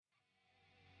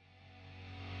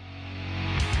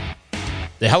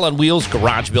The Hell on Wheels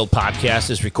Garage Build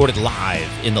podcast is recorded live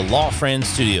in the Law Fran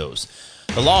Studios.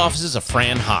 The law offices of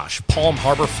Fran Hosch, Palm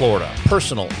Harbor, Florida.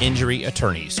 Personal injury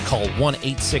attorneys. Call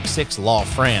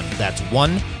 1-866-LAW-FRAN. That's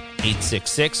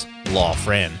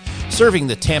 1-866-LAW-FRAN. Serving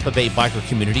the Tampa Bay biker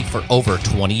community for over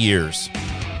 20 years.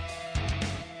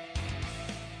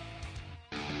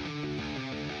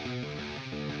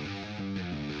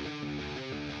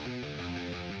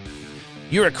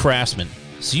 You're a craftsman,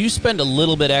 so you spend a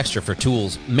little bit extra for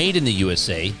tools made in the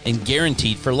USA and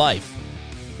guaranteed for life.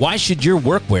 Why should your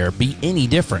workwear be any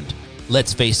different?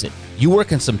 Let's face it, you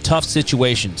work in some tough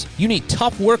situations. You need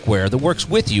tough workwear that works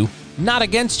with you, not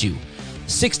against you.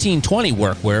 1620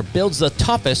 Workwear builds the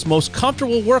toughest, most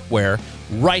comfortable workwear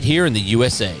right here in the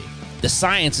USA. The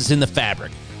science is in the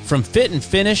fabric, from fit and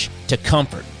finish to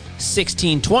comfort.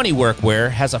 1620 Workwear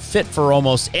has a fit for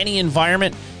almost any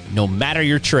environment, no matter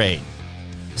your trade.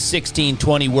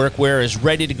 1620 Workwear is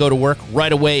ready to go to work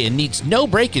right away and needs no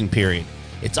break-in period.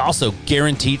 It's also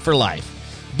guaranteed for life.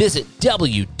 Visit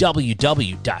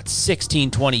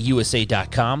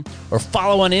www.1620usa.com or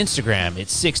follow on Instagram at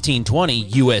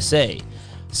 1620USA.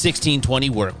 1620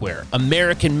 Workwear,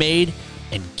 American made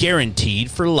and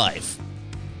guaranteed for life.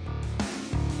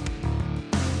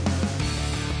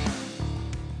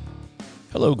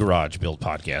 Hello, Garage Build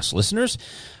Podcast listeners.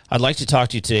 I'd like to talk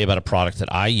to you today about a product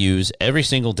that I use every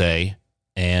single day,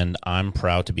 and I'm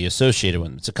proud to be associated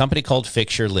with. It's a company called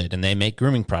Fix Your Lid, and they make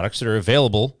grooming products that are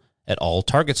available at all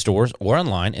Target stores or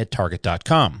online at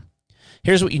target.com.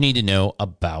 Here's what you need to know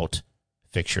about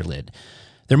Fix Your Lid.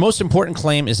 Their most important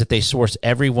claim is that they source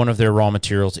every one of their raw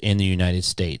materials in the United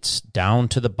States, down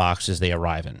to the boxes they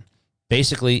arrive in.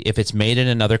 Basically, if it's made in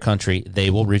another country, they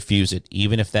will refuse it,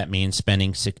 even if that means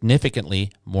spending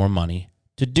significantly more money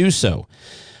to do so.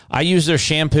 I use their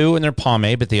shampoo and their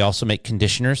pomade, but they also make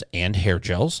conditioners and hair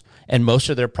gels, and most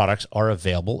of their products are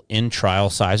available in trial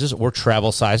sizes or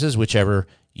travel sizes, whichever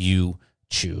you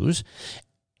choose,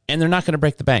 and they're not going to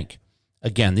break the bank.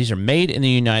 Again, these are made in the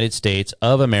United States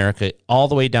of America, all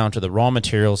the way down to the raw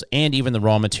materials and even the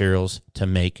raw materials to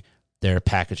make their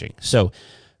packaging. So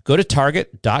go to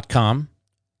target.com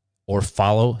or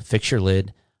follow Fix Your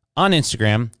Lid on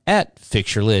Instagram at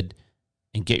Fix Your Lid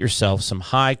and get yourself some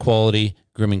high-quality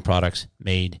grooming products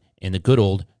made in the good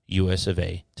old US of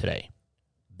A today.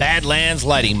 Badlands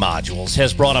Lighting Modules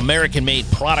has brought American-made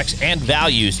products and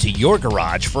values to your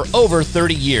garage for over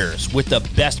 30 years with the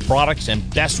best products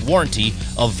and best warranty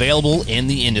available in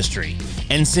the industry.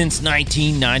 And since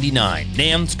 1999,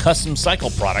 NAM's Custom Cycle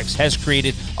Products has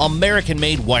created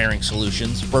American-made wiring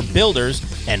solutions for builders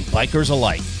and bikers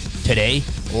alike. Today,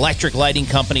 Electric Lighting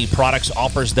Company Products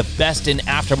offers the best in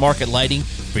aftermarket lighting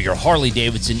for your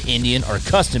Harley-Davidson, Indian, or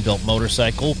custom-built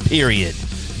motorcycle, period.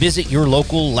 Visit your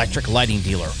local electric lighting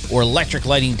dealer or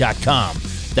electriclighting.com.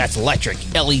 That's electric,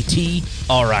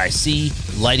 L-E-T-R-I-C,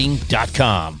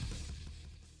 lighting.com.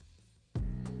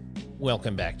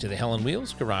 Welcome back to the Hell on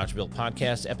Wheels Garage Build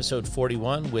Podcast, episode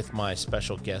 41, with my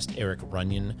special guest, Eric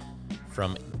Runyon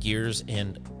from Gears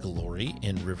and Glory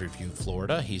in Riverview,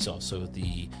 Florida. He's also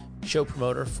the show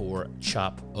promoter for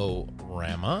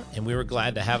Chop-O-Rama, and we were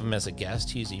glad to have him as a guest.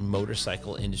 He's a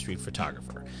motorcycle industry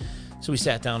photographer. So we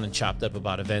sat down and chopped up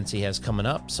about events he has coming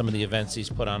up, some of the events he's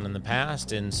put on in the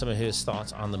past, and some of his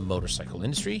thoughts on the motorcycle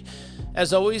industry.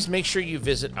 As always, make sure you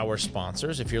visit our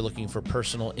sponsors. If you're looking for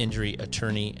personal injury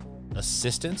attorney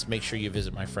assistance, make sure you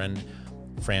visit my friend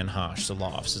Fran Hosch. The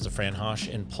law offices of Fran Hosch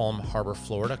in Palm Harbor,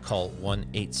 Florida. Call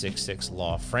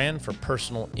 1-866-LAW-FRAN for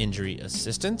personal injury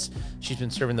assistance. She's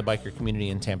been serving the biker community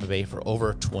in Tampa Bay for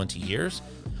over 20 years.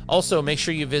 Also, make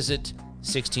sure you visit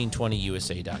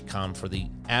 1620usa.com for the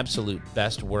absolute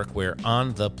best workwear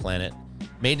on the planet.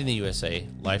 Made in the USA,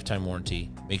 lifetime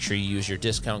warranty. Make sure you use your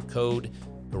discount code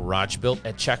GarageBuilt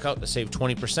at checkout to save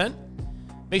 20%.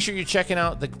 Make sure you're checking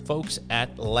out the folks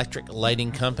at Electric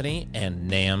Lighting Company and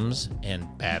NAMS and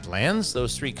Badlands.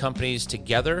 Those three companies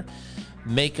together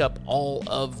make up all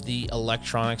of the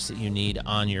electronics that you need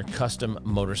on your custom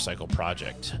motorcycle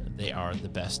project. They are the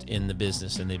best in the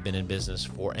business, and they've been in business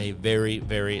for a very,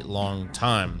 very long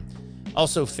time.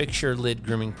 Also, Fix Your Lid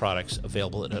grooming products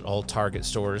available at all Target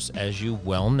stores. As you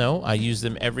well know, I use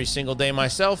them every single day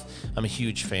myself. I'm a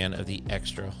huge fan of the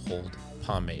Extra Hold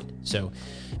pomade. So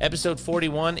episode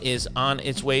 41 is on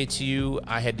its way to you.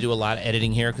 I had to do a lot of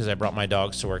editing here because I brought my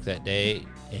dogs to work that day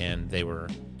and they were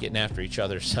getting after each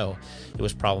other, so it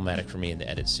was problematic for me in the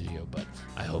edit studio. But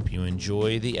I hope you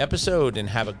enjoy the episode and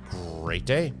have a great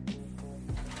day.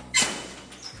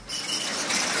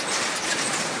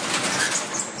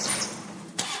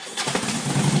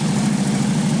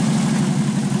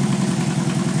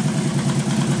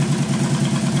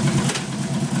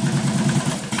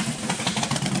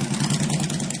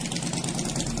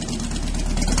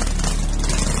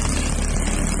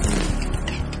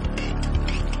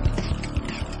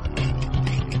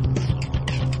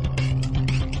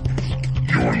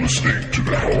 listening to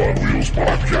the Hell on Wheels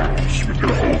podcast with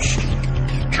your host,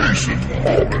 Jason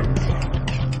Hallman.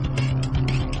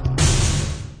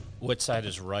 What side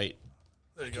is right?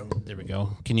 There you go. There we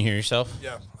go. Can you hear yourself?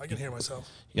 Yeah, I can hear myself.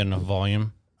 You got enough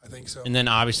volume? I think so. And then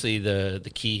obviously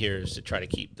the key here is to try to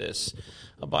keep this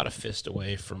about a fist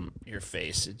away from your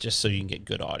face, just so you can get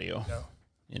good audio. Yeah.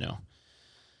 You know.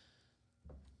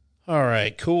 All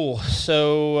right, cool.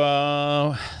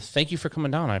 So thank you for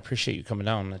coming down. I appreciate you coming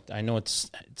down. I know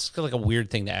it's like a weird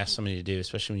thing to ask somebody to do,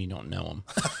 especially when you don't know them.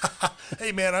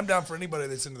 Hey, man, I'm down for anybody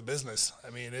that's into the business.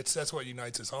 I mean, that's what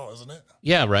unites us all, isn't it?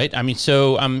 Yeah, right. I mean,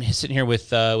 so I'm sitting here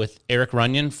with Eric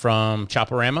Runyon from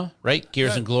Chopperama, right?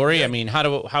 Gears and Glory. Yeah. I mean,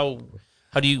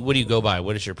 what do you go by?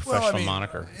 What is your professional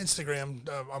moniker? Instagram.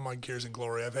 I'm on Gears and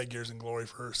Glory. I've had Gears and Glory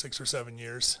for 6 or 7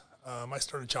 years. I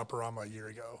started Chopperama a year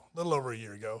ago, a little over a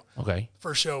year ago. Okay.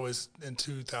 First show was in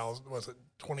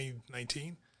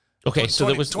 2019? Okay, so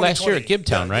that was last year at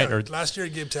Gibtown, right? Yeah, or last year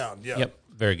at Gibtown, yeah. Yep,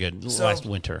 very good. So, last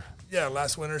winter. Yeah,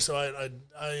 last winter. So I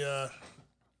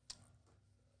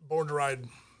Born to Ride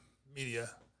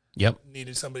Media. Yep.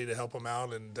 Needed somebody to help them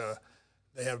out, and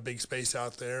they have a big space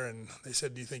out there. And they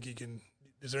said, "Do you think you can?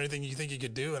 Is there anything you think you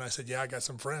could do?" And I said, "Yeah, I got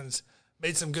some friends.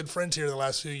 Made some good friends here the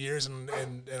last few years, and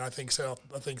I think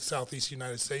Southeast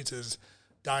United States is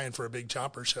dying for a big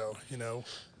chopper show. You know,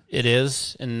 it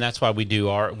is, and that's why we do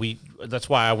That's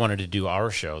why I wanted to do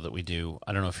our show that we do.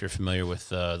 I don't know if you're familiar with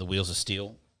the Wheels of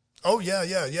Steel. Oh yeah.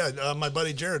 My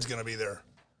buddy Jared's going to be there.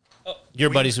 Oh, your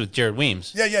buddi's with Jared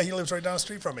Weems. Yeah. He lives right down the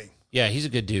street from me. Yeah, he's a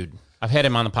good dude. I've had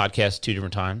him on the podcast 2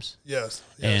 different times. Yes.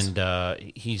 And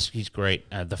he's great.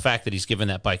 The fact that he's given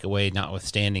that bike away,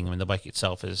 notwithstanding, I mean, the bike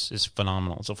itself is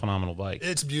phenomenal. It's a phenomenal bike.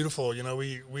 It's beautiful. You know,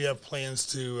 we have plans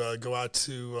to go out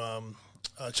to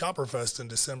Chopper Fest in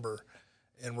December,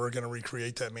 and we're going to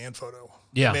recreate that man photo.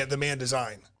 Yeah. The man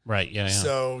design. Right, yeah.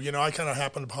 So, you know, I kind of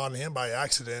happened upon him by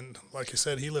accident. Like I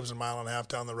said, he lives a mile and a half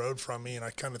down the road from me, and I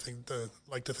kind of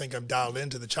like to think I'm dialed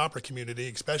into the chopper community,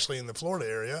 especially in the Florida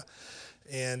area.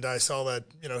 And I saw that,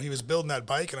 you know, he was building that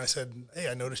bike, and I said, "Hey,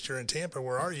 I noticed you're in Tampa.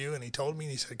 Where are you?" And he told me,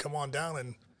 and he said, "Come on down."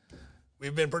 And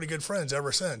we've been pretty good friends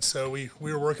ever since. So we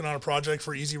were working on a project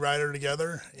for Easy Rider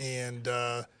together, and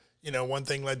you know, one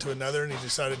thing led to another, and he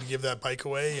decided to give that bike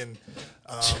away. And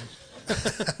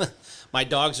my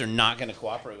dogs are not going to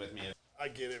cooperate with me. I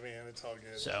get it, man. It's all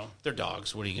good. So they're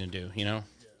dogs. What are you going to do? You know,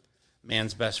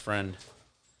 man's best friend.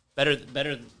 Better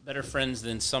friends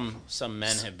than some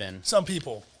men have been. Some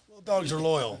people. Dogs are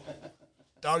loyal.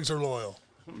 Dogs are loyal.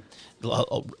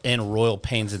 And royal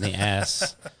pains in the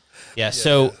ass. Yeah.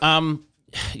 So,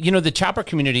 you know, the chopper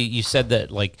community, you said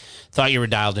that, like, thought you were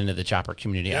dialed into the chopper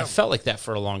community. Yeah. I felt like that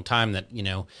for a long time, that, you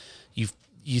know,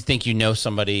 you think you know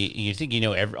somebody, you think you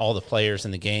know all the players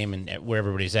in the game and where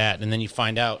everybody's at, and then you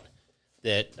find out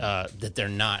that that they're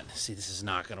not. See, this is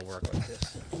not going to work like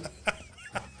this.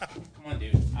 Come on,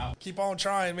 dude. Keep on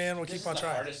trying, man. We'll keep on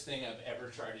trying. This is the hardest thing I've ever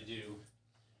tried to do.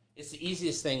 It's the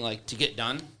easiest thing, like, to get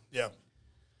done. Yeah.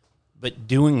 But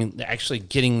actually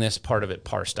getting this part of it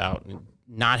parsed out, and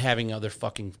not having other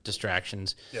fucking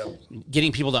distractions. Yeah.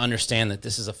 Getting people to understand that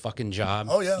this is a fucking job.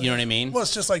 Oh, yeah. You know what I mean? Well,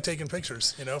 it's just like taking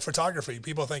pictures, you know, photography.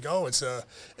 People think, oh, it's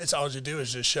all you do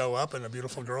is just show up and a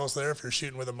beautiful girl's there if you're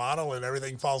shooting with a model and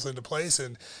everything falls into place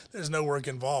and there's no work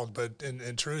involved. But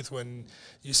in truth, when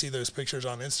you see those pictures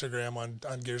on Instagram on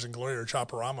Gears and Glory or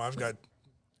Chopperama, I've got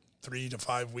 3 to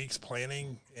 5 weeks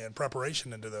planning and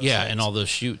preparation into those. Yeah, things. and all those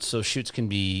shoots. So shoots can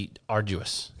be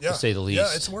arduous, to say the least.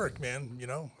 Yeah, it's work, man. You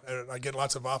know, I get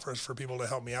lots of offers for people to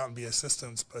help me out and be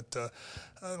assistants, but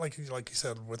like you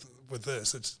said, with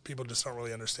this, it's people just don't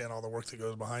really understand all the work that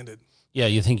goes behind it. Yeah,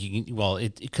 you think you can, well,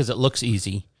 because it looks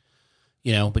easy,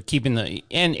 you know, but keeping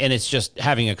and it's just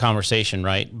having a conversation,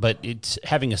 right? But it's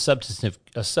having a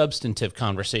substantive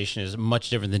conversation is much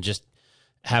different than just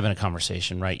having a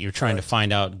conversation, right? You're trying to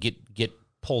find out, get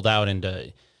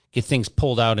things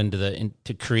pulled out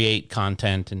to create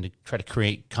content and to try to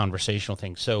create conversational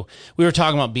things. So we were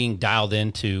talking about being dialed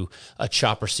into a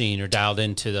chopper scene or dialed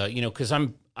into the, you know, because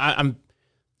I'm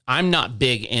not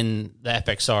big in the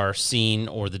FXR scene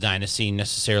or the Dyna scene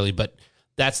necessarily, but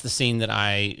that's the scene that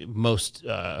I most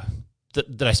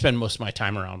that I spend most of my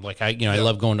time around. Like I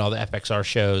love going to all the FXR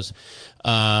shows,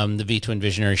 the V-Twin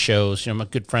Visionary shows. You know, I'm a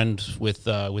good friend with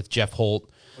Jeff Holt.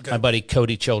 Okay. My buddy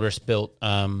Cody Childress built.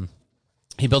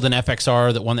 He built an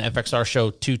FXR that won the FXR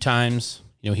show 2 times.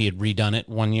 You know, he had redone it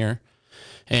one year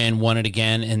and won it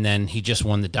again, and then he just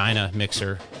won the Dyna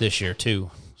mixer this year too.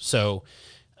 So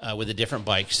with a different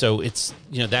bike. So it's,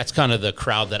 you know, that's kind of the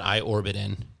crowd that I orbit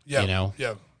in. Yeah. You know.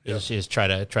 Yeah. Is try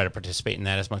to participate in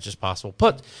that as much as possible.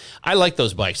 But I like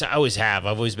those bikes. I always have.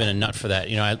 I've always been a nut for that.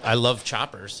 I love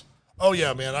choppers. Oh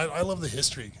yeah, man. I love the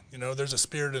history. There's a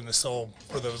spirit and a soul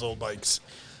for those old bikes.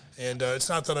 And it's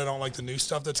not that I don't like the new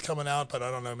stuff that's coming out, but I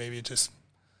don't know, maybe it just,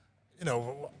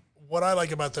 what I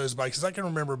like about those bikes is I can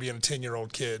remember being a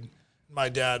 10-year-old kid, my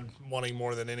dad wanting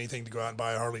more than anything to go out and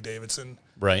buy a Harley Davidson.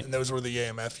 Right. And those were the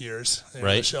AMF years,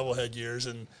 right. The shovelhead years.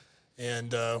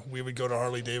 And we would go to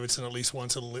Harley Davidson at least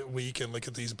once a week and look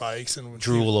at these bikes and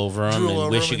drool over them and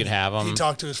wish you could have them. He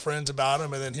talked to his friends about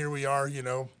them, and then here we are,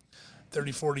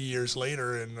 30, 40 years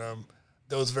later, and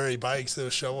those very bikes,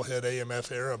 those shovelhead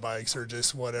AMF era bikes, are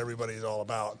just what everybody's all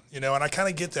about. And I kind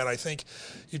of get that. I think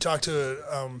you talk to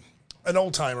an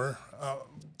old timer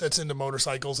that's into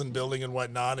motorcycles and building and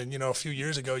whatnot, and a few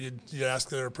years ago you'd ask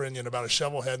their opinion about a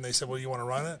shovelhead, and they said, well, you want to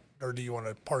run it or do you want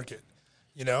to park it?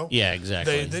 Yeah,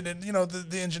 exactly. They didn't,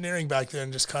 the engineering back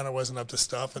then just kind of wasn't up to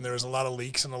stuff, and there was a lot of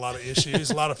leaks and a lot of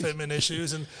issues, a lot of fitment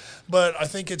issues, but I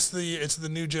think it's the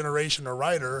new generation of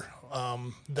rider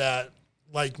that,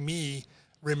 like me,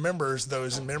 remembers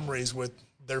those memories with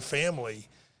their family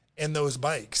and those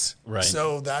bikes. Right.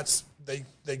 So that's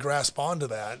they grasp onto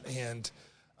that, and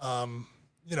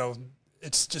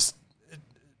it's just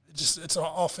it's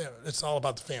all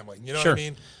about the family. You know Sure. what I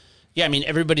mean? Yeah, I mean,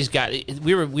 everybody's got.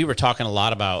 We were talking a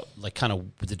lot about like kind of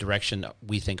the direction that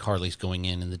we think Harley's going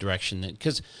in, and the direction that,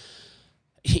 because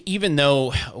even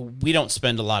though we don't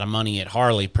spend a lot of money at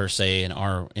Harley per se in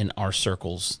our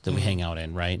circles that we hang out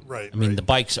in, right? Right. I mean, the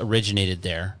bikes originated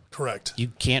there. Correct. You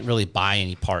can't really buy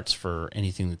any parts for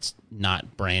anything that's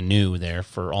not brand new there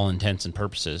for all intents and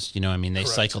purposes. I mean, they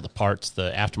Correct. cycle the parts,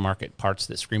 the aftermarket parts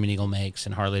that Screaming Eagle makes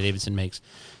and Harley Davidson makes.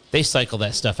 They cycle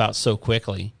that stuff out so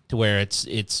quickly to where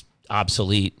it's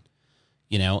obsolete,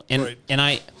 and Right. and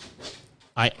I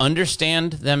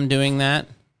understand them doing that,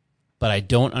 but I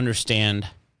don't understand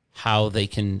how they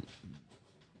can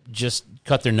just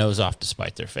cut their nose off to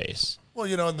spite their face. Well,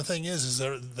 and the thing is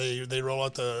they roll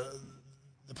out the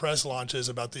press launches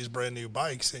about these brand new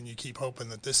bikes, and you keep hoping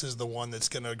that this is the one that's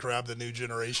going to grab the new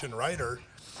generation rider.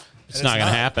 It's not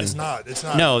going to happen. It's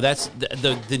not. No, that's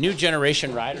the new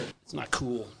generation rider. It's not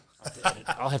cool.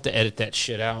 I'll have to edit that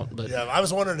shit out. But yeah, I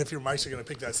was wondering if your mics are going to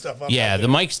pick that stuff up. Yeah, the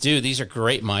mics do. These are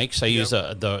great mics. I use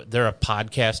they're a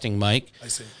podcasting mic. I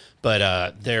see.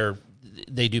 But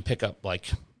they do pick up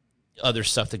like other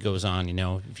stuff that goes on.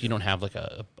 If you don't have like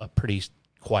a pretty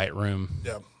quiet room.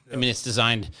 Yeah. I mean, it's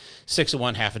designed 6 of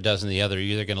one, half a dozen of the other.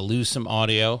 You're either going to lose some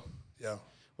audio. Yeah.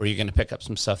 Or you're going to pick up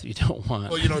some stuff that you don't want.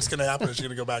 Well, what's going to happen is you're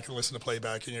going to go back and listen to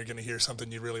playback, and you're going to hear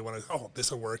something you really want to. Oh, this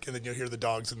will work, and then you'll hear the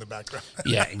dogs in the background.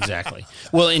 Yeah, exactly.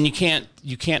 Well, and you can't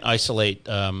isolate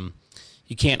the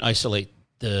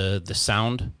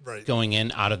sound Right. going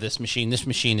in out of this machine. This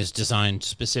machine is designed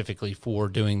specifically for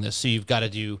doing this, so you've got to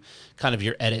do kind of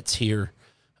your edits here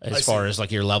as far as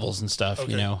like your levels and stuff.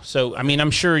 Okay. So I mean,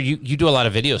 I'm sure you do a lot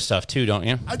of video stuff too, don't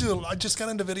you? I do. I just got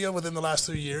into video within the last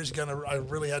 3 years. I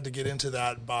really had to get into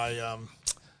that by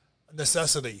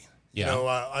necessity. Yeah.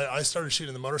 I started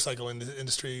shooting the motorcycle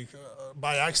industry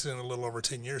by accident a little over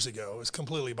 10 years ago. It was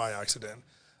completely by accident.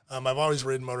 I've always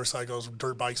ridden motorcycles,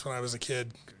 dirt bikes when I was a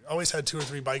kid. Always had 2 or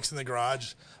 3 bikes in the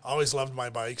garage. Always loved my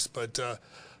bikes, but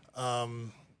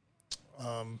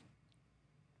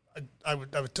I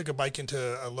took a bike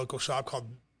into a local shop called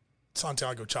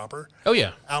Santiago Chopper. Oh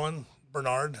yeah. Alan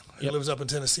Bernard, who Yep. lives up in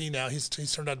Tennessee now. He's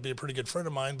turned out to be a pretty good friend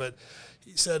of mine, but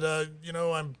he said,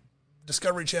 I'm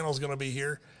Discovery Channel is going to be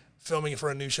here filming for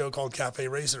a new show called Cafe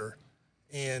Racer.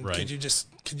 And Right.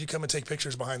 could you come and take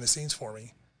pictures behind the scenes for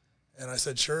me? And I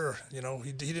said, sure. He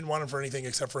didn't want them for anything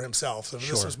except for himself. So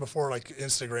Sure. this was before like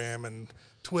Instagram and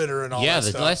Twitter and all Yeah, that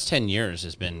the stuff. last 10 years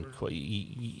has been.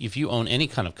 If you own any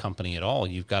kind of company at all,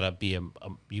 you've got to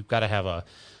you've got to have a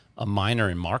minor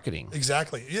in marketing.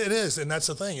 Exactly. It is. And that's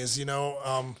the thing is,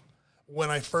 when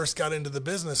I first got into the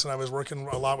business and I was working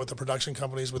a lot with the production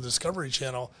companies with Discovery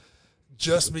Channel,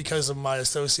 just because of my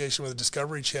association with the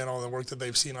Discovery Channel and the work that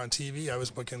they've seen on TV, I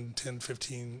was booking $10,000,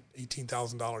 $15,000,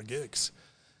 $18,000 gigs.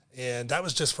 And that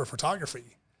was just for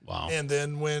photography. Wow. And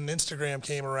then when Instagram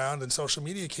came around and social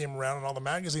media came around and all the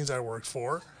magazines I worked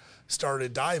for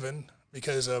started diving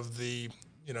because of the,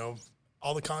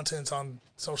 all the content's on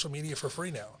social media for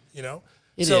free now,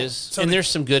 It is, and there's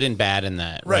some good and bad in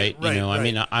that, right? Right, I right.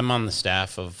 mean, I'm on the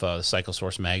staff of Cycle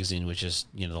Source magazine, which is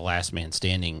the last man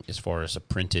standing as far as a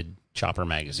printed chopper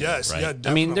magazine. Yes, right? yeah,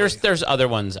 I mean, definitely. there's other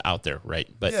ones out there, right?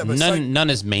 But, Yeah, but none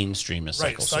as mainstream as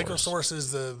Right, Cycle Cycle Source.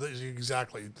 Source is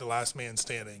exactly the last man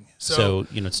standing. So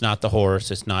it's not the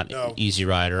horse, it's not No. Easy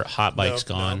Rider, Hot Bike's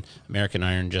No, gone, no. American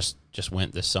Iron just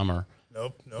went this summer.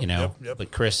 Nope. You know, Yep.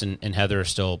 but Chris and Heather are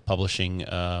still publishing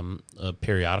a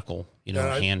periodical,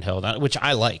 handheld, which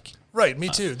I like. Right, me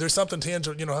too. There's something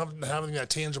tangible, having that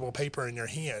tangible paper in your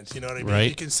hand. You know what I mean? Right.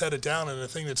 You can set it down, and the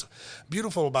thing that's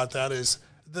beautiful about that is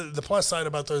the plus side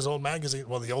about those old magazines.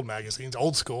 Well, the old magazines,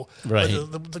 old school. Right.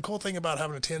 But the cool thing about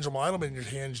having a tangible item in your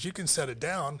hand is you can set it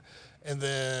down, and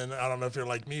then I don't know if you're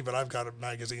like me, but I've got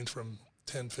magazines from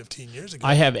 10, 15 years ago.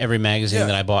 I have every magazine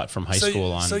that I bought from high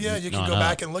school on. So yeah, you can go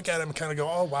back and look at them and kind of go,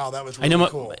 oh wow, that was really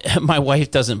cool. My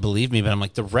wife doesn't believe me, but I'm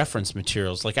like, the reference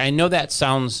materials. Like, I know that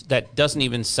doesn't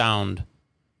even sound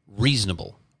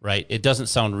reasonable, right? It doesn't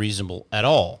sound reasonable at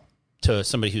all to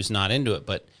somebody who's not into it,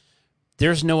 but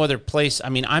there's no other place. I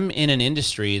mean, I'm in an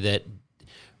industry that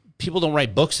people don't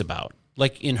write books about.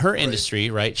 Like in her industry,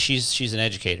 right? She's an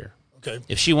educator. Okay.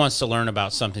 If she wants to learn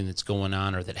about something that's going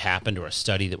on or that happened or a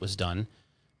study that was done,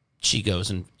 she goes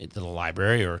into the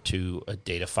library or to a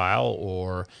data file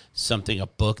or a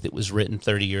book that was written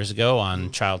 30 years ago on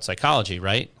child psychology,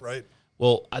 right? Right.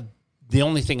 Well, the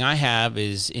only thing I have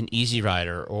is an Easy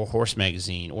Rider or Horse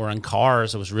Magazine, or on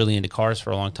cars. I was really into cars for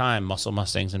a long time. Muscle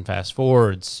Mustangs and Fast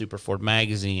Fords, Super Ford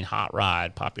Magazine, Hot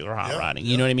Rod, Popular Hot Rodding.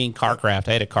 You know what I mean? CarCraft.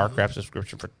 I had a CarCraft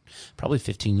subscription for probably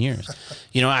 15 years.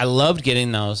 I loved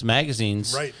getting those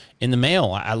magazines in the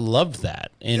mail. I loved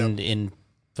that. And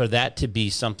for that to be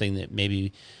something that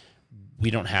maybe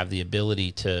we don't have the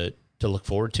ability to look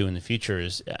forward to in the future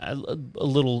is a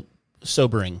little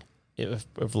sobering, if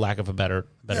lack of a better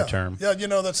term. Yeah,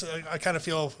 that's I kind of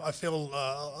feel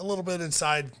a little bit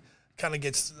inside, kind of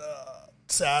gets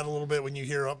sad a little bit when you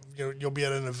hear you'll be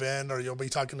at an event or you'll be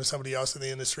talking to somebody else in the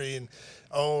industry and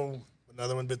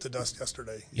another one bit the dust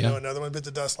yesterday. Another one bit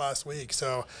the dust last week.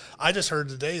 So I just heard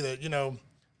today that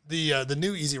the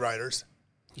new Easy Riders.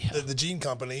 Yeah. The Gene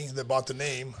company that bought the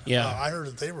name. Yeah, I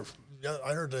heard that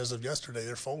I heard as of yesterday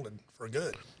they're folded for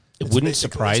good. It wouldn't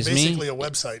surprise me. It's basically a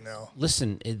website now.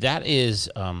 Listen, that is.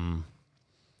 I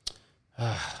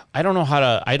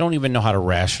don't even know how to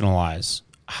rationalize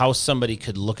how somebody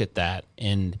could look at that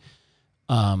and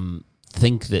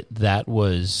think that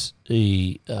was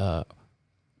a.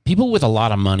 People with a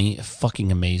lot of money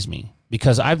fucking amaze me.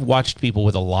 Because I've watched people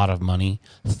with a lot of money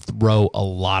throw a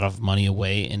lot of money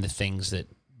away into things that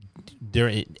there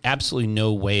is absolutely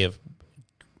no way of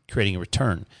creating a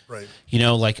return. Right.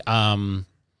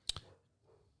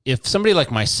 If somebody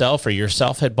like myself or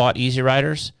yourself had bought Easy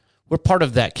Riders, we're part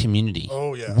of that community.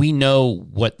 Oh, yeah. We know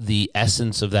what the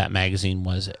essence of that magazine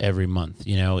was every month.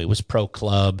 It was pro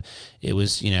club. It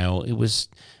was, it was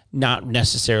not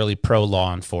necessarily pro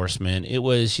law enforcement. It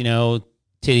was,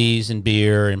 titties and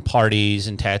beer and parties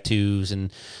and tattoos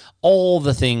and all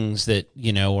the things that,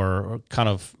 are kind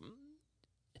of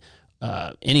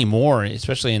anymore,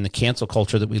 especially in the cancel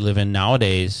culture that we live in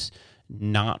nowadays,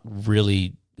 not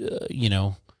really,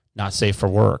 not safe for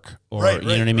work or, you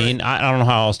know what I mean? I don't know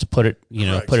how else to put it,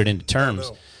 put it into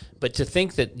terms, but to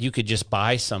think that you could just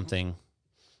buy something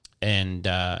and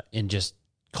just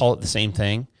call it the same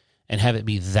thing and have it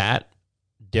be that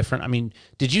different. I mean,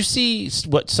 did you see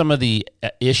what some of the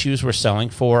issues were selling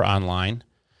for online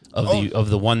of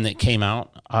the one that came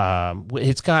out?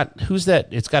 It's got who's that?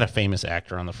 It's got a famous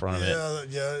actor on the front of it.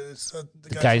 Yeah, it's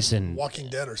the guy's in Walking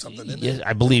Dead or something. Isn't yeah, it?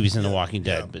 I believe he's in The Walking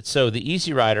Dead. But so the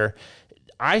Easy Rider,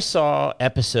 I saw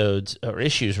episodes or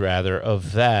issues rather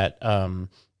of that. I'm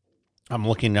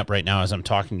looking it up right now as I'm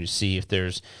talking to see if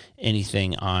there's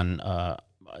anything on. I'm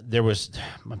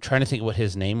trying to think of what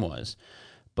his name was.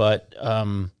 But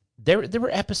there were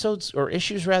episodes or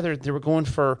issues rather they were going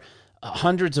for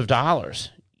hundreds of dollars.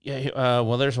 Yeah,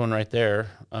 well, there's one right there.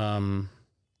 That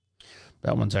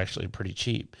one's actually pretty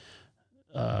cheap.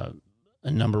 A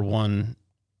number one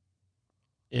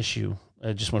issue.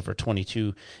 It just went for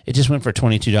 $22. It just went for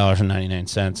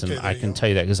 $22.99, and I can tell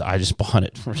you that because I just bought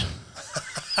it.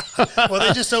 Well,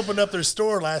 they just opened up their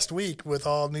store last week with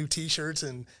all new T-shirts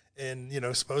and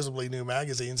supposedly new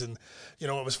magazines. And,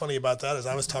 what was funny about that is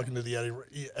I was talking to the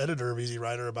editor of Easy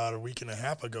Rider about a week and a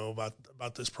half ago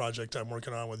about this project I'm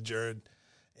working on with Jared.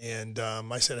 And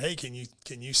I said, hey, can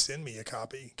you send me a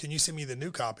copy? Can you send me the new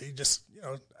copy? Just,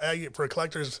 for a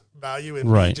collector's value.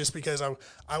 And just because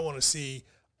I want to see,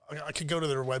 I could go to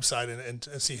their website and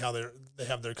see how they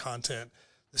have their content,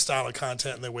 the style of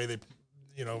content and the way they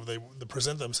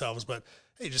present themselves. But,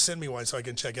 hey, just send me one so I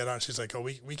can check it out. And she's like, oh,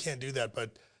 we can't do that,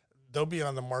 but they'll be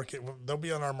on the market. They'll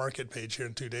be on our market page here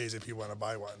in 2 days if you want to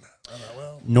buy one. I'm like,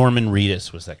 well, Norman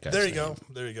Reedus was that guy. There you go.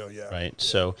 Yeah. Right. Yeah.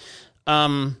 So,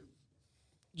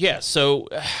 So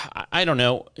I don't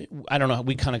know.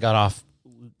 We kind of got off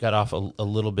got off a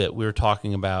little bit.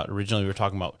 Originally we were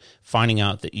talking about finding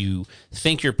out that you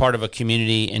think you're part of a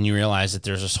community and you realize that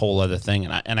there's this whole other thing.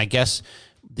 And I guess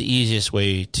the easiest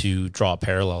way to draw a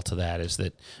parallel to that is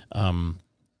that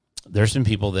there's been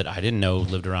people that I didn't know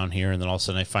lived around here, and then all of a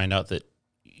sudden I find out that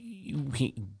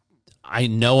I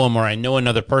know them, or I know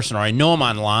another person, or I know them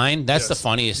online. That's the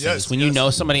funniest thing, is when you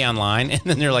know somebody online and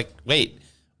then they're like, wait,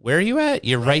 where are you at?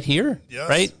 You're right here,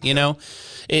 right? You know,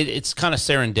 it's kind of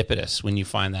serendipitous when you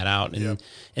find that out. And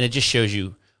it just shows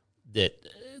you that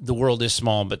the world is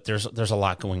small, but there's a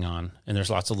lot going on, and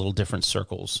there's lots of little different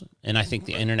circles. And I think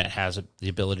the internet has the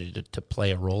ability to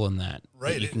play a role in that.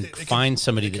 Right. That you can find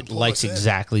somebody that likes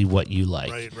exactly what you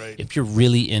like. Right. If you're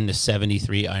really into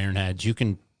 73 Ironheads, you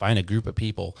can find a group of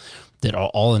people that are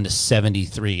all into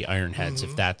 73 Ironheads,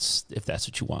 if that's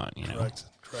what you want. You know?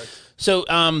 Correct. So,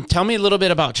 tell me a little bit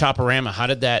about Chopperama. How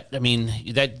did that? I mean,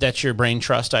 that's your brain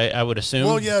trust, I would assume.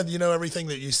 Well, yeah, everything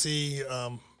that you see.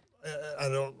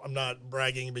 I'm not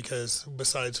bragging, because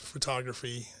besides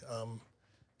photography,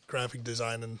 graphic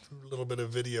design, and a little bit of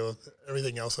video,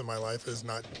 everything else in my life is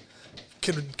not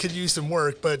could use some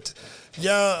work. But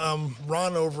yeah,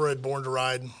 Ron over at Born to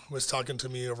Ride was talking to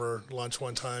me over lunch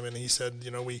one time, and he said,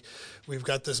 we've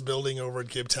got this building over at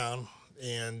Gibtown,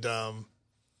 and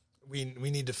we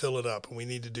need to fill it up, and we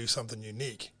need to do something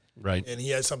unique. Right. And he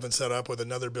had something set up with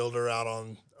another builder out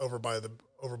over by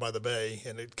the bay,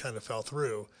 and it kind of fell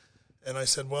through. And I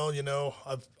said, well,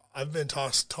 I've been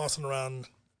tossing around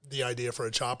the idea for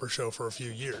a chopper show for a few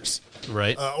years,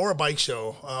 right? Or a bike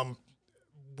show.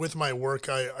 With my work,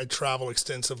 I travel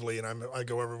extensively, and I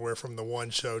go everywhere from the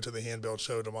One show to the Handbuilt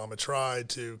show to Mama Tried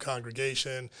to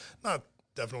Congregation.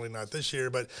 Definitely not this year,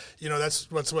 but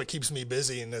that's what keeps me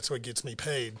busy, and that's what gets me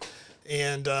paid.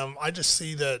 And I just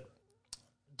see that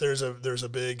there's a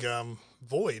big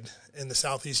void in the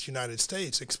Southeast United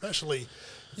States, especially.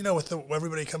 With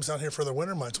everybody comes down here for the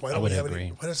winter months. Why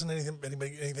doesn't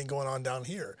anything going on down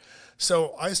here?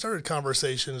 So I started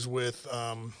conversations with,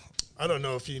 I don't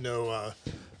know if you know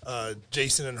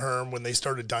Jason and Herm, when they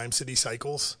started Dime City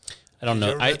Cycles. I don't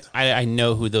know. I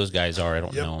know who those guys are. I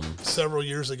don't know them. Several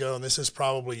years ago, and this is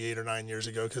probably 8 or 9 years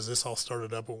ago, because this all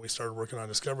started up when we started working on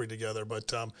Discovery together.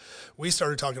 But we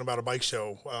started talking about a bike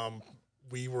show.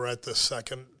 We were at the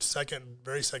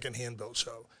very second Handbuilt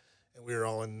show. And we were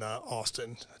all in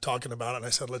Austin talking about it, and I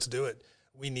said, let's do it.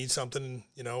 We need something,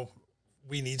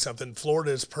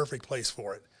 Florida is a perfect place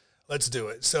for it. Let's do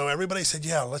it. So everybody said,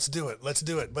 yeah, let's do it. But,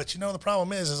 the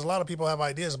problem is a lot of people have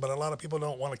ideas, but a lot of people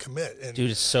don't want to commit. And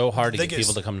dude, it's so hard to get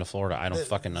people to come to Florida. I don't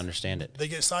fucking understand it. They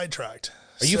get sidetracked.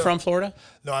 Are you from Florida?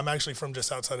 No, I'm actually from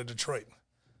just outside of Detroit.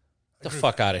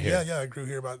 Fuck out of here. Yeah, I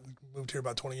moved here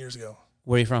about 20 years ago.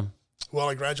 Where are you from? Well,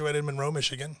 I graduated in Monroe,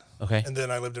 Michigan. Okay. And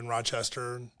then I lived in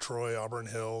Rochester, Troy, Auburn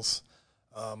Hills,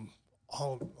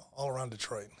 all around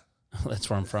Detroit. That's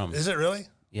where I'm from. Is it really?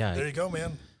 Yeah. There you go,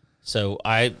 man. So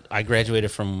I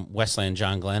graduated from Westland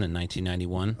John Glenn in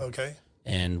 1991. Okay.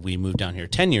 And we moved down here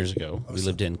 10 years ago. We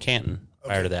lived in Canton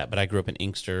prior to that, but I grew up in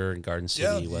Inkster and Garden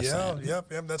City, Westland.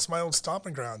 Yep. That's my old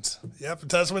stomping grounds. Yep.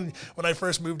 That's when I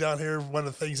first moved down here, one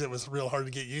of the things that was real hard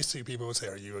to get used to, people would say,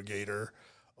 are you a Gator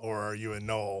or are you a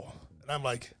Knoll? And I'm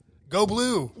like, go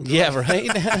Blue. Yeah, right?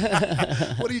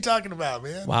 What are you talking about,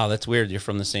 man? Wow, that's weird. You're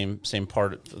from the same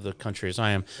part of the country as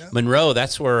I am. Yeah. Monroe,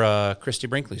 that's where Christy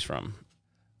Brinkley's from.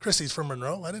 Christy's from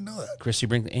Monroe? I didn't know that. Christy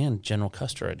Brinkley and General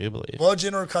Custer, I do believe. Well,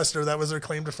 General Custer, that was their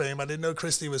claim to fame. I didn't know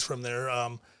Christy was from there.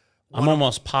 I'm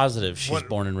almost positive she's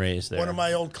born and raised there. One of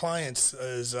my old clients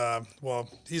is,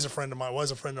 he's a friend of mine, was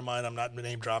a friend of mine. I'm not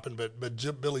name dropping, but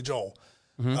Billy Joel,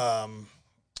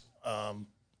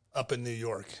 up in New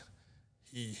York.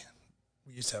 We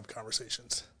used to have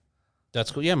conversations.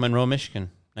 That's cool. Yeah, Monroe, Michigan,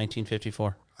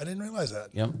 1954. I didn't realize that.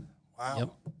 Yep. Wow. Yep.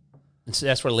 And so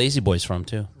that's where Lazy Boy's from,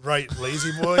 too. Right.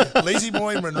 Lazy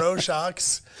Boy, Monroe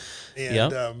Shocks,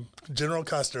 and General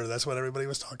Custer. That's what everybody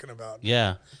was talking about.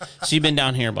 Yeah. So you've been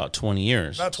down here about 20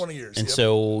 years. About 20 years. And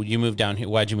so you moved down here.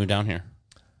 Why'd you move down here?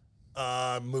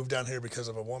 Moved down here because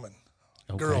of a woman.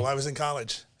 Okay. Girl. I was in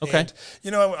college. Okay.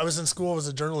 And, I was in school as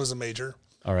a journalism major.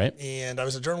 All right. And I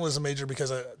was a journalism major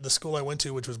because the school I went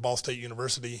to, which was Ball State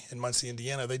University in Muncie,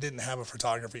 Indiana, they didn't have a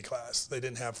photography class. They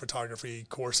didn't have photography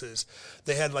courses.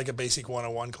 They had like a basic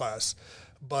 101 class.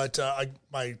 But I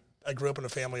grew up in a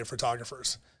family of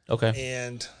photographers. Okay.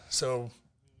 And so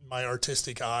my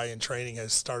artistic eye and training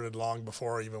has started long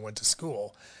before I even went to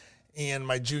school. And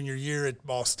my junior year at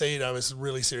Ball State, I was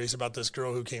really serious about this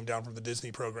girl who came down from the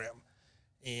Disney program.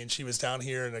 And she was down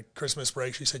here in a Christmas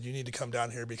break. She said, you need to come down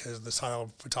here because the style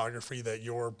of photography that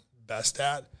you're best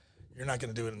at, you're not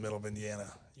going to do it in the middle of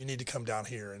Indiana. You need to come down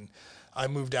here. And I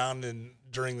moved down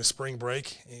during the spring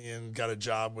break and got a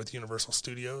job with Universal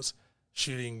Studios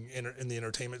shooting in the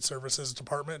entertainment services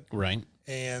department. Right.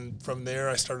 And from there,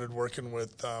 I started working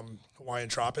with Hawaiian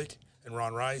Tropic and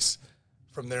Ron Rice.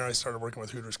 From there, I started working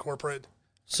with Hooters Corporate.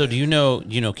 So do you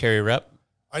know Carrie Rep?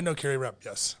 I know Carrie Rep,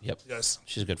 yes. Yep. Yes.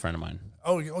 She's a good friend of mine.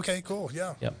 Oh, okay, cool,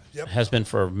 yeah. Yep. Has been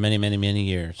for many, many, many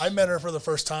years. I met her for the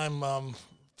first time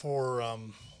for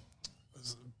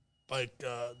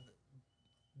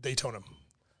Daytona.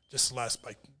 Just last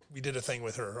bike. We did a thing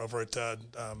with her over at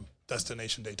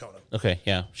Destination Daytona. Okay,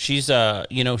 yeah. She's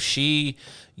she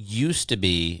used to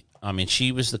be,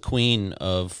 she was the queen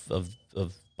of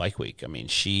Bike Week.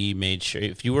 She made sure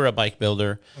if you were a bike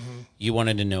builder, you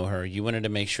wanted to know her. You wanted to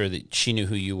make sure that she knew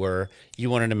who you were. You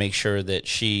wanted to make sure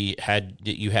that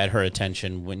you had her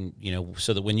attention when,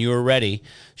 so that when you were ready,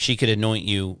 she could anoint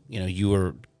you, you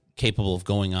were capable of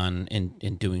going on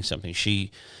and doing something.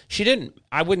 She didn't,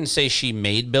 I wouldn't say she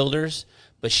made builders,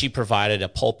 but she provided a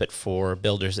pulpit for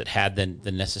builders that had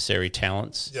the necessary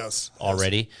talents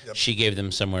already. Yes. Yep. She gave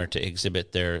them somewhere to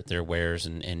exhibit their wares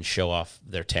and show off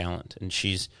their talent. And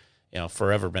she's,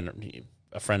 forever been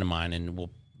a friend of mine and will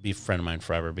be a friend of mine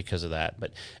forever because of that.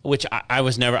 But which I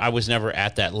was never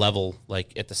at that level,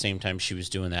 like at the same time she was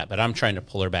doing that. But I'm trying to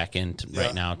pull her back in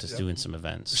right now to doing some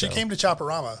events. She came to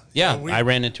Chopperama. Yeah, I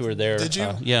ran into her there. Did you?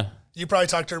 Yeah. You probably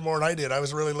talked to her more than I did. I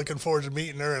was really looking forward to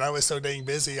meeting her, and I was so dang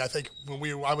busy. I think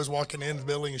when I was walking in the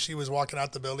building and she was walking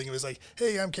out the building, it was like,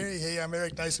 "Hey, I'm Carrie. Hey, I'm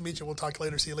Eric. Nice to meet you. We'll talk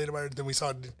later. See you later." Bye. Then we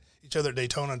saw each other at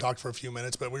Daytona and talked for a few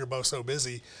minutes, but we were both so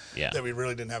busy that we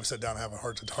really didn't have to sit down and have a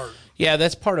heart-to-heart. Yeah,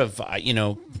 that's part of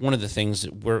one of the things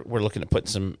that we're looking at putting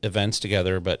some events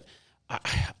together, but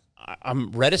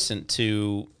I'm hesitant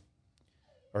to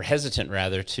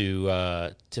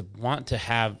want to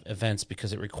have events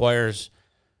because it requires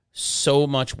so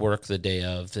much work the day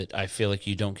of that I feel like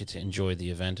you don't get to enjoy the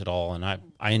event at all. And I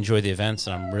enjoy the events,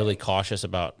 and I'm really cautious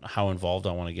about how involved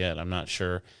I want to get. I'm not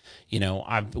sure, we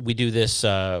do this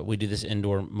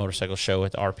indoor motorcycle show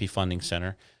at the RP Funding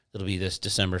Center. It'll be this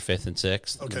December 5th and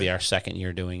 6th. Okay. It'll be our second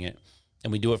year doing it.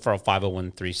 And we do it for a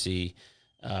 501c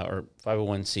or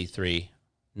 501c3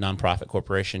 nonprofit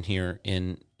corporation here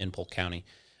in Polk County.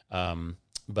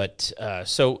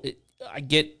 So I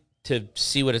get to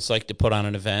see what it's like to put on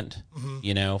an event,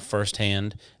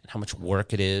 firsthand, and how much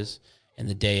work it is, and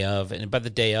the day of. And by the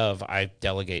day of, I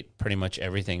delegate pretty much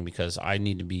everything because I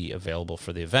need to be available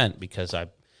for the event because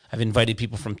I've invited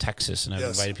people from Texas, and I've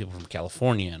invited people from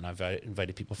California, and I've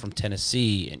invited people from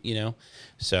Tennessee, and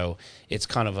so it's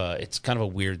kind of a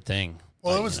weird thing.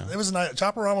 Well, it was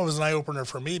Chopperama was an eye opener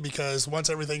for me because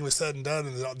once everything was said and done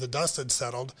and the dust had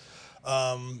settled.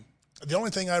 The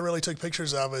only thing I really took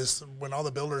pictures of is when all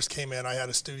the builders came in, I had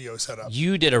a studio set up.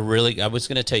 You did I was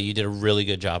going to tell you did a really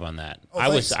good job on that. Oh,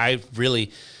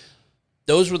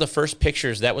 those were the first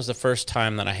pictures. That was the first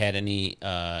time that I had any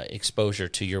exposure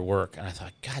to your work. And I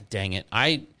thought, God dang it.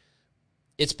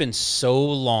 It's been so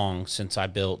long since I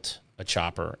built a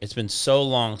chopper. It's been so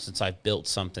long since I built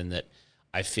something that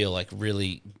I feel like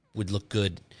really would look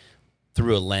good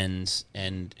through a lens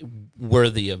and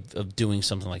worthy of doing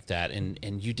something like that.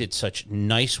 And you did such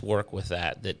nice work with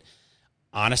that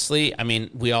honestly,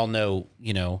 we all know,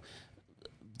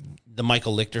 the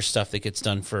Michael Lichter stuff that gets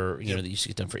done for, that used to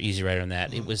get done for Easy Rider and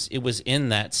that. Mm-hmm. It was in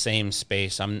that same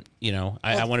space. I want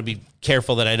to be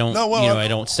careful that I don't, I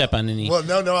don't step on any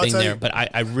thing there. But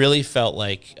I really felt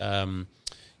like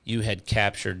you had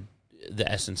captured the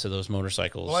essence of those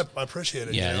motorcycles. Well, I appreciate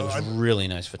it. Yeah, it was really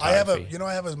nice photography.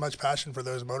 I have as much passion for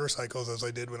those motorcycles as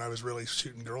I did when I was really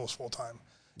shooting girls full time.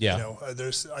 Yeah.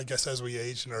 There's, I guess, as we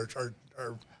age and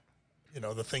our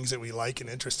the things that we like and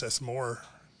interest us more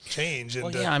change.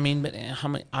 And, but how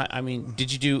many?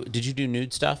 Did you do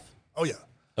nude stuff? Oh yeah.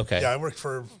 Okay. Yeah, I worked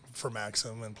for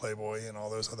Maxim and Playboy and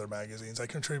all those other magazines. I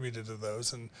contributed to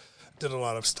those and did a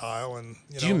lot of style and.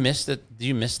 Do you miss that? Do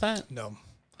you miss that? No.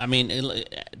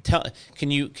 Can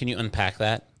you unpack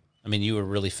that? You were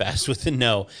really fast with the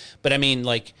no, but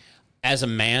as a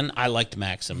man, I liked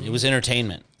Maxim. Mm-hmm. It was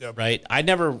entertainment, right?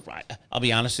 I'll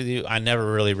be honest with you, I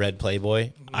never really read Playboy.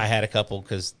 Mm-hmm. I had a couple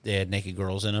because they had naked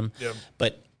girls in them,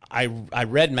 but I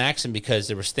read Maxim because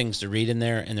there was things to read in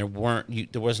there, and there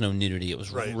was no nudity. It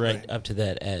was right up to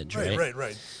that edge, right?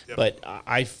 Right. Yep. But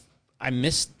I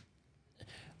miss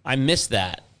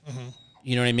that. Mm-hmm.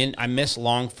 You know what I mean? I miss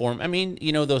long form.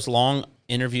 Those long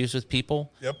interviews with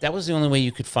people. Yep. That was the only way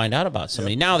you could find out about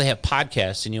somebody. Yep. Now they have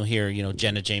podcasts, and you'll hear,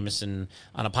 Jenna Jameson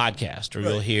on a podcast, or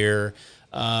you'll hear,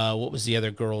 what was the other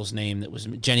girl's name that was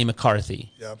Jenny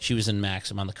McCarthy? Yep. She was in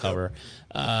Maxim on the cover.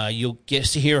 Yep. You'll get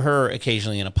to hear her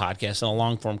occasionally in a podcast, in a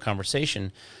long form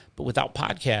conversation. But without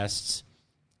podcasts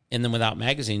and then without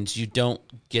magazines, you don't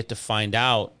get to find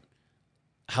out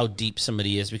how deep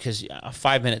somebody is, because a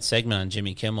 5-minute segment on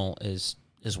Jimmy Kimmel is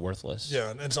worthless. Yeah,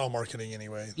 and it's all marketing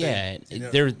anyway. Yeah,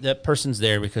 that person's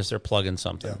there because they're plugging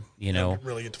something. You know, don't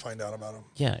really get to find out about them.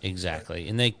 Yeah, exactly. Right.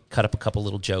 And they cut up a couple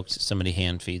little jokes that somebody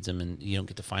hand feeds them, and you don't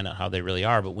get to find out how they really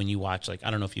are. But when you watch, like,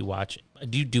 I don't know if you watch,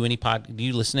 do you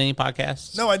listen to any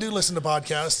podcasts? No, I do listen to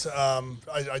podcasts.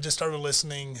 I just started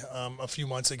listening a few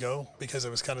months ago because it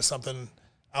was kind of something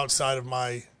outside of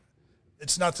my.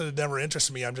 It's not that it never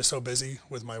interested me. I'm just so busy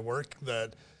with my work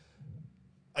that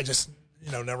I just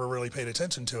never really paid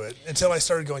attention to it until I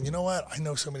started going, you know what? I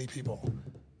know so many people.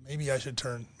 Maybe I should do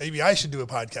a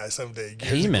podcast someday.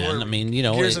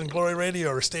 Gears and Glory Radio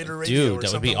or Stater Radio. Dude,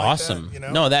 that would be awesome. Like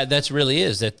that, No, that's really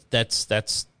is.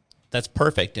 That's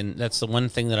perfect. And that's the one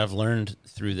thing that I've learned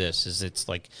through this is it's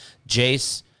like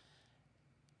Jace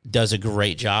does a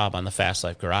great job on the Fast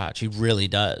Life Garage. He really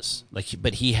does.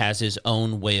 But he has his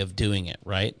own way of doing it,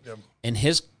 right? Yep. And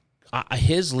his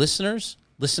listeners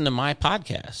listen to my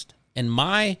podcast. And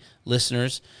my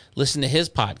listeners listen to his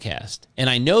podcast. And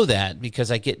I know that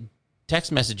because I get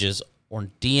text messages or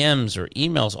DMs or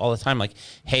emails all the time like,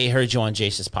 hey, heard you on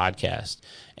Jace's podcast.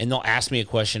 And they'll ask me a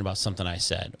question about something I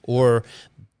said. Or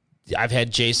I've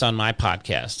had Jace on my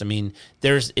podcast. I mean,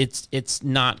 it's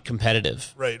not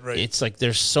competitive. Right. It's like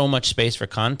there's so much space for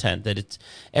content that it's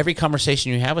every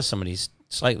conversation you have with somebody's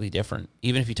slightly different,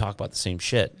 even if you talk about the same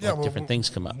shit. Yeah, different things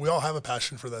come up. We all have a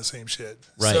passion for that same shit,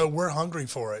 right? So we're hungry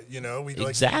for it.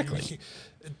 Exactly.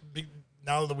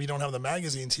 Now that we don't have the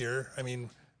magazines here, I mean,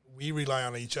 we rely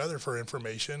on each other for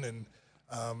information, and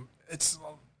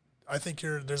I think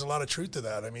there's a lot of truth to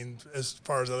that. I mean, as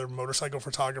far as other motorcycle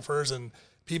photographers and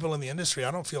people in the industry,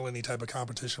 I don't feel any type of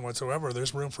competition whatsoever.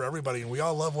 There's room for everybody, and we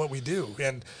all love what we do.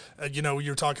 And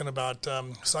you're talking about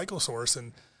Cycle Source,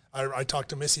 and I talk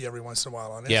to Missy every once in a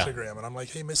while on Instagram, and I'm like,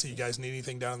 hey, Missy, you guys need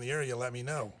anything down in the area, let me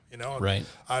know. Right.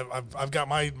 I've got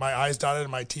my I's dotted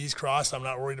and my T's crossed. I'm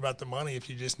not worried about the money. If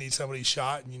you just need somebody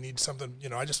shot and you need something,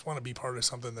 I just want to be part of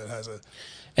something that has a.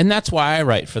 And that's why I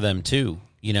write for them too.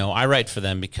 I write for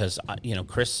them because,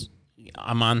 Chris,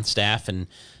 I'm on staff, and,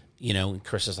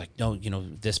 Chris is like, no,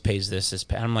 this pays this.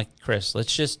 I'm like, Chris,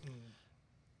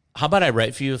 how about I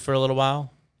write for you for a little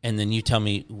while, and then you tell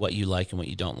me what you like and what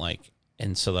you don't like.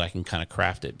 And so that I can kind of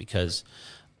craft it because,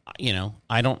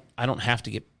 I don't have to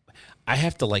get, I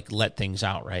have to let things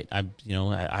out, right?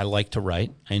 I like to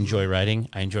write. I enjoy writing.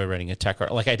 I enjoy writing a tech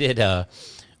art. Like I did,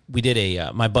 we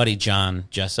did my buddy John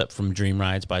Jessup from Dream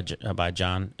Rides by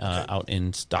John out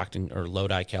in Stockton or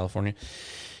Lodi, California.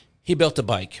 He built a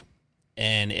bike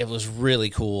and it was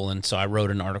really cool. And so I wrote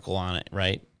an article on it,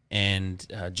 right? And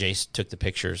Jace took the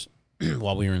pictures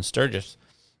while we were in Sturgis.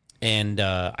 And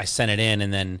I sent it in,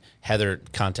 and then Heather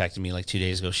contacted me like 2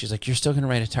 days ago. She's like, "You're still going to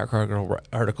write a tech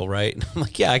article, right?" And I'm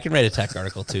like, "Yeah, I can write a tech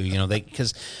article too."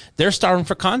 Because they're starving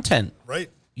for content, right?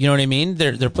 You know what I mean?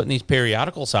 They're putting these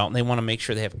periodicals out, and they want to make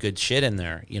sure they have good shit in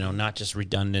there. Not just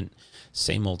redundant,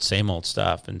 same old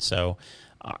stuff. And so,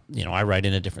 I write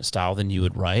in a different style than you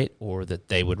would write, or that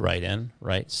they would write in,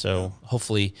 right? So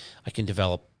hopefully, I can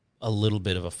develop a little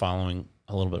bit of following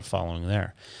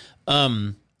there.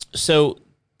 So.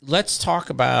 Let's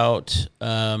talk about,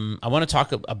 I want to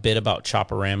talk a bit about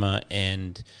Chopperama.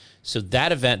 And so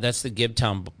that event, that's the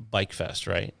Gibtown Bike Fest,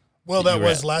 right? Well, that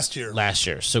was last year. Last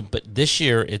year. So, but this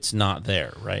year it's not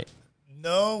there, right?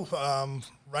 No.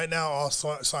 Right now, all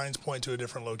signs point to a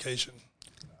different location.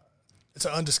 It's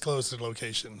an undisclosed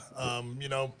location.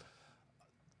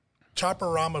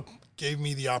 Chopperama gave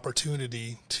me the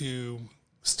opportunity to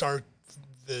start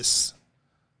this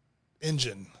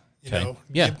engine,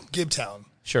 Gibtown.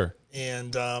 Sure.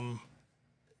 And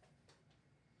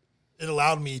it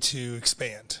allowed me to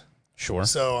expand. Sure.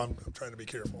 So I'm trying to be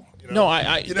careful. No,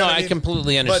 I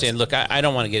completely understand. Look, I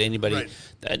don't want to get anybody. Right.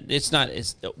 It's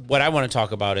what I want to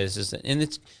talk about is and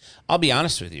it's. I'll be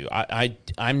honest with you.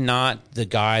 I'm not the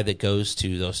guy that goes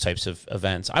to those types of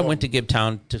events. I went to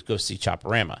Gibtown to go see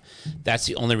Chopperama. That's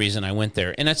the only reason I went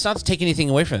there. And it's not to take anything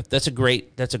away from it. That's a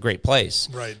great place.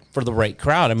 Right. For the right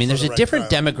crowd. I mean, there's a different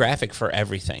demographic for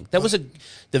everything.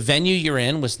 The venue you're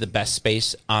in was the best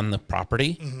space on the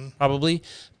property, probably.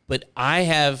 But I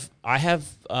have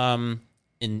if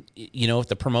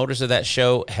the promoters of that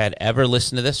show had ever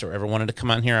listened to this or ever wanted to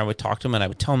come on here, I would talk to them and I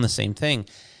would tell them the same thing.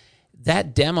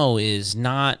 That demo is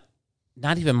not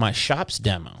even my shop's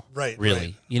demo. Right.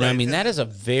 Really. Right, what I mean? That is a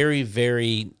very,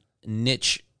 very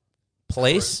niche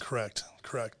place. Correct.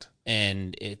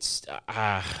 And it's,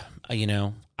 I've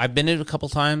been in it a couple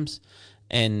times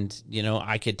and,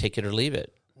 I could take it or leave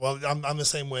it. Well, I'm the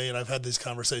same way, and I've had these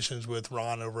conversations with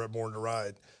Ron over at Born to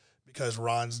Ride, because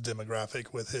Ron's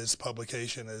demographic with his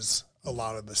publication is a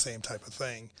lot of the same type of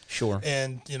thing. Sure.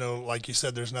 And, you know, like you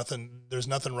said, there's nothing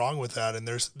wrong with that. And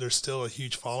there's still a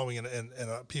huge following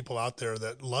and people out there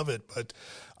that love it. But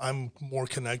I'm more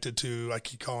connected to, I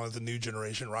keep calling it the new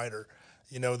generation rider.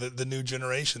 You know, the new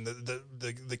generation,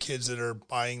 the kids that are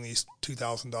buying these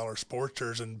 $2,000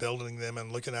 Sportsters and building them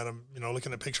and looking at them, you know,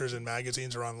 looking at pictures in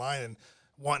magazines or online and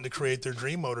wanting to create their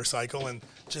dream motorcycle and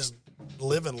just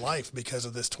living life because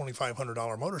of this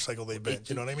 $2,500 motorcycle they bid.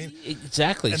 You know what I mean?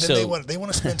 Exactly. And so then they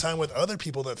want to spend time with other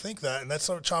people that think that, and that's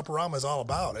what Chopperama is all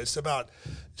about. It's about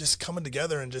just coming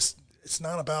together and just, it's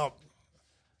not about,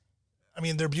 I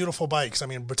mean, they're beautiful bikes. I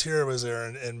mean, Batira was there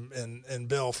and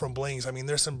Bill from Blings. I mean,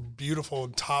 there's some beautiful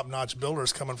top-notch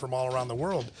builders coming from all around the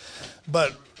world.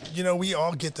 But, you know, we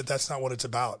all get that that's not what it's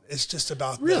about. It's just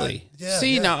about really. that. Yeah.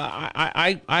 See, yeah. now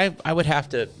I would have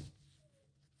to.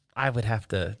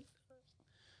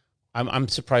 I'm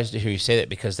surprised to hear you say that,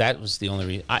 because that was the only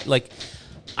reason.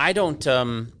 I don't.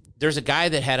 There's a guy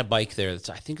that had a bike there that's,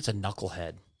 I think it's a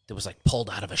knucklehead, that was like pulled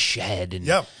out of a shed, and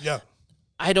Yeah.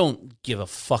 I don't give a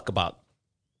fuck about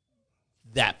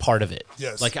that part of it.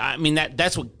 Yes. Like, I mean,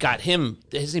 that's what got him.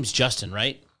 His name's Justin,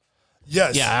 right?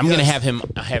 Yes. Yeah, I'm gonna have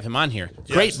him on here.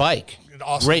 Yes. Great bike, An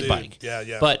awesome great dude. bike.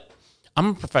 Yeah. But I'm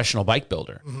a professional bike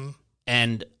builder,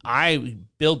 and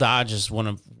Bill Dodge is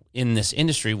in this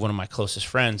industry one of my closest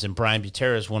friends, and Brian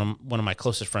Butera is one of my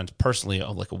closest friends personally,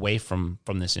 like away from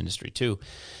this industry too.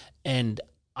 And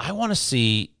I want to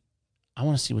see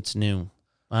what's new.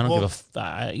 I don't give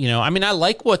a you know. I mean, I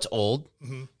like what's old,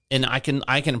 and I can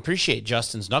appreciate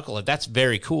Justin's knucklehead. That's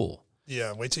very cool.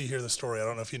 Yeah, wait till you hear the story. I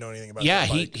don't know if you know anything about Yeah,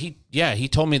 that bike. he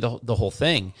told me the whole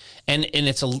thing, and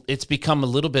it's become a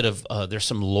little bit of there's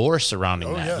some lore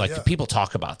surrounding that. Yeah, like yeah. people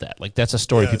talk about that. Like that's a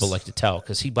story Yes. people like to tell,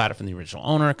 because he bought it from the original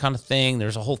owner, kind of thing.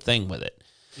 There's a whole thing with it.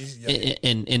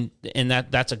 And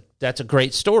that's a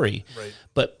great story. Right.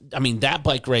 But I mean, that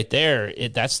bike right there,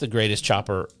 that's the greatest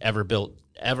chopper ever built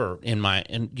ever and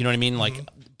you know what I mean? Like,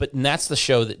 but that's the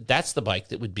show that's the bike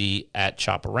that would be at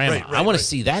Chopperama. Right, I want right. to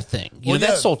see that thing. You Well, know,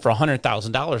 that yeah. sold for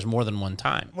 $100,000 more than one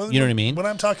time. Well, You know what I mean? When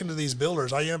I'm talking to these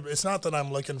builders, it's not that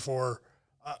I'm looking for,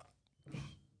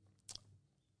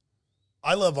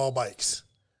 I love all bikes.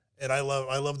 And I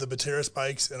love the Bateris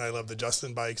bikes, and I love the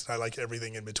Justin bikes, and I like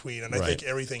everything in between. And I Right. think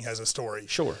everything has a story.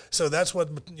 Sure. So that's what,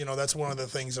 you know, that's one of the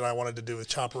things that I wanted to do with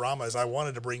Chopperama, is I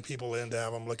wanted to bring people in to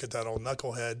have them look at that old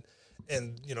knucklehead.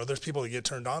 And, you know, there's people that get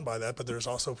turned on by that, but there's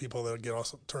also people that get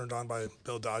also turned on by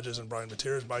Bill Dodge's and Brian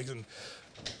Bateris bikes. And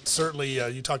certainly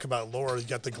you talk about lore, you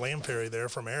got the Glam Fairy there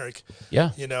from Eric.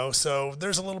 Yeah. You know, so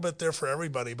there's a little bit there for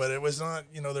everybody, but it was not,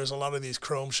 you know, there's a lot of these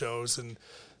chrome shows and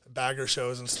bagger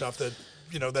shows and stuff that,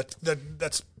 you know,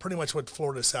 that's pretty much what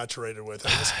Florida's saturated with. I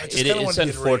just It's kinda wanted to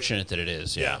get unfortunate that it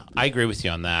is. Yeah. I agree with you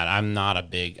on that. I'm not a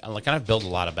big, like, I've built a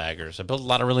lot of baggers. I built a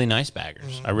lot of really nice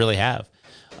baggers. I really have.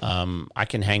 I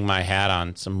can hang my hat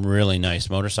on some really nice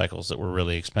motorcycles that were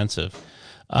really expensive.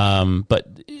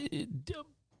 But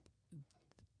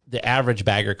the average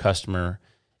bagger customer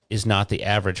is not the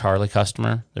average Harley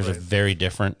customer. There's a very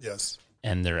different, Yes.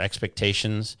 and their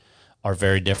expectations are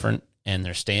very different, and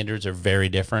their standards are very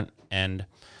different, and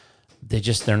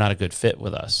they're not a good fit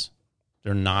with us.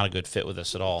 They're not a good fit with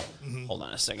us at all. Hold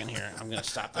on a second here. I'm going to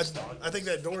stop this dog. I think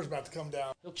that door's about to come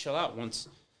down. He'll chill out once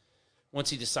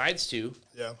he decides to.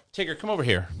 Yeah. Tigger, come over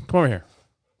here. Come over here.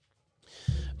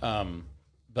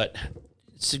 But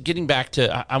so getting back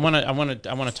to, I want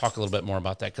to talk a little bit more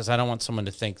about that, because I don't want someone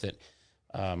to think that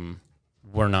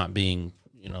we're not being,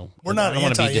 you know, We're not I don't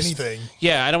wanna be anti-anything.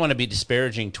 Yeah, I don't want to be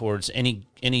disparaging towards any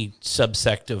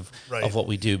subsect of what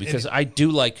we do, because I do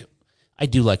like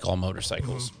all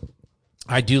motorcycles.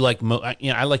 I do like,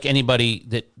 I like anybody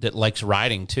that likes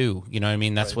riding too. You know what I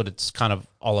mean? That's what it's kind of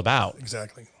all about.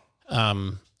 Exactly.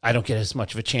 I don't get as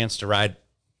much of a chance to ride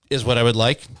as what I would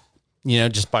like, you know,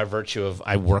 just by virtue of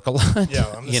I work a lot.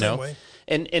 Yeah, I'm the you same know? way.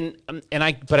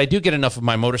 But I do get enough of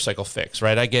my motorcycle fix,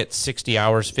 right? I get 60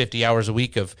 hours, 50 hours a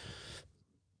week of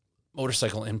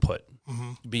motorcycle input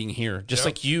being here, just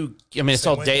like you. I mean, it's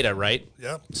all data, right?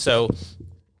 Yeah. So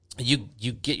you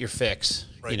get your fix,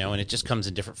 Right. you know, and it just comes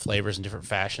in different flavors and different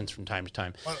fashions from time to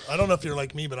time. I don't know if you're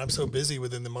like me, but I'm so busy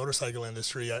within the motorcycle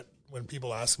industry. When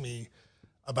people ask me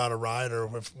about a ride or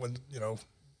when you know,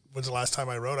 when's the last time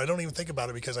I rode, I don't even think about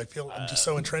it, because I feel I'm just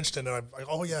so entrenched in it. I'm like,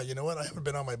 oh yeah, you know what? I haven't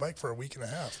been on my bike for a week and a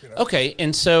half. You know? Okay,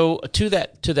 and so to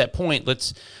that point,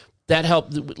 this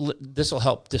will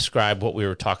help describe what we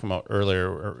were talking about earlier,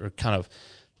 or kind of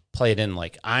play it in.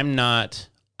 Like, I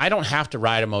don't have to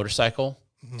ride a motorcycle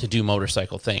to do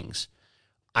motorcycle things.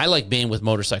 I like being with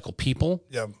motorcycle people.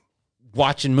 Yeah.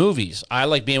 Watching movies. I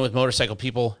like being with motorcycle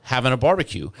people having a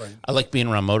barbecue. Right. I like being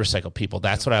around motorcycle people.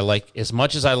 That's what I like. As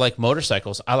much as I like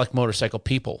motorcycles, I like motorcycle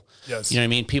people. Yes. You know what I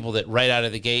mean? People that right out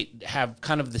of the gate have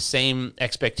kind of the same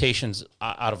expectations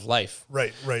out of life.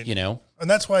 Right. You know? And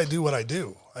that's why I do what I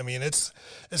do. I mean, it's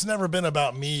never been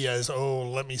about me as, oh,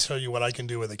 let me show you what I can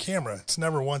do with a camera. It's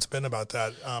never once been about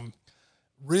that.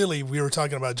 Really, we were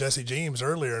talking about Jesse James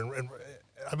earlier, and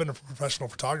I've been a professional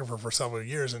photographer for several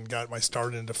years and got my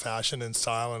start into fashion and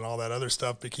style and all that other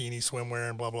stuff, bikini, swimwear,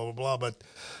 and blah, blah, blah, blah. But,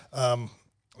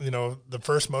 you know, the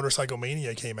first Motorcycle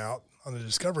Mania came out on the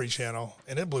Discovery Channel,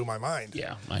 and it blew my mind.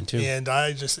 Yeah, mine too. And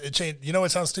it changed. You know, it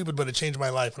sounds stupid, but it changed my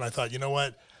life. And I thought, you know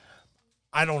what?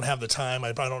 I don't have the time.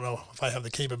 I don't know if I have the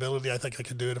capability. I think I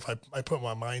could do it if I put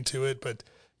my mind to it. But,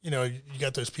 you know, you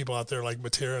got those people out there like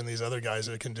Matera and these other guys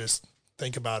that can just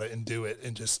think about it and do it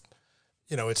and just,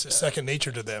 you know, it's second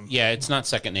nature to them. Yeah, it's not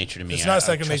second nature to me. It's not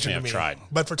second nature to I've me. tried.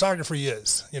 But photography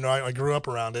is. You know, I grew up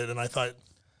around it, and I thought,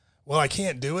 well, I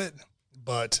can't do it,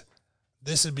 but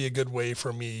this would be a good way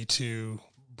for me to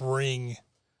bring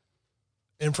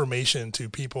information to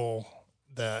people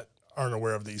that aren't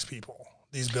aware of these people,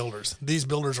 these builders. These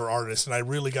builders are artists, and I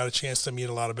really got a chance to meet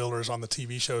a lot of builders on the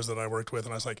TV shows that I worked with,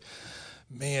 and I was like,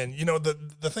 man, you know,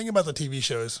 the thing about the TV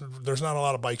shows, there's not a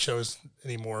lot of bike shows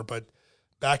anymore, but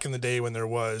back in the day when there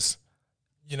was,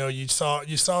 you know, you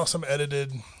saw some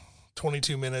edited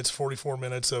 22 minutes, 44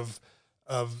 minutes of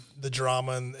the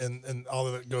drama and all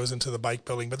of it goes into the bike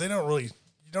building, but you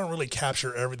don't really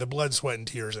capture the blood, sweat, and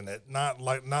tears in it. Not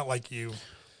like you.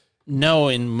 No,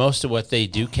 and most of what they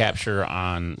do capture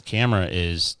on camera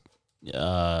is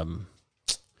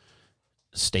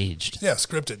staged. Yeah,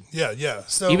 scripted. Yeah.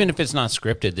 So even if it's not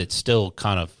scripted, it's still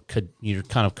you're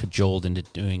kind of cajoled into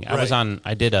doing. Right.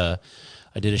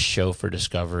 I did a show for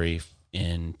Discovery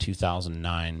in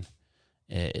 2009.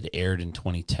 It aired in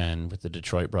 2010 with the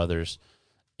Detroit Brothers,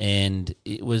 and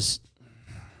it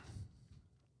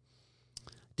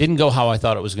didn't go how I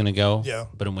thought it was going to go. Yeah.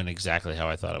 But it went exactly how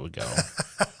I thought it would go.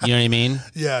 You know what I mean?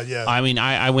 Yeah. I mean,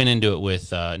 I went into it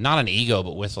with not an ego,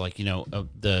 but with like, you know,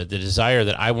 the desire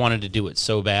that I wanted to do it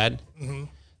so bad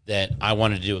that I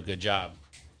wanted to do a good job.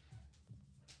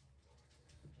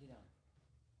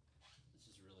 This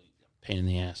is really a pain in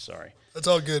the ass. Sorry. That's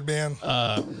all good, man.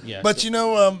 Yeah. But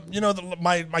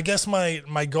I guess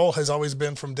my goal has always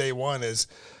been from day one is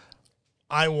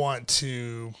I want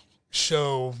to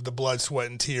show the blood, sweat,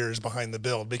 and tears behind the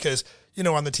build, because, you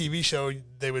know, on the TV show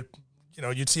they would, you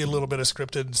know, you'd see a little bit of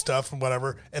scripted stuff and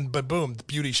whatever, but boom, the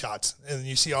beauty shots, and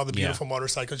you see all the beautiful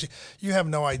motorcycles. You have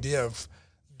no idea of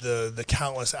the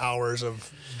countless hours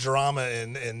of drama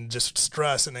and just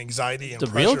stress and anxiety and the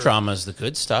pressure. real drama is the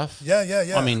good stuff.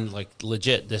 Yeah. I mean, like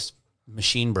legit, this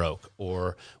machine broke,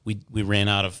 or we ran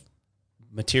out of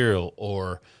material,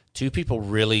 or two people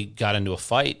really got into a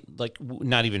fight, like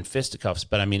not even fisticuffs,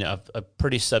 but I mean a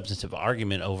pretty substantive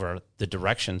argument over the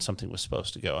direction something was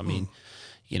supposed to go. I mean,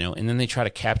 you know, and then they try to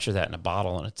capture that in a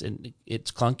bottle, and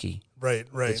it's clunky. Right.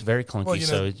 It's very clunky. Well, you know,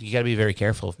 so you got to be very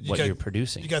careful of what you're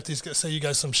producing. You got these. Say you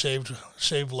got some shaved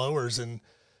lowers, and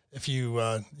if you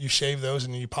shave those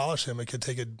and you polish them, it could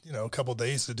take a couple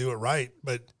days to do it right.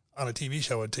 But on a TV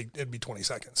show, it'd be 20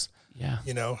 seconds. Yeah.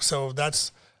 You know, so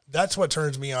that's what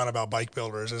turns me on about bike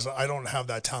builders is I don't have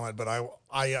that talent, but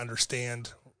I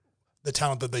understand the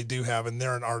talent that they do have, and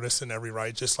they're an artist in every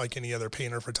right, just like any other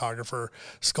painter, photographer,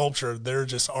 sculptor. They're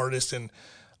just artists, and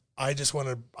I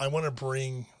want to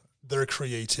bring their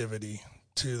creativity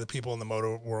to the people in the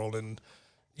moto world and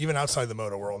even outside the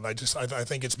moto world. And I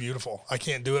think it's beautiful. I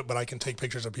can't do it, but I can take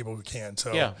pictures of people who can.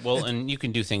 So yeah, well, and you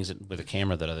can do things with a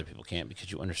camera that other people can't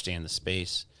because you understand the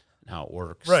space and how it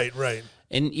works. Right.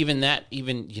 And even that.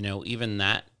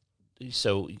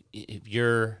 So if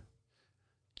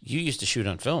you used to shoot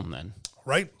on film then.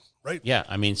 Right. Yeah,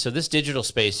 I mean, so this digital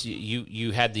space,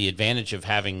 you had the advantage of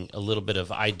having a little bit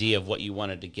of idea of what you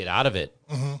wanted to get out of it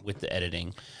with the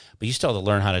editing, but you still have to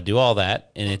learn how to do all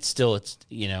that, and it's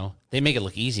you know, they make it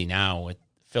look easy now with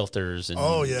filters and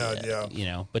you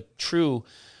know, but true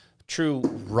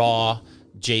raw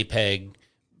JPEG,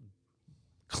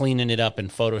 cleaning it up in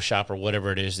Photoshop or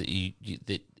whatever it is that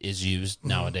that is used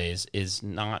nowadays is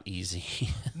not easy.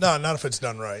 No, not if it's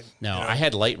done right. No, you know? I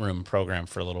had Lightroom programmed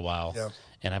for a little while. Yeah.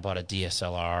 And I bought a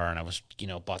DSLR, and I was,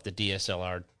 bought the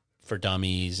DSLR for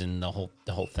dummies and the whole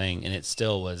thing, and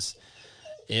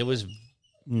it was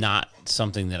not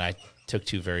something that I took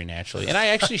to very naturally. And I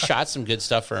actually shot some good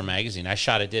stuff for a magazine. I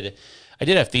did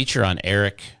a feature on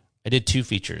Eric. I did two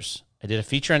features. I did a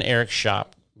feature on Eric's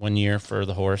shop one year for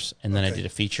the horse, and then I did a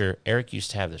feature. Eric used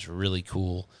to have this really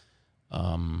cool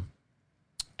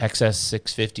XS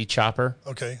 650 chopper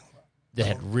Okay. that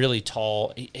had really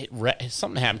tall.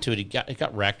 Something happened to it. It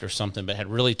got wrecked or something, but it had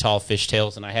really tall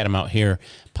fishtails, and I had him out here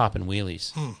popping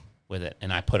wheelies with it.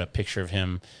 And I put a picture of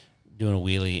him doing a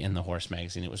wheelie in the Horse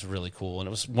magazine. It was really cool, and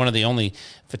it was one of the only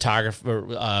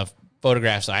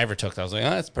photographs I ever took. I was like, oh,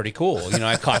 that's pretty cool.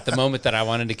 I caught the moment that I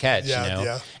wanted to catch.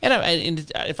 Yeah.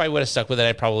 And if I would have stuck with it,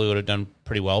 I probably would have done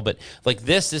pretty well. But like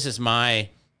this is my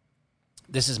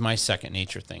second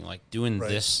nature thing. Like doing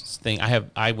this thing.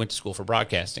 I went to school for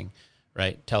broadcasting,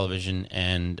 right? Television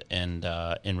and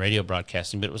radio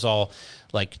broadcasting, but it was all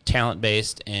like talent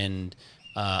based and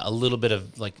a little bit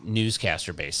of like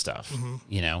newscaster based stuff.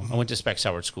 I went to Specs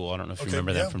Howard School. I don't know if you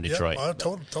remember that from Detroit. Yeah,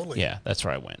 totally. Yeah, that's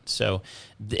where I went. So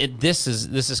this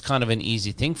is kind of an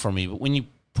easy thing for me. But when you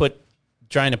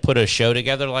trying to put a show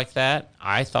together like that,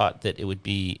 I thought that it would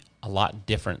be a lot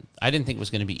different. I didn't think it was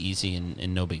going to be easy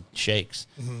and no big shakes,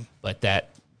 but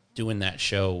doing that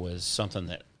show was something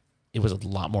that it was a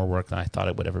lot more work than I thought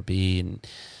it would ever be, and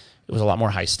it was a lot more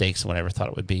high stakes than what I ever thought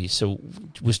it would be. So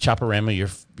was Chopperama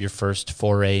your first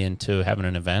foray into having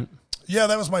an event? Yeah,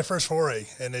 that was my first foray,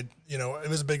 and it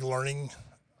was a big learning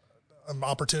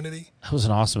opportunity. It was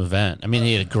an awesome event. I mean,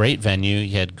 you had a great venue,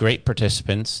 you had great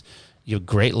participants, you had a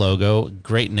great logo,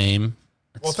 great name.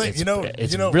 It's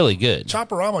really good.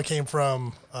 Chopperama came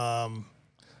from, up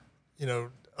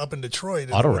in Detroit.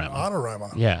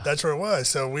 Autorama. Yeah, that's where it was.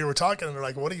 So we were talking, and they're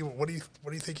like, "What do you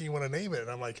think you want to name it?" And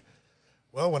I'm like,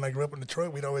 "Well, when I grew up in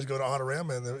Detroit, we'd always go to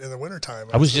Autorama in the wintertime."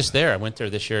 I was just there. I went there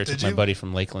this year. I took my buddy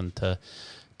from Lakeland to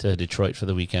Detroit for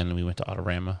the weekend, and we went to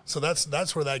Autorama. So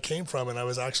that's where that came from. And I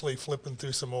was actually flipping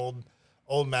through some old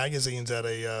magazines at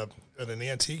an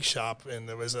antique shop, and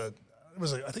I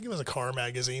think it was a car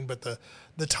magazine, but the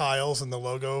tiles and the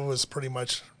logo was pretty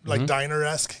much like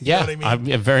diner-esque. You know what I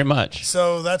mean? Very much.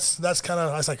 So that's kind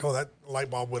of, I was like, oh, that light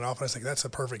bulb went off, and I was like, that's a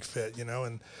perfect fit,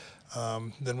 and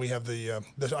then we have I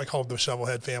call it the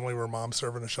Shovelhead family, where mom's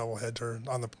serving a shovelhead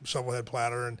on the shovelhead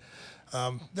platter, and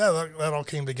that all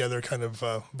came together kind of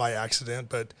by accident,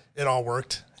 but it all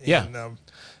worked. Yeah. And,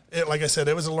 like I said,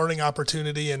 it was a learning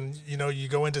opportunity, and you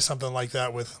go into something like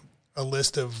that with a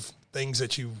list of things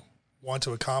that you want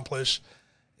to accomplish,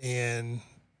 and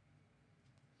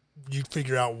you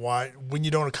figure out why. When you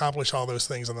don't accomplish all those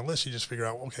things on the list, you just figure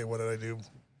out, okay, what did I do?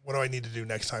 What do I need to do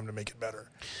next time to make it better?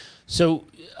 So,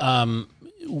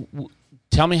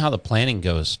 tell me how the planning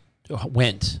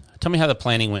went. Tell me how the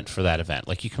planning went for that event.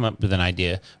 Like, you come up with an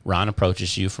idea. Ron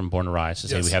approaches you from Born to Rise to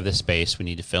say, we have this space. We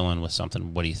need to fill in with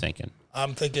something. What are you thinking?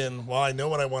 I'm thinking, well, I know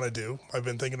what I want to do. I've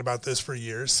been thinking about this for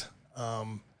years.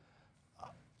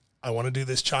 I want to do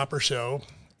this chopper show,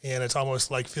 and it's almost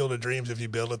like Field of Dreams. If you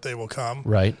build it, they will come.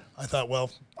 Right. I thought,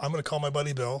 well, I'm going to call my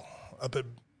buddy Bill up at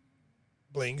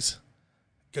Blings,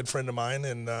 good friend of mine,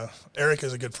 and Eric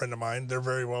is a good friend of mine. They're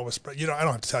very well respected. I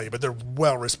don't have to tell you, but they're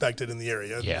well respected in the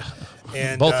area. Yeah.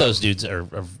 And both those dudes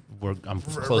I'm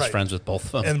close friends with both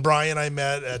of them. And Brian I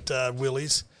met at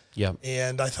Willie's. Yeah.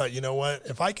 And I thought, you know what?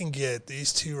 If I can get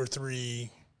these 2 or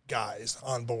 3 guys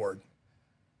on board,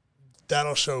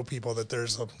 that'll show people that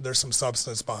there's some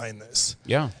substance behind this.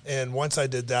 Yeah. And once I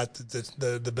did that,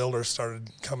 the builders started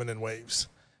coming in waves,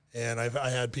 and I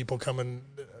had people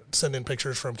send in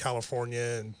pictures from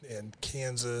California and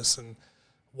Kansas and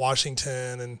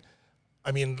Washington, and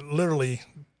I mean, literally,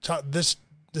 this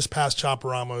past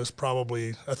Chopperama is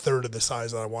probably a third of the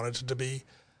size that I wanted it to be.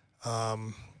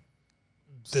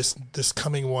 This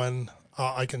coming one,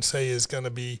 I can say, is going to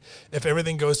be, if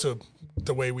everything goes to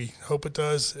the way we hope it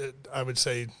does, I would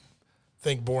say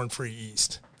think Born Free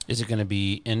East. Is it going to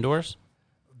be indoors?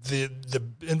 The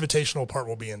invitational part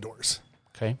will be indoors.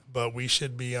 Okay. But we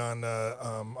should be on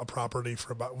a property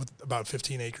for about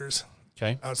 15 acres.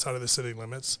 Okay. Outside of the city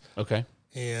limits. Okay.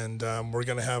 And we're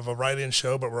going to have a ride-in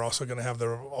show, but we're also going to have the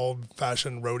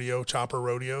old-fashioned chopper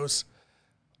rodeos.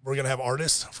 We're going to have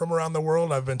artists from around the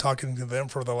world. I've been talking to them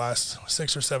for the last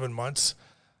 6 or 7 months.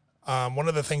 One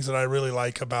of the things that I really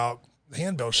like about the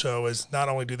Handbill Show is not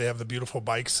only do they have the beautiful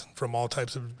bikes from all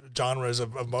types of genres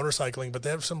of motorcycling, but they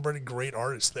have some pretty great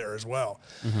artists there as well.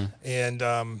 Mm-hmm.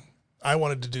 And I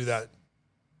wanted to do that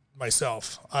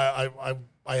myself. I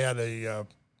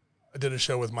did a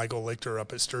show with Michael Lichter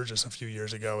up at Sturgis a few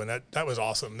years ago, and that was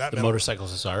awesome. The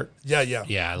Motorcycles is Art? Yeah.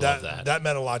 Yeah, I love that. That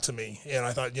meant a lot to me. And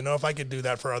I thought, if I could do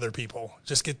that for other people,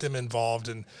 just get them involved,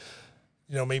 and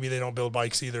maybe they don't build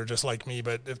bikes either, just like me,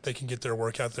 but if they can get their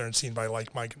work out there and seen by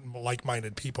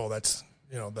like-minded people, that's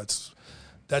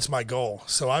my goal.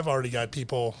 So I've already got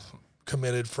people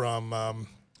committed from, I've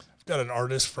got an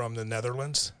artist from the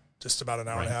Netherlands, just about an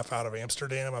hour and a half out of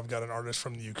Amsterdam. I've got an artist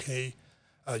from the UK,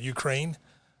 Ukraine,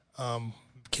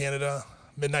 Canada,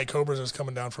 Midnight Cobras is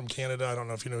coming down from Canada. I don't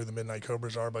know if you know who the Midnight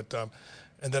Cobras are, but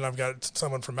and then I've got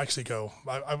someone from Mexico.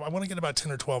 I want to get about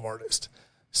 10 or 12 artists.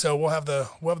 So we'll have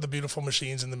the beautiful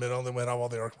machines in the middle, and then we'll have all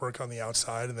the artwork on the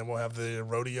outside, and then we'll have the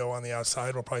rodeo on the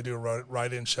outside. We'll probably do a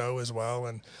ride-in show as well,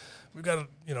 and we've got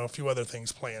a few other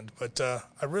things planned. But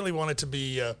I really want it to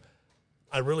be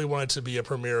a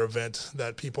premier event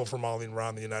that people from all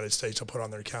around the United States will put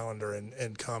on their calendar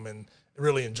and come and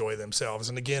really enjoy themselves.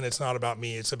 And again, it's not about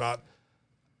me; it's about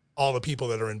all the people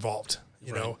that are involved.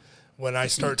 You know, when I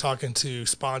start talking to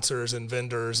sponsors and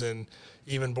vendors and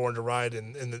even Born to Ride,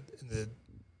 and the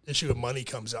issue of money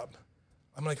comes up,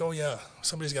 I'm like, oh yeah,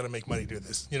 somebody's got to make money do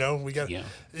this. You know, we got. Yeah.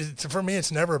 For me,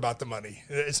 it's never about the money.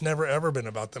 It's never ever been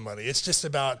about the money. It's just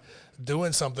about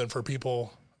doing something for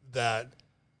people that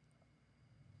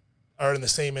are in the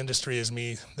same industry as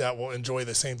me, that will enjoy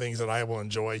the same things that I will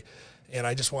enjoy. And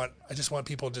I just want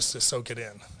people just to soak it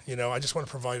in. You know, I just want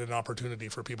to provide an opportunity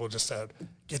for people just to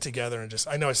get together and just.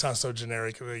 I know it sounds so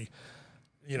generically,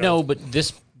 you know. No, but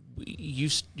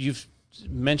you've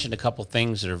mentioned a couple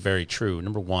things that are very true.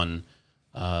 Number one,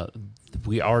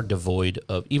 we are devoid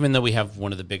of, even though we have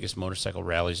one of the biggest motorcycle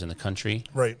rallies in the country,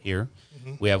 right here,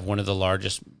 we have one of the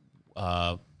largest,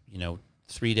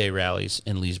 3-day rallies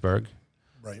in Leesburg.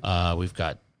 Right. We've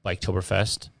got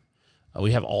Biketoberfest.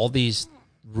 We have all these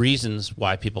reasons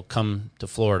why people come to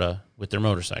Florida with their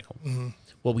motorcycle. Mm-hmm.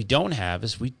 What we don't have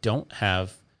is we don't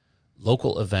have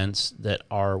local events that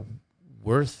are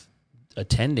worth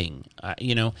attending.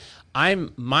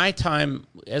 My time,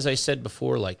 as I said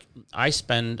before, like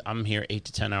I'm here 8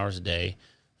 to 10 hours a day,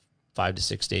 5 to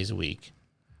 6 days a week.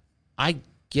 I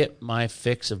get my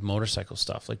fix of motorcycle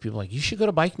stuff. Like people are like, you should go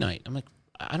to bike night. I'm like,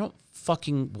 I don't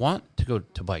fucking want to go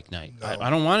to bike night. No. I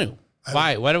don't want to.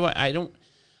 Why? Why do I don't?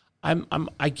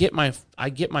 I get my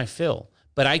fill,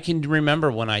 but I can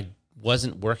remember when I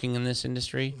wasn't working in this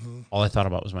industry, all I thought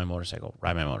about was my motorcycle,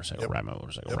 ride my motorcycle, ride my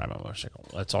motorcycle, ride my motorcycle.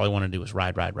 That's all I want to do was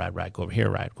ride, go over here,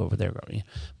 go over there.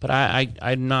 But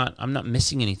I'm not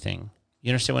missing anything.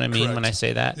 You understand what I mean? Correct. When I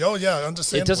say that? Oh yeah,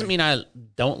 understandably. It doesn't mean I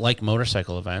don't like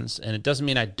motorcycle events, and it doesn't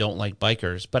mean I don't like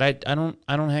bikers, but I don't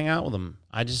hang out with them.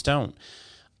 I just don't.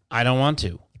 I don't want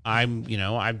to. I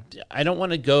don't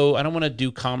want to go. I don't want to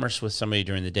do commerce with somebody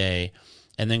during the day,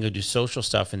 and then go do social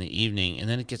stuff in the evening, and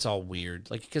then it gets all weird.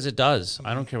 Like, because it does.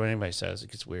 I don't care what anybody says. It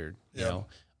gets weird. Yeah. You know,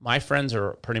 my friends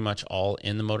are pretty much all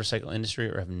in the motorcycle industry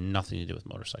or have nothing to do with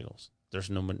motorcycles. There's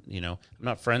no, I'm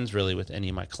not friends really with any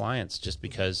of my clients just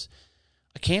because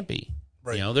I can't be.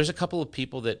 Right. You know, there's a couple of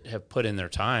people that have put in their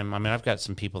time. I mean, I've got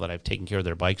some people that I've taken care of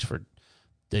their bikes for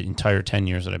the entire 10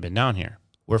 years that I've been down here.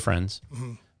 We're friends.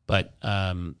 Mm-hmm. But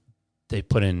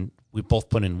we both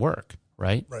put in work,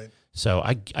 right? Right. So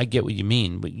I get what you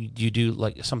mean, but you do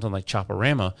like something like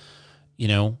Chopperama,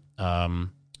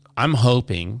 I'm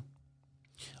hoping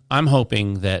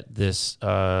that this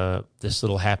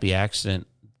little happy accident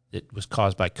that was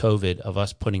caused by COVID of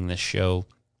us putting this show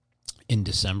in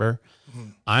December,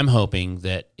 I'm hoping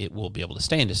that it will be able to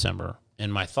stay in December.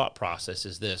 And my thought process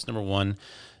is this: number one,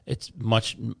 it's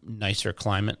much nicer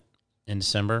climate in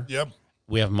December. Yep.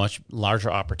 We have much larger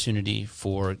opportunity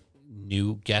for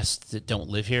new guests that don't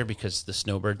live here because the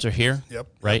snowbirds are here. Yep.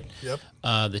 Right? Yep.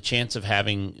 The chance of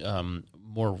having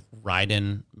more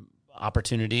ride-in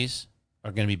opportunities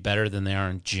are going to be better than they are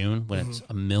in June when it's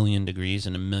 1,000,000 degrees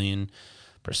and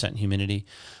 1,000,000% humidity.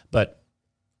 But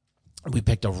we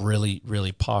picked a really,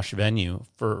 really posh venue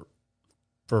for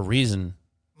a reason.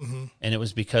 Mm-hmm. And it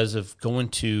was because of going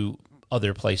to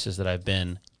other places that I've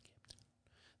been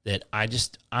that I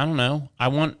don't know.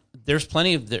 There's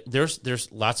plenty of,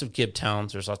 there's lots of Gibb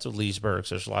Towns, there's lots of Leesburgs,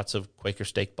 there's lots of Quaker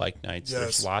Steak bike nights,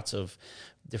 there's lots of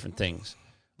different things.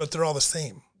 But they're all the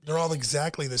same. They're all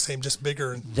exactly the same, just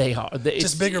bigger. They are.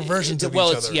 Just bigger versions of each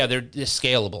other. Yeah, they're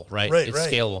scalable, right? Right, it's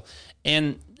scalable.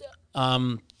 And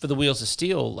for the Wheels of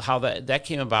Steel, how that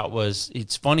came about was,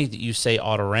 it's funny that you say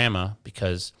Autorama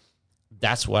because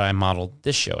that's what I modeled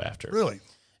this show after. Really?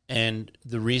 And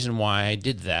the reason why I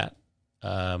did that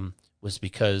was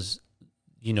because,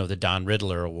 the Don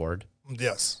Riddler Award.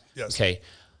 Yes. Okay.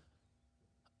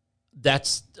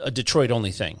 That's a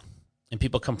Detroit-only thing. And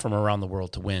people come from around the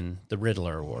world to win the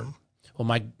Riddler Award. Mm-hmm.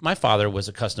 Well, my father was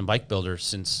a custom bike builder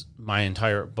since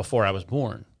before I was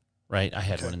born, right? I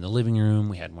had one in the living room.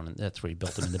 We had one, that's where he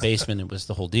built them in the basement. It was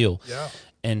the whole deal. Yeah.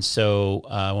 And so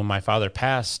when my father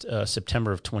passed,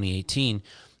 September of 2018,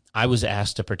 I was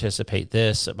asked to participate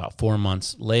this about 4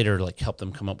 months later, like help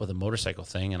them come up with a motorcycle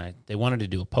thing. And they wanted to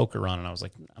do a poker run. And I was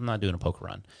like, I'm not doing a poker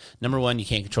run. Number one, you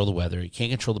can't control the weather. You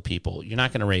can't control the people. You're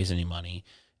not going to raise any money.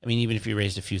 I mean, even if you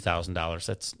raised a few $1,000s,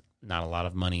 that's not a lot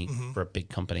of money for a big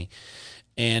company.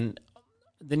 And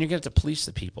then you're going to have to police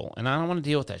the people. And I don't want to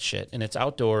deal with that shit. And it's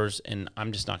outdoors, and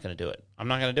I'm just not going to do it. I'm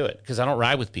not going to do it because I don't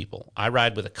ride with people. I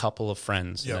ride with a couple of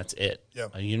friends, and that's it.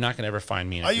 Yep. You're not going to ever find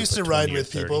me in a I group used to of ride 20 or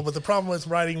with 30. people, but the problem with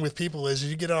riding with people is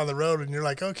you get on the road and you're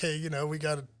like, okay,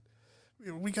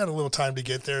 we got a little time to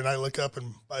get there. And I look up,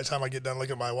 and by the time I get done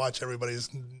looking at my watch, everybody's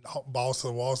balls to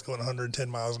the walls going 110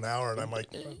 miles an hour. And I'm like,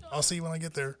 I'll see you when I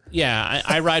get there. Yeah,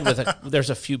 I ride with there's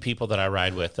a few people that I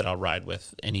ride with that I'll ride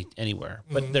with anywhere.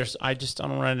 But I just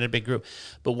don't ride in a big group.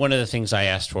 But one of the things I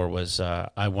asked for was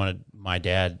I wanted my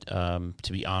dad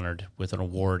to be honored with an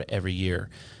award every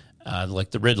year, like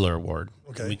the Riddler Award.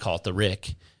 Okay. We call it the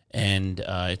Rick. And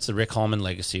it's the Rick Hallman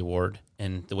Legacy Award.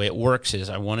 And the way it works is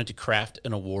I wanted to craft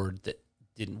an award that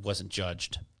wasn't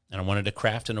judged. And I wanted to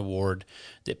craft an award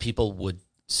that people would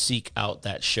seek out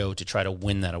that show to try to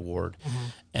win that award.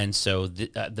 And so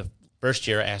the first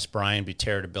year I asked Brian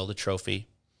Butera to build a trophy,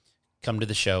 come to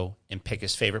the show, and pick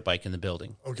his favorite bike in the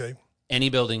building. Okay. Any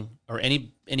building or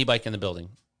any bike in the building.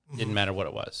 Didn't matter what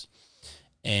it was.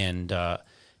 And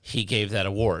he gave that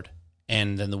award.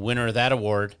 And then the winner of that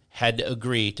award had to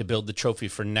agree to build the trophy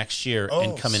for next year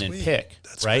and come in and pick.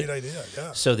 That's right? a great idea,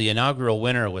 yeah. So the inaugural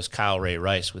winner was Kyle Ray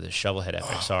Rice with his Shovelhead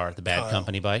FXR, the Bad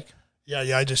Company bike.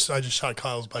 Yeah, I just shot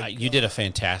Kyle's bike. You did a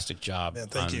fantastic job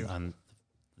thank you. on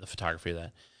the photography of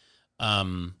that.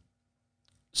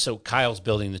 So Kyle's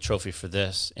building the trophy for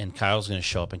this, and Kyle's going to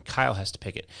show up, and Kyle has to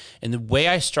pick it. And the way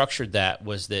I structured that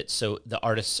was that so the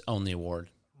artists own the award.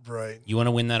 Right. You want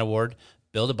to win that award?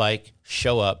 Build a bike,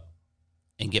 show up,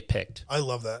 and get picked. I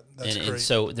love that. That's great. And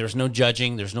so there's no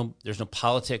judging, there's no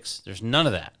politics, there's none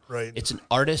of that. Right. It's an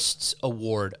artists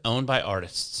award owned by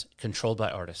artists, controlled by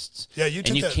artists. Yeah, you took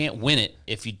and you that. can't win it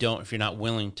if you're not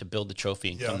willing to build the trophy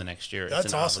and come the next year. That's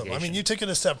it's an awesome. obligation. I mean, you took it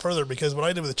a step further because what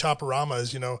I did with the Chopperama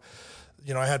is,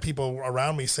 I had people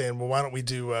around me saying, well, why don't we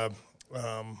do a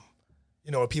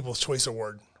People's Choice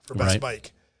Award for best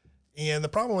bike? And the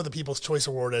problem with the People's Choice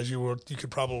Award, as you could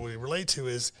probably relate to,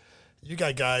 is you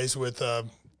got guys with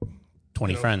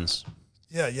 20 friends.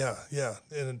 Yeah.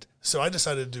 And so I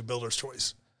decided to do Builder's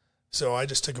Choice. So I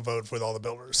just took a vote with all the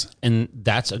builders. And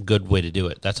that's a good way to do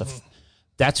it.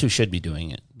 That's who should be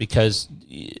doing it, because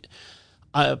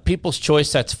People's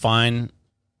Choice, that's fine.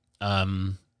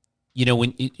 I'll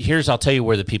tell you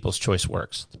where the People's Choice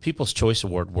works. The People's Choice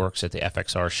Award works at the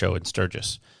FXR show in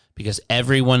Sturgis because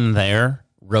everyone there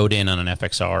rode in on an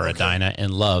FXR or a Dyna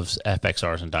and loves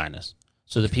FXRs and Dynas.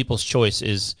 So the People's Choice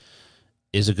is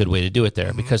a good way to do it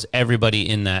there because everybody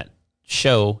in that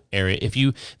show area, if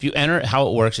you enter, how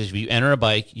it works is if you enter a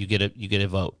bike, you get a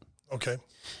vote. Okay.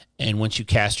 And once you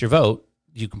cast your vote,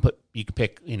 you can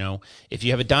pick, if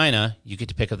you have a Dyna, you get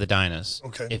to pick of the Dynas.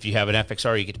 Okay. If you have an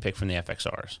FXR, you get to pick from the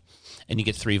FXRs. And you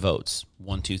get 3 votes,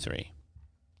 1, 2, 3.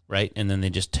 Right? And then they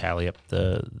just tally up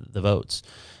the votes.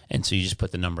 And so you just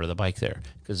put the number of the bike there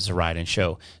because it's a ride and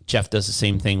show. Jeff does the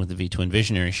same thing with the V2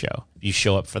 Visionary show. If you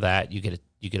show up for that, you get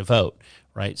a vote,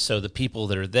 right? So the people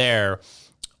that are there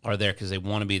because they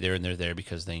want to be there, and they're there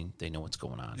because they know what's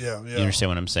going on. Yeah. You understand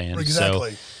what I'm saying?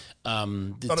 Exactly. So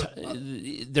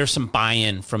there's some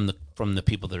buy-in from the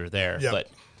people that are there. Yeah. But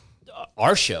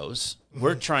our shows,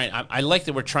 we're trying. I like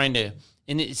that we're trying to,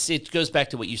 and it goes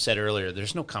back to what you said earlier.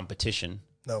 There's no competition.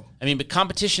 No. I mean, but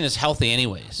competition is healthy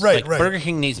anyways. Right. Burger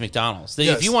King needs McDonald's.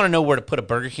 Yes. If you want to know where to put a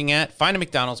Burger King at, find a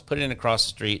McDonald's, put it in across the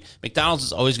street. McDonald's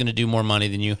is always going to do more money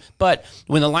than you. But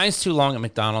when the line's too long at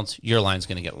McDonald's, your line's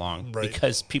going to get long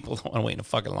because people don't want to wait in a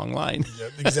fucking long line. Yeah,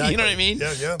 exactly. You know what I mean?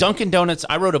 Yeah. Dunkin' Donuts,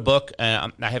 I wrote a book.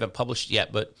 I haven't published it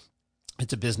yet, but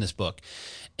it's a business book.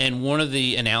 And one of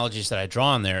the analogies that I draw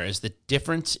on there is the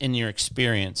difference in your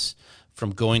experience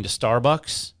from going to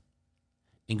Starbucks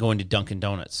and going to Dunkin'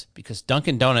 Donuts, because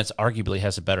Dunkin' Donuts arguably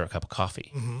has a better cup of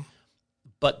coffee,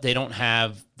 but they don't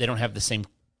have the same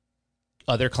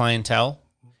other clientele,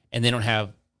 and they don't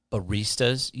have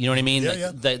baristas. You know what I mean?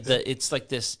 It's like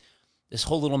this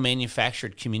whole little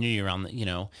manufactured community around the,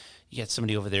 you got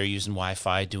somebody over there using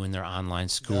Wi-Fi, doing their online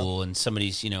school, and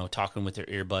somebody's, talking with their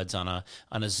earbuds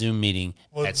on a Zoom meeting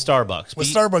at Starbucks. With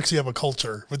Starbucks, you have a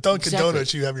culture. With Dunkin'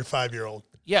 Donuts, you have your 5-year-old.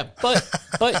 Yeah, but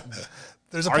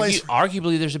there's a place.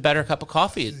 Arguably, there's a better cup of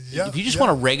coffee. Yeah, if you just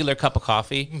want a regular cup of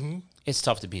coffee, it's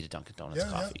tough to beat a Dunkin' Donuts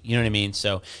coffee. You know what I mean?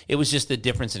 So it was just the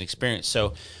difference in experience.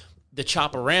 So the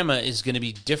Chopperama is going to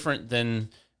be different than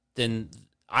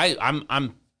I'm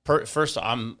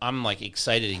like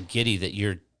excited and giddy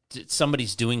that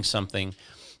somebody's doing something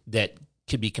that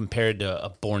could be compared to a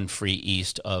Born Free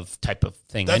East of type of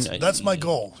thing. That's my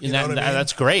goal. You know what I mean?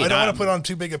 That's great. I don't want to put on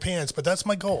too big of pants, but that's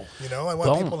my goal. I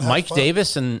want people to have Mike fun.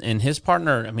 Davis and his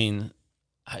partner, I mean,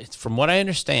 from what I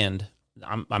understand,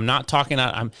 I'm not talking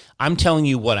out. I'm telling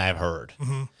you what I've heard,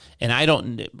 and I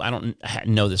don't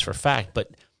know this for a fact,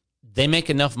 but they make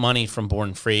enough money from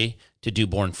Born Free to do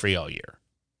Born Free all year.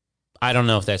 I don't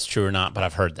know if that's true or not, but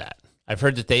I've heard that. I've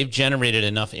heard that they've generated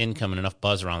enough income and enough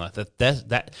buzz around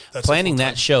that planning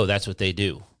that show. That's what they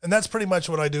do, and that's pretty much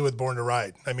what I do with Born to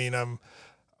Ride. I mean,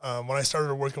 when I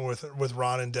started working with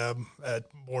Ron and Deb at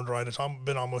Born to Ride, it's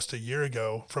been almost a year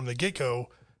ago. From the get go,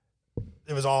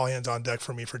 it was all hands on deck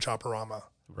for me for Chopperama.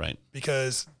 Right.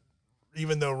 Because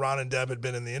even though Ron and Deb had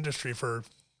been in the industry for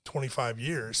 25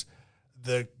 years,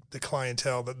 the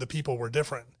clientele, the people were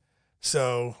different.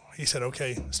 So he said,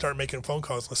 okay, start making phone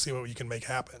calls. Let's see what you can make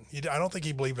happen. I don't think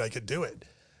he believed I could do it.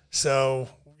 So,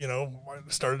 I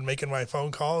started making my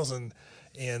phone calls, and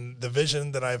the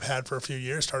vision that I've had for a few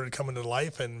years started coming to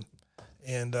life. And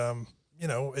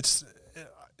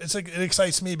it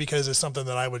excites me because it's something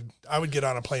that I would get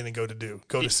on a plane and go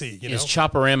to see. Is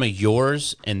Chopperama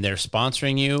yours and they're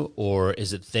sponsoring you, or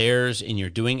is it theirs and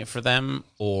you're doing it for them,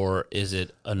 or is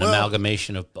it an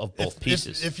amalgamation of both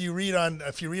pieces? If you read on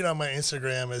my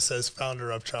Instagram, it says founder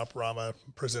of Chopperama,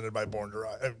 presented by Born to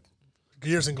Ride.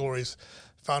 Years and Glories,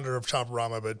 founder of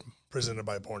Chopperama, but presented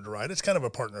by Born to Ride. It's kind of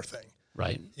a partner thing,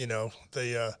 right?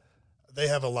 They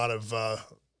have a lot of.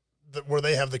 Where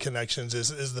they have the connections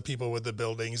is the people with the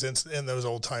buildings and those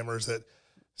old timers that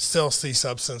still see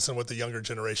substance in what the younger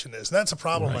generation is. And that's a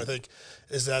problem, right. I think,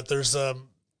 is that there's a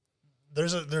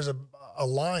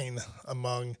line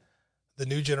among the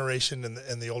new generation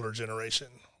and the older generation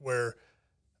where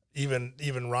even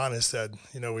Ron has said,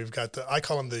 we've got I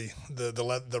call them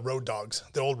the road dogs,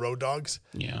 the old road dogs.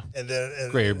 Yeah. And then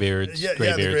gray beards. The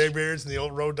gray beards and the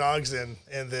old road dogs. And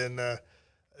then,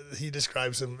 he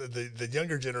describes them, the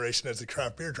younger generation, as the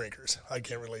craft beer drinkers. I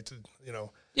can't relate to,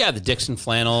 Yeah, the Dixon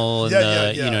flannel, and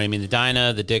the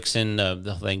Dinah, the Dixon,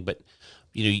 the thing. But,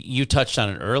 you touched on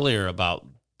it earlier about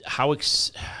how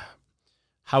exciting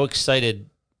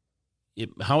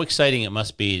it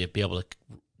must be to be able to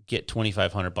get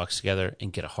 $2,500 together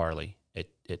and get a Harley at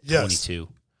 22.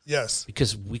 Yes.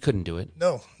 Because we couldn't do it.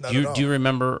 No, not at all. Do you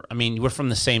remember, we're from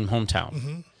the same hometown.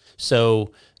 Mm-hmm.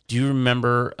 So do you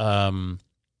remember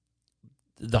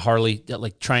the Harley,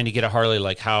 like trying to get a Harley,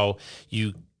 like how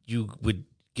you would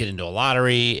get into a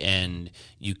lottery and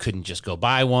you couldn't just go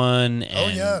buy one,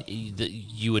 and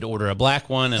you would order a black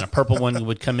one and a purple one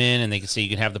would come in, and they could say you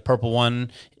can have the purple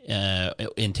one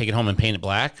and take it home and paint it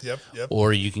black. Yep.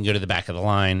 Or you can go to the back of the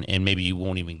line and maybe you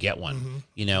won't even get one.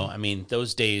 Mm-hmm.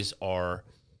 Those days are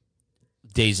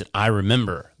days that I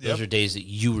remember. Those are days that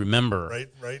you remember.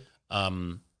 Right.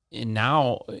 And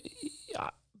now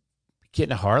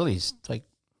getting a Harley's like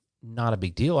not a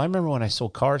big deal. I remember when I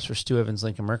sold cars for Stu Evans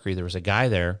Lincoln Mercury, there was a guy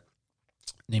there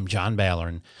named John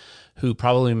Ballard who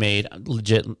probably made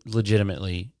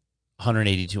legitimately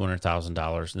 $180,000,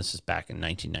 $200,000, and this is back in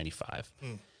 1995,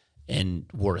 and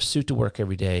wore a suit to work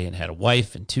every day and had a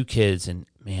wife and 2 kids, and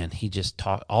man,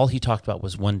 all he talked about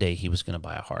was one day he was going to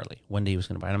buy a Harley. One day he was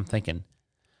going to buy it. And I'm thinking,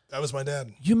 that was my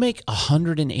dad. You make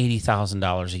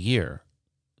 $180,000 a year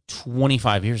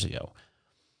 25 years ago.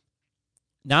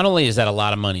 Not only is that a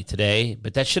lot of money today,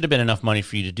 but that should have been enough money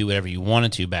for you to do whatever you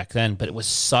wanted to back then. But it was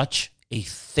such a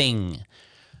thing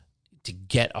to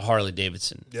get a Harley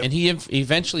Davidson. Yep. And he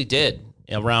eventually did.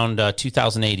 Around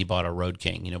 2008, he bought a Road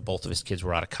King. Both of his kids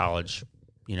were out of college.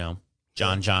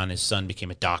 John, his son, became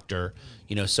a doctor.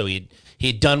 So he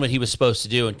had done what he was supposed to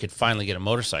do and could finally get a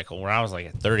motorcycle. Where I was like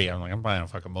at 30, I'm like, I'm buying a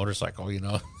fucking motorcycle.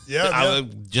 I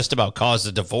just about caused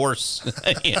a divorce.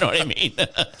 You know what I mean?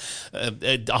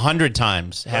 100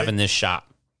 times having this shop.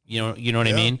 You know what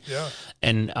I mean? Yeah.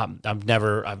 And I've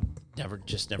never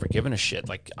given a shit.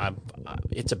 Like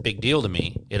it's a big deal to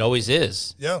me. It always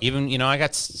is. Yeah. Even I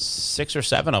got 6 or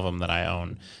 7 of them that I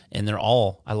own, and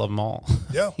I love them all.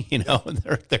 Yeah.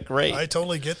 They're great. I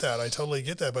totally get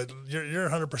that. But you're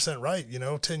 100% right.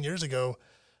 10 years ago,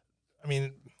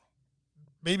 maybe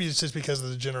it's just because of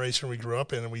the generation we grew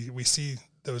up in, and we see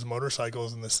those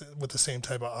motorcycles with the same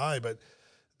type of eye. But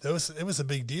it was a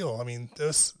big deal.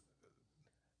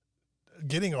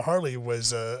 Getting a Harley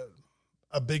was a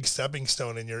big stepping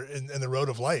stone in the road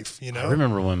of life. I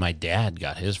remember when my dad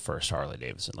got his first Harley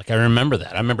Davidson. Like I remember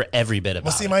that. I remember every bit about it.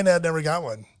 Well, see, my dad never got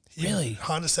one. Really?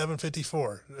 Honda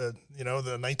 754. The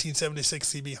 1976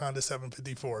 CB Honda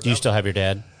 754. Do you still have your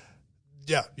dad?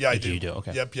 Yeah, I do. You do,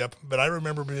 okay. Yep. But I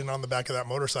remember being on the back of that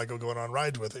motorcycle going on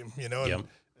rides with him,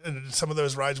 and some of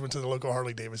those rides went to the local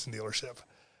Harley Davidson dealership.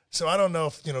 So I don't know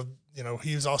if,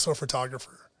 he was also a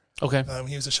photographer. Okay.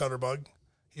 He was a shutterbug.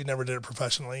 He never did it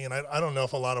professionally. And I don't know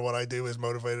if a lot of what I do is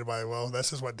motivated by,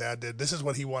 this is what Dad did. This is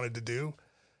what he wanted to do.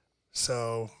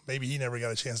 So maybe he never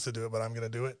got a chance to do it, but I'm going to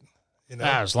do it. You know?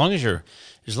 As long as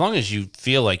you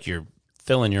feel like you're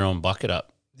filling your own bucket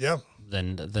up, Yeah.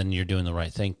 then you're doing the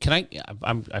right thing. Can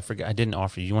I forget, I didn't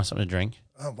offer you. You want something to drink?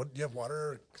 What do you have?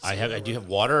 Water? I do have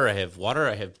water. I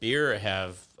have beer. I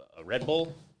have a Red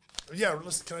Bull. Yeah.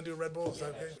 Can I do a Red Bull? Is that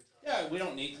okay? Yeah, we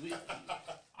don't need.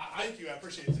 Thank you. I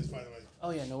appreciate this, by the way. Oh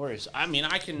yeah, no worries. I mean,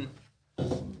 I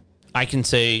can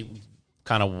say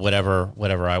kind of whatever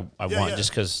I want, yeah. just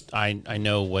because I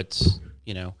know what's,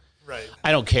 you know. Right.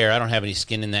 I don't care. I don't have any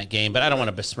skin in that game, but I don't want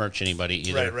to besmirch anybody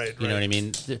either. Right. You know what I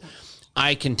mean?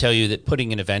 I can tell you that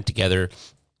putting an event together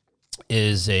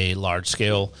is a large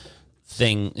scale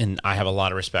thing, and I have a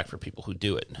lot of respect for people who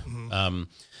do it. Mm-hmm.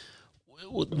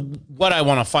 What I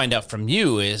want to find out from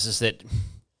you is that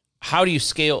how do you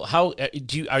scale?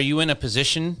 Are you in a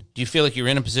position? Do you feel like you're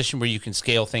in a position where you can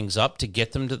scale things up to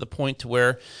get them to the point to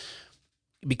where?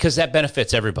 Because that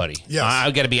benefits everybody. Yes.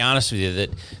 I've got to be honest with you that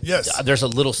yes. There's a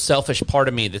little selfish part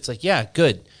of me that's like, yeah,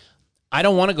 good. I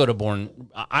don't want to go to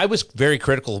Born. I was very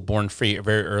critical of Born Free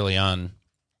very early on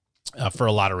for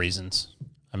a lot of reasons.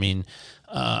 I mean,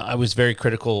 I was very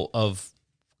critical of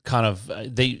kind of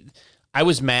I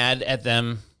was mad at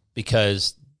them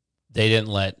because they didn't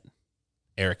let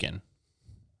Eric in.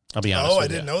 I'll be honest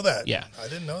with you. I didn't know that. Yeah. I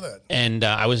didn't know that. And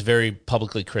I was very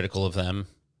publicly critical of them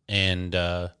and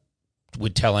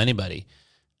would tell anybody.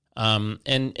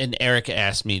 And Eric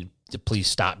asked me to please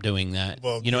stop doing that.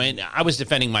 Well, you know, and I was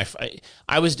defending my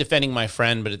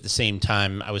friend, but at the same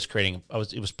time, it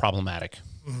was problematic.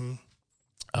 Mm-hmm.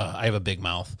 I have a big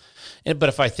mouth, but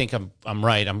if I think I'm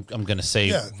right, I'm going to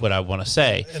say what I want to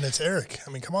say. And it's Eric.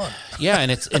 I mean, come on. Yeah,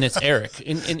 and it's Eric.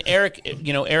 And Eric,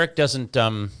 you know, Eric doesn't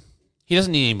he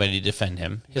doesn't need anybody to defend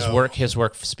him. His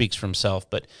work speaks for himself.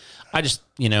 But I just,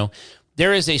 you know,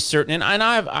 there is a certain, and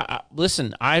I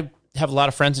have a lot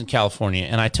of friends in California,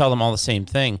 and I tell them all the same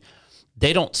thing.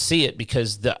 They don't see it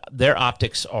because their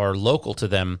optics are local to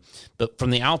them, but from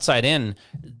the outside in,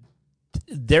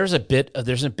 there's a bit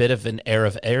of an air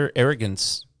of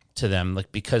arrogance to them,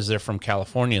 like because they're from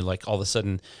California, like all of a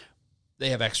sudden they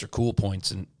have extra cool points,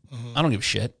 and I don't give a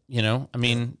shit. You know, I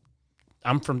mean,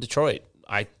 I'm from Detroit.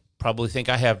 I probably think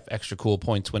I have extra cool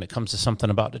points when it comes to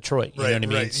something about Detroit. You know what I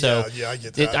mean? Right. So yeah, I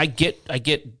get that. I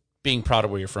get being proud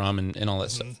of where you're from and all that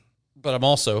stuff. But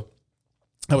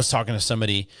I was talking to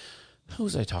somebody. Who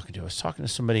was I talking to? I was talking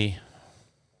to somebody.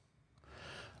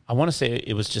 I want to say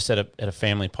it was just at a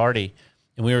family party,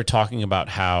 and we were talking about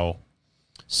how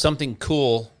something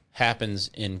cool happens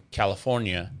in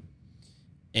California.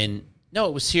 And no,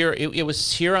 it was here. It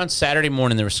was here on Saturday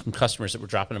morning. There were some customers that were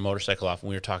dropping a motorcycle off, and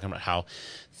we were talking about how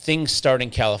things start in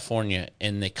California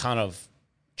and they kind of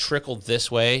trickle this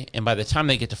way, and by the time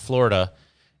they get to Florida,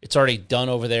 it's already done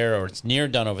over there, or it's near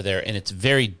done over there, and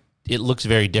it looks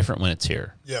very different when it's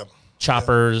here. Yeah.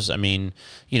 Choppers, I mean,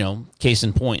 you know, case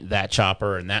in point, that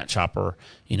chopper and that chopper,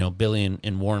 you know, Billy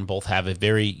and Warren both have a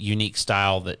very unique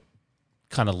style that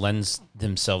kind of lends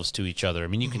themselves to each other. I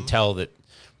mean, you can tell that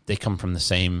they come from the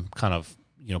same kind of,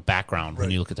 you know, background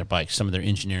when you look at their bikes. Some of their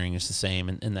engineering is the same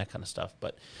and that kind of stuff.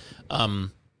 But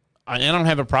I don't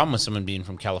have a problem with someone being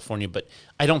from California, but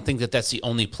I don't think that that's the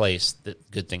only place that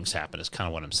good things happen is kind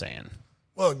of what I'm saying.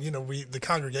 Well, you know, the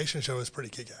Congregation show is pretty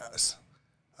kick-ass.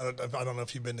 I don't know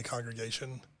if you've been to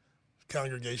Congregation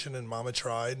and Mama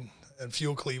Tried and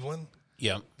Fuel Cleveland.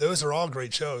 Yeah. Those are all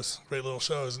great shows, great little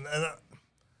shows. And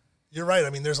you're right. I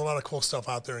mean, there's a lot of cool stuff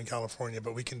out there in California,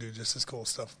 but we can do just as cool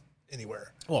stuff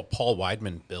anywhere. Well, Paul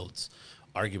Weidman builds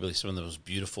arguably some of those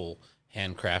beautiful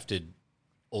handcrafted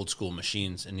old school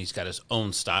machines, and he's got his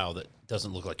own style that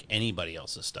doesn't look like anybody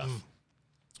else's stuff.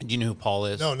 Do you know who Paul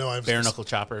is? No. Bare Knuckle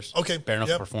Choppers. Okay. Bare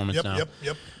Knuckle Performance now.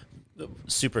 Yep.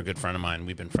 Super good friend of mine.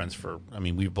 We've been friends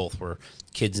we both were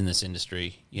kids in this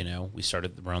industry. You know, we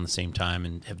started around the same time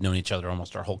and have known each other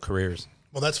almost our whole careers.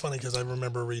 Well, that's funny because I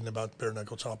remember reading about Bare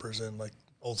Knuckle Choppers in like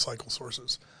old cycle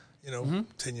sources, you know,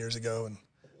 10 years ago. And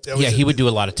he would do a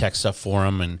lot of tech stuff for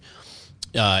him.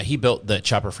 And he built the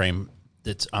chopper frame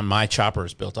that's on my chopper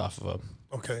is built off of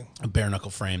a bare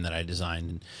knuckle frame that I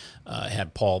designed and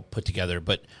had Paul put together.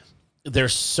 But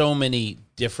there's so many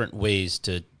different ways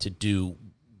to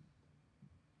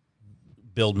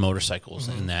build motorcycles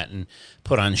and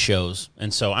put on shows.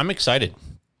 And so I'm excited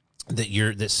that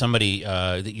you're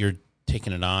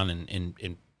taking it on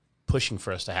and pushing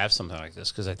for us to have something like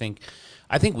this, because I think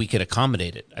we could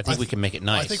accommodate it. I think we can make it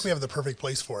nice. I think we have the perfect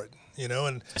place for it, you know,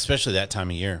 and especially that time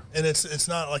of year. And it's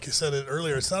not, like I said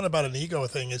earlier, it's not about an ego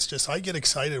thing. It's just I get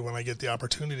excited when I get the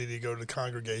opportunity to go to the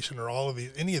Congregation or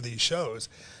any of these shows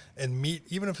and meet,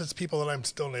 even if it's people that I'm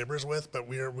still neighbors with, but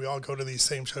we all go to these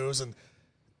same shows, and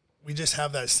we just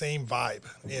have that same vibe,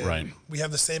 and Right. we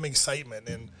have the same excitement,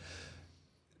 and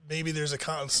maybe there's a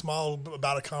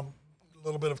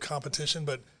little bit of competition,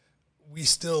 but we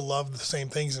still love the same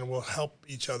things, and we'll help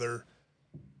each other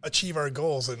achieve our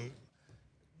goals, and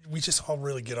we just all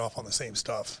really get off on the same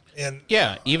stuff. And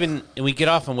Yeah, and we get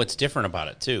off on what's different about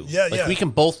it too. Yeah, like yeah. we can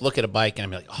both look at a bike and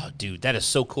I'm like, oh, dude, that is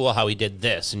so cool how he did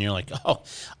this, and you're like, oh,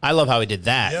 I love how he did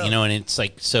that, Yeah. you know. And it's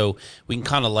like, so we can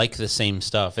kind of like the same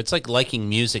stuff. It's like liking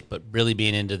music, but really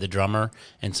being into the drummer,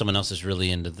 and someone else is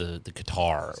really into the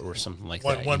guitar or something like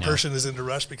that. one you know? person is into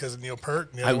Rush because of Neil Peart,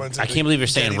 and the other one's I into can't believe you're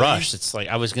saying Danny Rush. Lee. It's like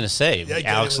I was going to say Yeah,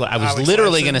 Alex. Danny Lee- I was Alex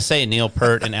literally Lifeson. going to say Neil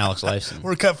Peart and Alex Lifeson.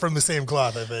 We're cut from the same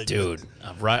cloth, I think. Dude,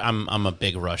 I'm a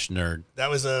big Rush nerd. That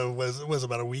was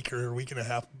about a week and a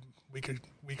half,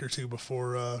 week or two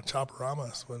before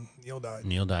Chopperama when Neil died.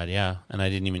 Neil died, yeah, and I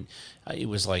didn't even. It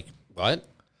was like, what,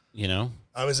 you know?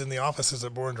 I was in the offices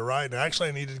at Born to Ride, and actually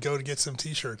I needed to go to get some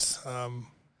T-shirts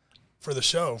for the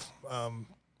show.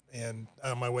 And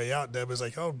on my way out, Deb was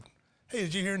like, "Oh, hey,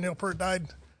 did you hear Neil Peart died?"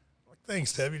 I'm like,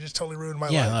 thanks, Deb. You just totally ruined my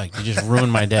Yeah, life. like you just ruined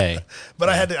my day. But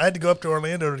I had to go up to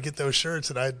Orlando to get those shirts,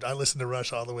 and I listened to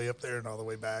Rush all the way up there and all the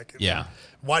way back. And Yeah.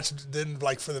 watched then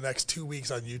like for the next 2 weeks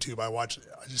on YouTube. I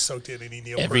just soaked in any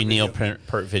Neil Every Peart Neil video.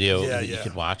 Peart video Yeah, that you yeah.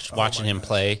 could watch, Oh, watching my him gosh.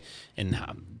 play, and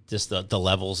just the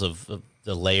levels of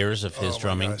the layers of his Oh, my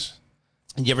drumming. gosh.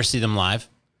 Did you ever see them live?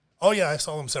 Oh yeah, I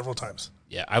saw them several times.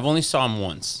 Yeah, I've only saw him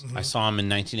once. Mm-hmm. I saw him in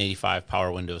 1985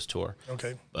 Power Windows tour.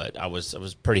 Okay. But I was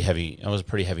pretty heavy. I was a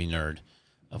pretty heavy nerd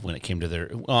of when it came to their.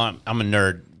 Well, I'm a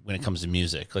nerd when it comes to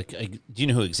music. Like, do you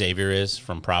know who Xavier is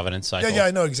from Providence Cycle? Yeah,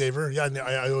 I know Xavier. Yeah,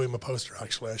 I owe him a poster,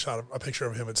 actually. I shot a picture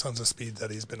of him at Sons of Speed that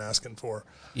he's been asking for.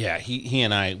 Yeah, he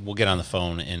and I will get on the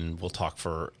phone and we'll talk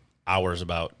for hours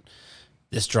about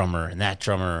this drummer and that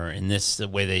drummer and the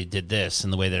way they did this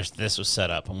and the way this was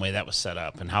set up and the way that was set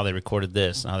up and how they recorded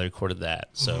this and how they recorded that.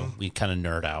 So we kind of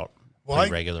nerd out pretty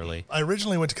regularly. I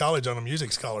originally went to college on a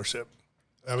music scholarship.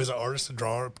 I was an artist and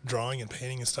drawing and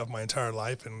painting and stuff my entire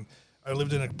life, and I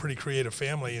lived in a pretty creative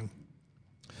family. And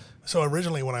so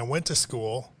originally when I went to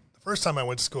school, the first time I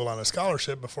went to school on a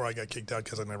scholarship before I got kicked out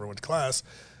because I never went to class,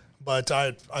 but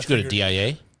I Did you go to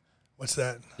DIA, What's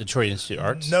that? Detroit Institute of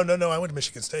Arts? No, I went to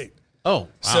Michigan State. Oh, wow.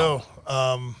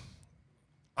 So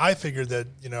I figured that,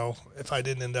 if I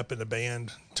didn't end up in a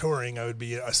band touring, I would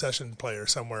be a session player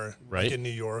somewhere Right. like in New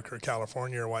York or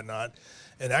California or whatnot.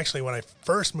 And actually, when I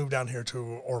first moved down here to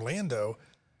Orlando,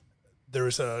 there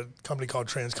was a company called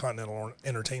Transcontinental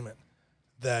Entertainment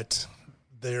that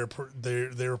they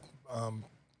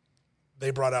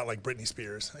brought out like Britney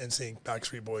Spears, NSYNC,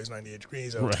 Backstreet Boys, 98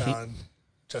 Degrees, O-Town,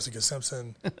 Jessica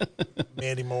Simpson,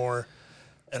 Mandy Moore.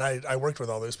 And I worked with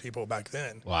all those people back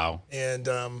then. Wow. And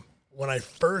when I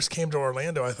first came to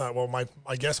Orlando, I thought, well,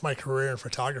 I guess my career in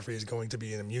photography is going to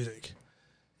be in music.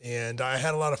 And I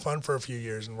had a lot of fun for a few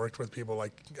years and worked with people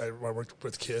like I worked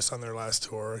with Kiss on their last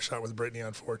tour. I shot with Britney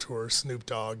on 4 tours, Snoop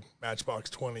Dogg, Matchbox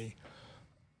 20,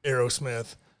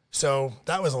 Aerosmith. So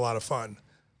that was a lot of fun.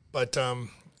 But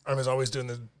I was always doing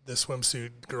the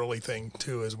swimsuit girly thing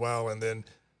too as well. And then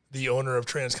the owner of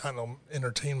Transcontinental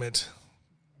Entertainment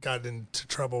got into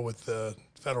trouble with the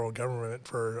federal government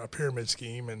for a pyramid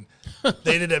scheme, and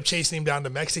they ended up chasing him down to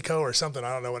Mexico or something.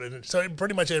 I don't know what it is. So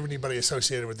pretty much everybody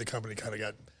associated with the company kind of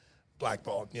got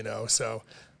blackballed, So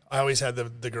I always had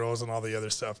the girls and all the other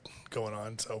stuff going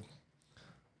on. So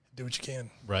do what you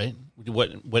can. Right.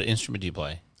 What instrument do you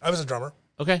play? I was a drummer.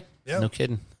 Okay. Yeah. No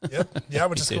kidding. Yep. Yeah, I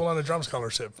went to too. school on a drum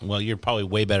scholarship. Well, you're probably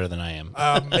way better than I am.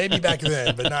 Maybe back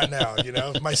then, but not now.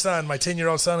 My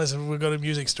 10-year-old son we go to a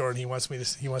music store and he wants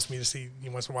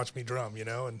to watch me drum,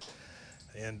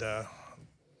 and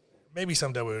maybe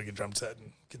someday we'll get a drum set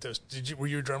and get those. Were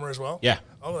you a drummer as well? Yeah.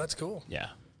 Oh, that's cool. Yeah.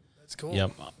 That's cool.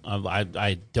 Yep.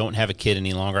 I don't have a kit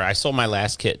any longer. I sold my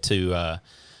last kit to,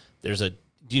 do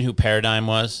you know who Paradigm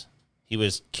was? He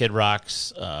was Kid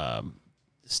Rock's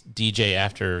DJ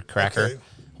after Cracker. Okay.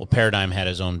 Well, Paradigm had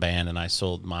his own band, and I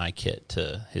sold my kit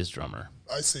to his drummer.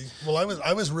 I see. Well,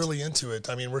 I was really into it.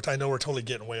 I mean, I know we're totally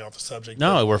getting way off the subject.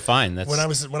 No, we're fine. That's when I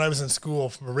was in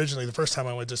school originally, the first time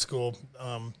I went to school,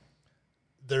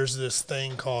 there's this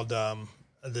thing called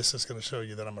this is going to show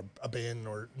you that I'm a band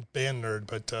nerd,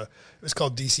 but it was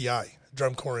called DCI,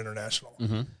 Drum Corps International.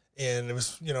 Mm-hmm. And it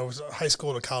was, it was high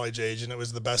school to college age, and it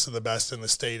was the best of the best in the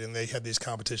state, and they had these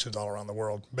competitions all around the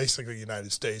world, basically the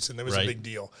United States, and it was Right. a big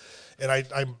deal. And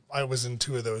I was in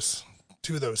two of those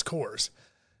corps,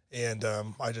 and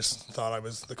I just thought I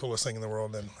was the coolest thing in the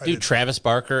world. And Dude, Travis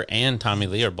Barker and Tommy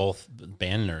Lee are both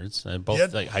band nerds. They're both Yeah.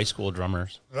 like high school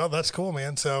drummers. Well, that's cool,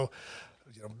 man. So,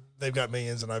 they've got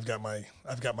millions and I've got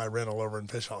my rental over in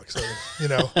Fishhawk. So, you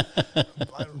know,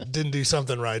 I didn't do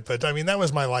something right, but I mean, that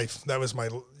was my life. That was my,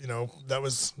 you know, that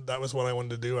was what I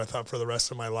wanted to do. I thought for the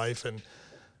rest of my life. And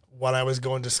when I was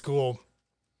going to school,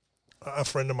 a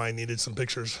friend of mine needed some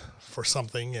pictures for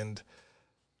something. And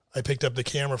I picked up the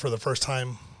camera for the first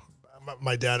time.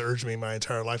 My dad urged me my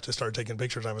entire life to start taking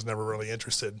pictures. I was never really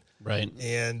interested. Right.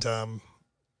 And,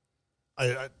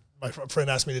 my friend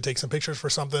asked me to take some pictures for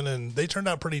something, and they turned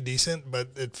out pretty decent, but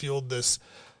it fueled this.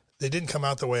 They didn't come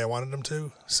out the way I wanted them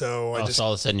to. So I just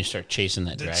all of a sudden you start chasing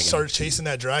that dragon. Start chasing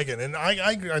that dragon. And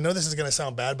I know this is going to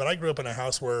sound bad, but I grew up in a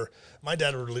house where my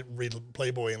dad would read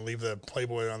Playboy and leave the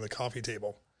Playboy on the coffee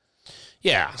table.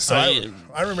 Yeah. So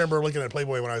I remember looking at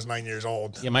Playboy when I was 9 years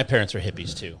old. Yeah, my parents were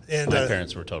hippies too. And my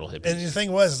parents were total hippies. And the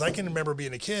thing was, is I can remember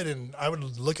being a kid and I would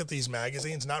look at these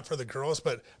magazines, not for the girls,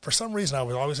 but for some reason I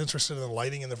was always interested in the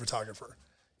lighting and the photographer,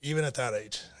 even at that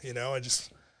age. You know,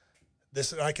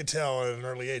 I could tell at an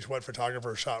early age what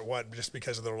photographer shot what just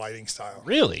because of their lighting style.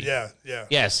 Really? Yeah.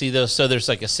 Yeah, see those. So there's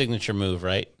like a signature move,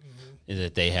 right? Mm-hmm.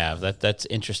 That they have. That's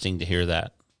interesting to hear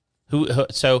that.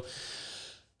 So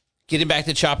getting back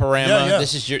to Chopperama, yeah.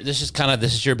 this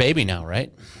is your baby now, right?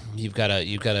 You've got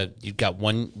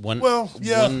one Well,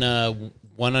 yeah.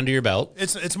 One under your belt.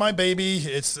 It's my baby.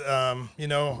 It's you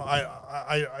know,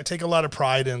 I take a lot of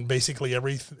pride in basically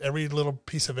every little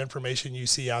piece of information you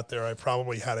see out there. I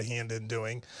probably had a hand in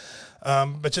doing,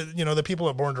 but you know, the people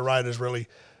at Born to Ride is really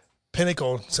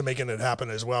pinnacle to making it happen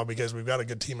as well, because we've got a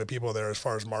good team of people there as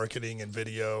far as marketing and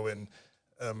video and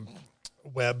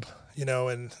web, you know,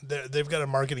 and they've got a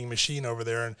marketing machine over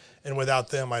there, and without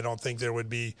them, I don't think there would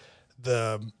be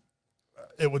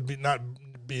not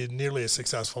be nearly as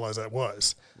successful as it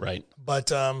was. Right.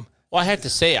 But well, I have to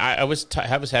say, I was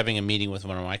having a meeting with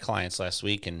one of my clients last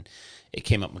week, and it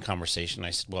came up in conversation.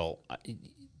 I said, well,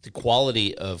 the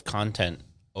quality of content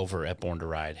over at Born to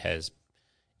Ride has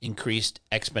increased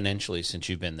exponentially since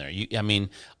you've been there. I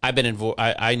mean, I've been involved.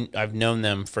 I've known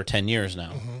them for 10 years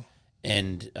now. Mm-hmm.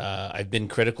 And I've been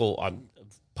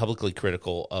publicly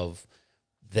critical of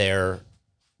their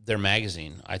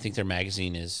magazine. I think their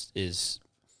magazine is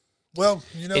well,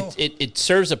 you know, it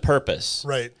serves a purpose,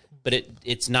 right? But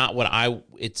it's not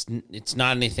it's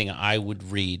not anything I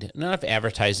would read. And I've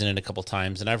advertised in it a couple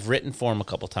times, and I've written for them a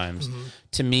couple times. Mm-hmm.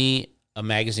 To me, a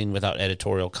magazine without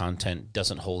editorial content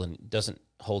doesn't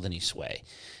hold any sway.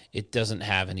 It doesn't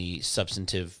have any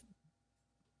substantive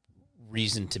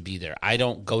reason to be there. I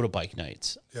don't go to bike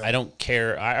nights. Yeah. I don't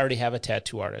care. I already have a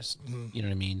tattoo artist. Mm-hmm. You know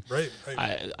what I mean? Right.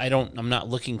 I'm not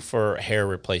looking for hair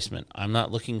replacement. I'm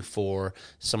not looking for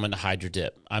someone to hydro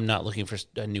dip. I'm not looking for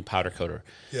a new powder coater.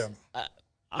 Yeah.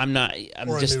 I'm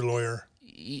just a new lawyer.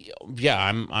 Yeah.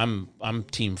 I'm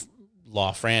team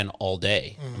Law Fran all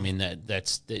day. Mm-hmm. I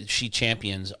mean, she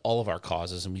champions all of our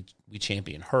causes, and we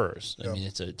champion hers. I mean,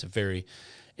 it's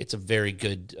a very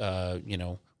good, you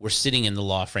know, we're sitting in the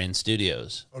Law Fran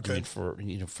studios. Okay. I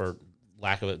mean, for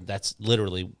lack of it, that's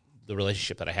literally the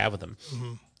relationship that I have with them.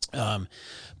 Mm-hmm.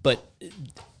 But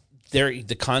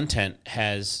the content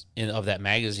of that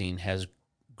magazine has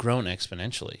grown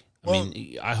exponentially. Well, I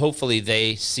mean, hopefully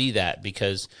they see that,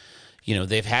 because, you know,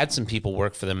 they've had some people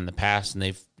work for them in the past, and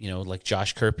they've, you know, like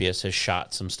Josh Kurpius has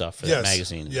shot some stuff for that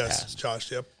magazine in the past.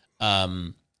 Josh, yep.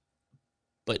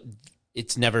 But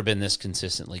it's never been this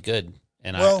consistently good.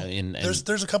 And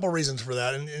there's a couple reasons for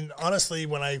that. And honestly,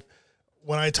 when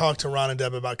I talked to Ron and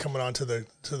Deb about coming on into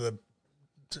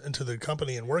the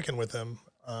company and working with them,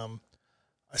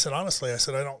 I said, honestly, I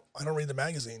don't read the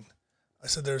magazine. I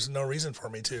said, there's no reason for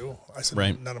me to. I said,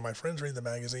 right. None of my friends read the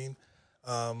magazine.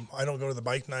 I don't go to the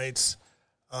bike nights.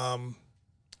 You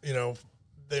know,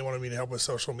 they wanted me to help with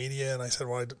social media, and I said,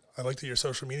 well, I looked at your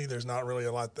social media. There's not really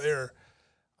a lot there.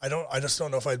 I just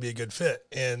don't know if I'd be a good fit.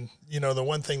 And, you know, the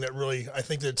one thing that really, I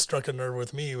think that struck a nerve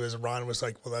with me was Ron was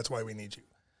like, well, that's why we need you.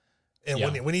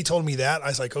 And when he told me that, I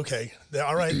was like, okay,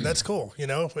 all right, that's cool. You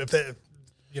know,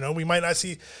 we might not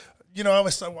see, you know,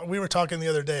 we were talking the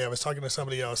other day, I was talking to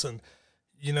somebody else, and,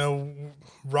 you know,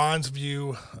 Ron's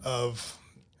view of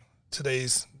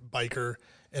today's biker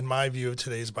and my view of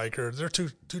today's biker, they're two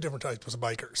different types of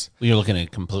bikers. Well, you're looking at a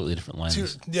completely different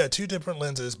lens. Two different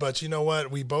lenses. But you know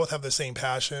what? We both have the same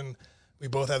passion. We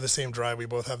both have the same drive. We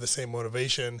both have the same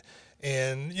motivation.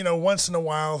 And, you know, once in a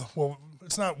while, well,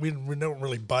 it's not, we don't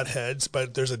really butt heads,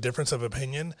 but there's a difference of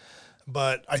opinion.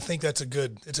 But I think it's a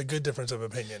good difference of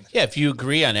opinion. Yeah, if you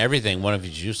agree on everything, one of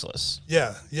you's useless.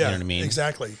 Yeah, you know what I mean.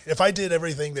 Exactly. If I did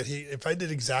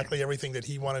exactly everything that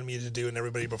he wanted me to do, and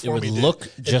everybody before me did, it would look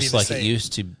just like it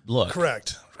used to look.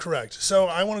 Correct. So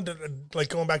I wanted to, like,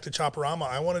 going back to Chopperama,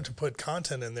 I wanted to put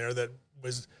content in there that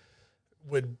was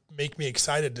would make me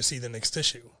excited to see the next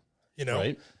issue. You know,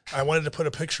 Right. I wanted to put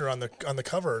a picture on the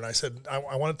cover, and I said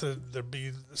I wanted to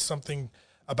be something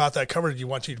about that cover. You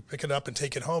want you to pick it up and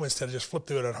take it home instead of just flip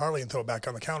through it at Harley and throw it back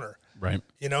on the counter. Right.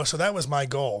 You know, so that was my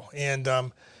goal, and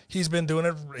he's been doing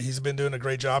it. He's been doing a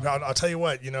great job. I'll tell you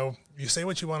what. You know, you say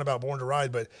what you want about Born to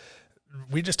Ride, but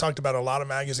we just talked about a lot of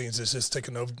magazines that's just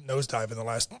taken a nosedive in the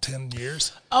last 10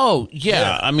 years. Oh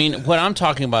yeah. I mean, what I'm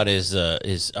talking about is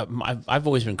I've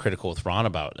always been critical with Ron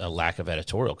about a lack of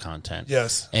editorial content.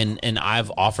 Yes. And I've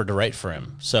offered to write for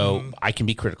him, so I can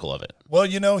be critical of it. Well,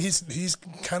 you know, he's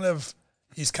kind of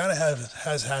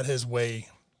has had his way.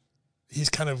 He's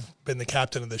kind of been the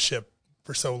captain of the ship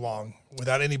for so long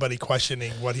without anybody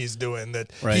questioning what he's doing,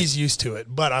 that Right. he's used to it.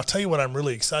 But I'll tell you what I'm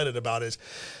really excited about is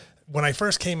when I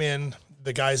first came in,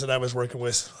 the guys that I was working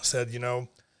with said, you know,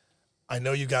 I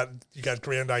know you got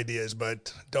grand ideas,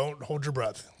 but don't hold your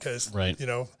breath, because Right. you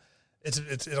know,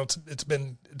 it's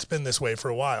been this way for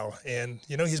a while, and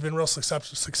you know, he's been real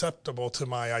susceptible to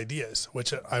my ideas,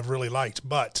 which I've really liked.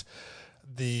 But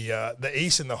the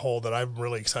ace in the hole that I'm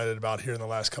really excited about here in the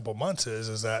last couple of months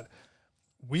is that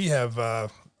we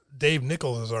have Dave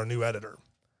Nichols is our new editor.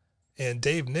 And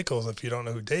Dave Nichols, if you don't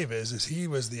know who Dave is he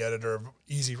was the editor of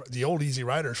the old Easy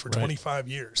Riders for 25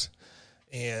 years.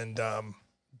 And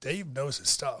Dave knows his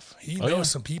stuff. He knows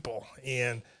some people.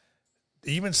 And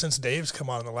even since Dave's come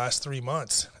on in the last 3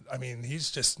 months, I mean,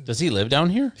 Does he live down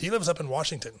here? he lives up in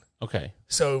Washington. Okay.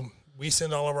 So we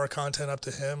send all of our content up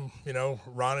to him. You know,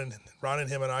 Ron and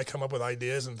him and I come up with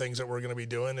ideas and things that we're going to be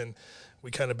doing, and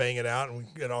we kind of bang it out, and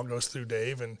it all goes through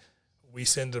Dave, and we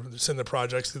send the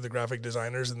projects through the graphic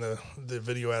designers and the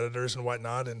video editors and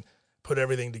whatnot, and put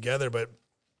everything together. But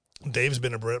Dave's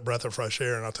been a breath of fresh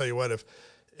air, and I'll tell you what,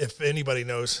 if anybody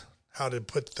knows how to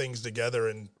put things together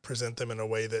and present them in a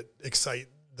way that excite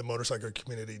the motorcycle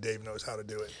community, Dave knows how to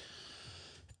do it.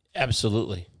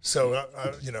 Absolutely. So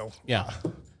you know, Yeah.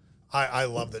 I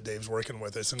love that Dave's working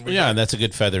with us, and Yeah, and that's a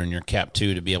good feather in your cap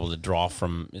too, to be able to draw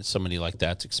from somebody like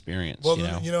that's experience. Well,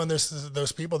 you know? and there's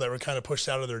those people that were kind of pushed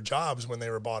out of their jobs when they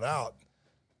were bought out.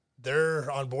 They're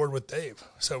on board with Dave.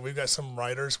 So we've got some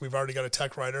writers. We've already got a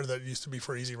tech writer that used to be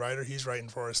for Easy Rider. He's writing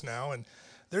for us now, and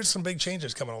there's some big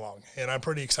changes coming along, and I'm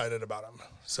pretty excited about them.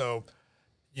 So,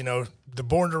 you know, the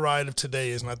Born to Ride of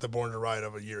today is not the Born to Ride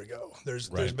of a year ago. There's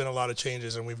been a lot of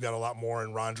changes, and we've got a lot more,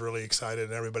 and Ron's really excited,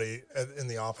 and everybody in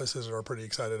the offices are pretty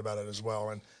excited about it as well.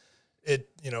 And it,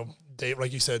 you know, Dave,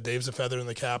 like you said, Dave's a feather in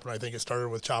the cap, and I think it started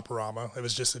with Chopperama. It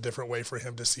was just a different way for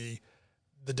him to see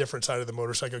the different side of the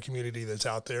motorcycle community that's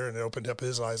out there, and it opened up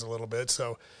his eyes a little bit.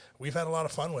 So we've had a lot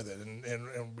of fun with it,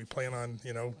 and we plan on,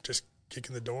 you know, just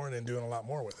kicking the door and doing a lot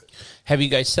more with it. Have you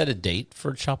guys set a date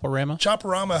for Chopperama?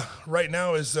 Chopperama right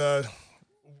now is we're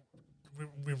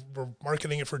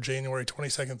marketing it for January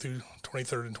 22nd through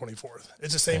 23rd and 24th.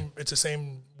 It's the same. Okay. It's the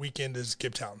same weekend as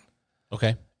Gibtown.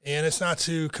 Okay. And it's not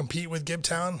to compete with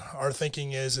Gibtown. Our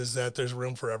thinking is that there's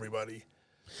room for everybody.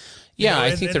 Yeah,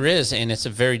 I think there is, and it's a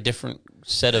very different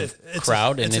set of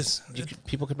crowd, and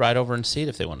people could ride over and see it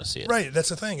if they want to see it. Right, that's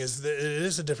the thing, is it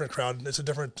is a different crowd, it's a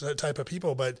different type of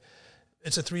people, but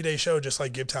it's a 3-day show just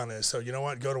like Gibtown is. So you know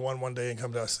what? Go to one day and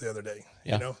come to us the other day.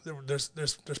 Yeah. You know, there's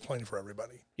plenty for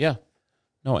everybody. Yeah,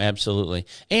 no, absolutely.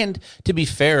 And to be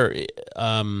fair,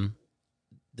 the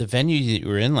venue that you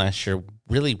were in last year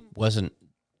really wasn't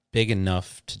big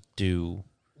enough to do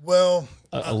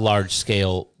a large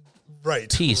scale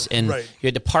piece, and you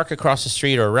had to park across the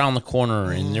street or around the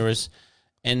corner, and there was,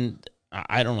 and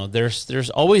I don't know,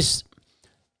 there's always,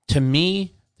 to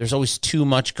me, there's always too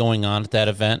much going on at that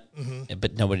event,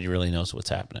 but nobody really knows what's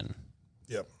happening.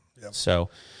 Yep.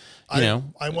 So, you know,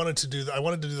 I wanted to do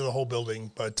the whole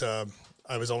building, but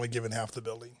I was only given half the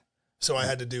building, so I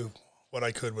had to do what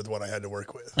I could with what I had to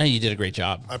work with. You did a great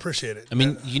job. I appreciate it. I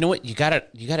mean, you know what? You got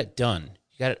it done.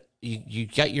 You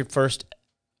got your first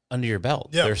under your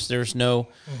belt. Yeah. There's no,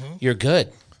 you're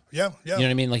good. Yeah. You know what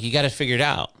I mean? Like, you got it figured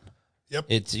out. Yep.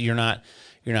 You're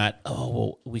not, oh,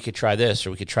 well, we could try this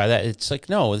or we could try that. It's like,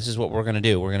 no, this is what we're going to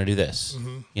do. We're going to do this.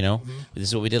 You know, this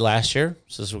is what we did last year.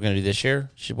 So this is what we're going to do this year.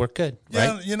 Should work good.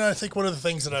 Yeah. Right? You know, I think one of the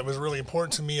things that was really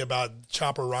important to me about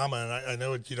Chopperama, and I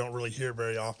know you don't really hear it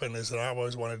very often, is that I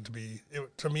always wanted to be,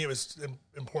 to me, it was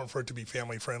important for it to be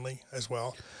family friendly as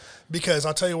well. Because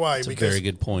I'll tell you why. That's because a very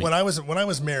good point. When I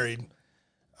was married,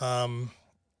 when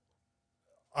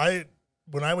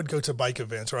I would go to bike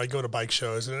events or I'd go to bike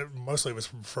shows, and mostly it was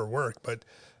for work, but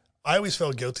I always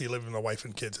felt guilty leaving my wife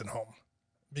and kids at home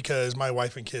because my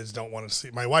wife and kids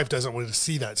my wife doesn't want to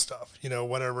see that stuff, you know,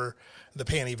 whatever, the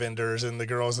panty vendors and the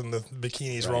girls in the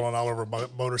bikinis rolling all over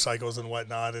motorcycles and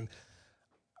whatnot. And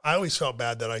I always felt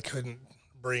bad that I couldn't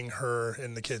bring her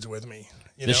and the kids with me.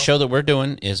 This show that we're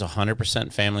doing is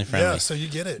 100% family friendly. Yeah, so you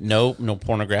get it. No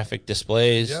pornographic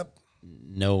displays. Yep.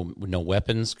 No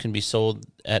weapons can be sold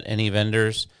at any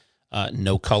vendors.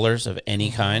 No colors of any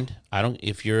kind.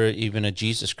 If you're even a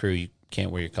Jesus crew, you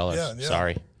can't wear your colors. Yeah.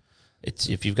 Sorry.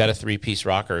 If you've got a 3-piece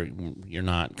rocker, you're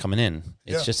not coming in.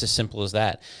 It's just as simple as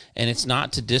that. And it's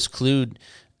not to disclude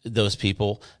those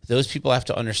people. Those people have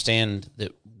to understand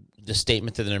that the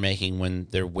statement that they're making when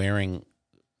they're wearing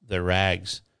their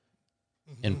rags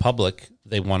in public,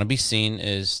 they want to be seen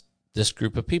as this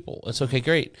group of people. It's okay,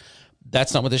 great.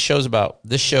 That's not what this show's about.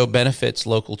 This show benefits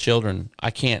local children.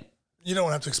 You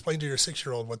don't have to explain to your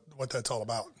 6-year-old what that's all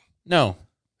about. No,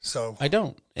 So I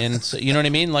don't. And so, you know what I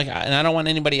mean? And I don't want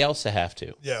anybody else to have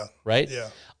to. yeah, Right? yeah,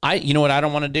 You know what I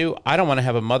don't want to do? I don't want to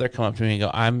have a mother come up to me and go,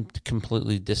 I'm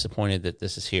completely disappointed that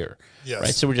this is here. Yes.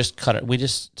 Right? So we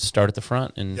just start at the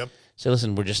front and say,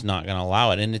 listen, we're just not going to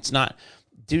allow it. And it's not,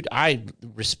 dude, I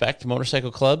respect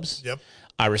motorcycle clubs. Yep.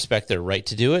 I respect their right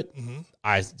to do it. Mm-hmm.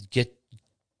 I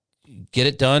get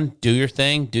it done. Do your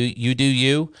thing. Do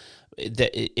you.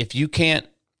 If you can't,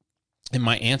 and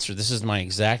my answer, this is my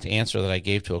exact answer that I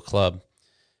gave to a club,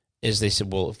 is they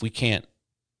said, well, if we can't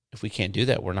do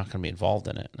that, we're not going to be involved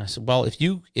in it. And I said, well,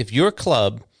 if your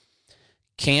club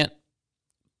can't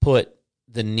put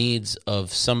the needs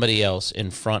of somebody else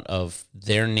in front of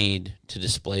their need to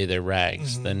display their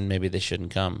rags, then maybe they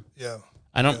shouldn't come. Yeah.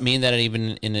 I don't mean that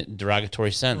even in a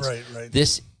derogatory sense. Right.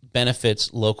 This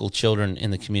benefits local children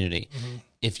in the community.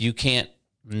 If you can't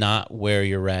not wear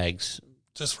your rags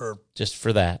just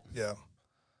for that, yeah.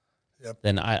 Yep.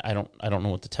 then I don't know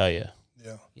what to tell you.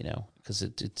 Yeah. You know, because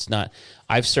it's not.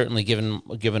 I've certainly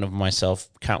given of myself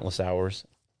countless hours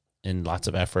and lots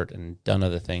of effort and done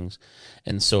other things,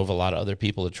 and so have a lot of other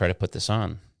people to try to put this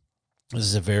on.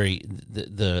 This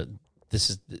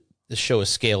is the show is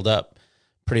scaled up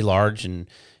pretty large, and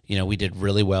we did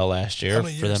really well last year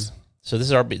for them. So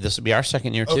this will be our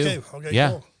second year too. Okay,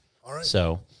 yeah. Cool. All right.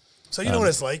 So you know what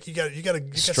it's like. You got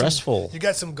stressful. You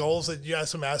got some goals, that you got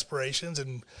some aspirations,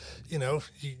 and you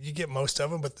get most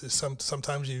of them. But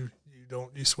sometimes you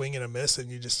don't. You swing and a miss, and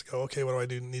you just go, okay, what do I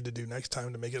need to do next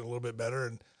time to make it a little bit better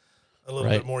and a little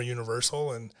bit more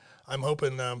universal? And I'm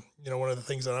hoping, one of the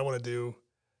things that I want to do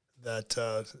that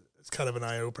it's kind of an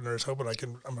eye opener is hoping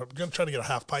I'm going to try to get a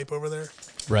half pipe over there.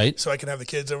 Right. So I can have the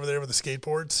kids over there with the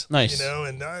skateboards. Nice.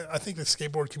 And I think the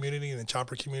skateboard community and the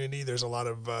chopper community, there's a lot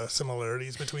of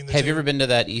similarities between the two. Have you ever been to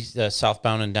that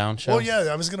Southbound and Down show? Well, yeah,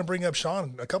 I was going to bring up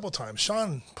Sean a couple of times.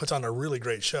 Sean puts on a really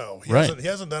great show. He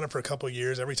hasn't done it for a couple of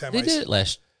years. Every time They did it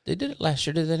last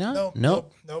year, did they not?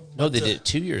 Nope. No, they did it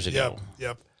 2 years ago.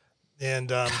 Yep. And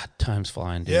God, time's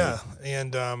flying, dude. yeah,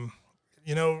 and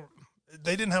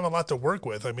they didn't have a lot to work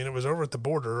with. I mean, it was over at the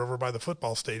border, over by the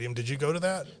football stadium. Did you go to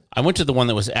that? I went to the one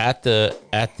that was at the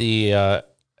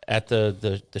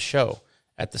show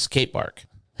at the skate park.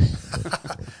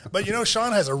 But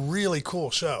Sean has a really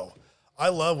cool show. I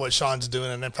love what Sean's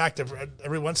doing, and in fact,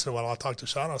 every once in a while, I'll talk to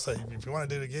Sean. I'll say, if you want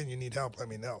to do it again, you need help, let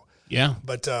me know. Yeah.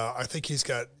 But I think he's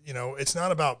got. It's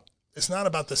not about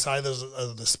the size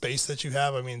of the space that you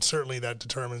have. I mean, certainly that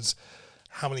determines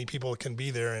how many people can be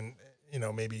there, and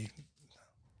maybe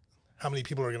how many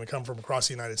people are going to come from across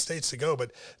the United States to go,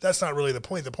 but that's not really the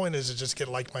point. The point is to just get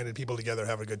like-minded people together,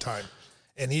 have a good time.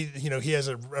 And he has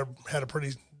had a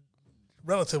pretty,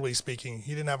 relatively speaking,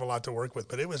 he didn't have a lot to work with,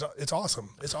 but it's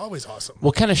awesome. It's always awesome.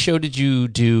 What kind of show did you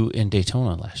do in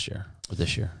Daytona last year or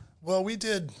this year? Well, we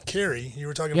did Carrie. You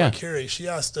were talking about Carrie. She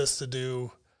asked us to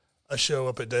do a show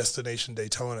up at Destination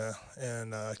Daytona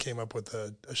and came up with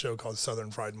a show called Southern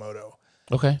Fried Moto.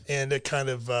 Okay. And it kind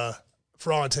of,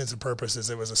 for all intents and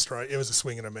purposes, it was a strike. It was a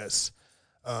swing and a miss.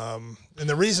 And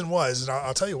the reason was, and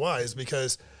I'll tell you why, is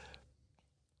because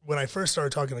when I first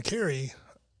started talking to Carrie,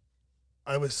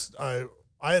 I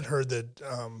had heard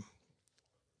that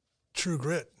True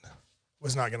Grit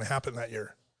was not going to happen that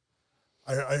year.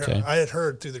 I had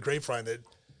heard through the grapevine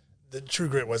that True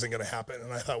Grit wasn't going to happen,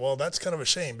 and I thought, well, that's kind of a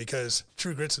shame because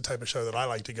True Grit's the type of show that I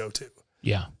like to go to.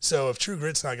 Yeah. So if True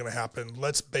Grit's not going to happen,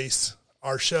 let's base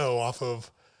our show off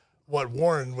of what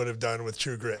Warren would have done with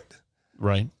True Grit.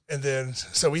 Right. And then,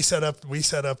 so we set up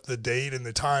the date and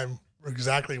the time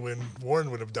exactly when Warren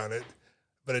would have done it,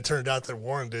 but it turned out that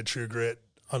Warren did True Grit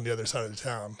on the other side of the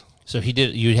town. So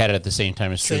you had it at the same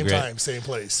time as True Grit? Same time, same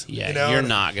place. Yeah, you're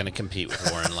not going to compete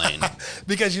with Warren Lane.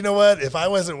 Because you know what? If I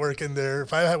wasn't working there,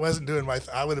 if I wasn't doing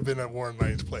I would have been at Warren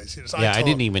Lane's place. I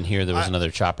didn't even hear there was another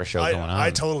chopper show going on. I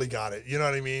totally got it. You know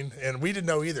what I mean? And we didn't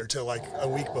know either till like a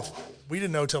week before. We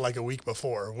didn't know till like a week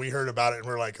before. We heard about it and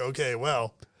we're like, okay,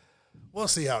 well, we'll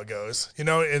see how it goes. You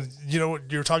know, and you know,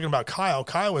 you're talking about Kyle.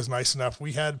 Kyle was nice enough.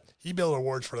 He built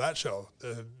awards for that show,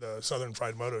 the Southern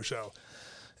Fried Moto show.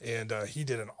 And he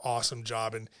did an awesome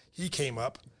job. And he came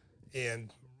up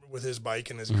and with his bike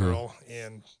and his girl.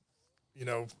 And, you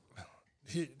know,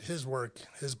 his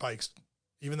bikes,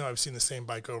 even though I've seen the same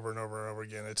bike over and over and over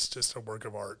again, it's just a work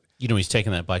of art. You know, he's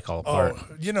taking that bike all apart. Oh,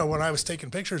 you know, when I was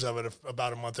taking pictures of it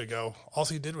about a month ago, all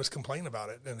he did was complain about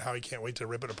it and how he can't wait to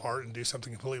rip it apart and do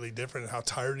something completely different and how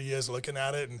tired he is looking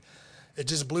at it. And it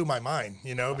just blew my mind,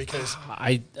 you know, because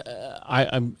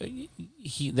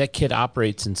that kid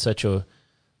operates in such an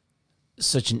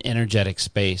energetic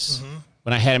space.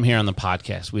 When I had him here on the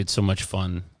podcast, we had so much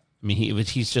fun. I mean,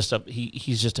 he's just a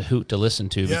hoot to listen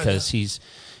to because he's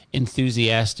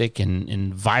enthusiastic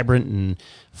and vibrant and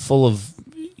full of,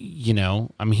 you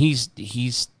know, I mean, he's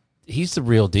the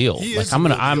real deal.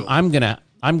 I'm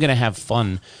gonna have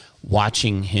fun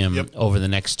watching him over the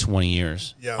next 20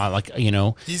 years. Yeah. You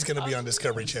know, he's going to be on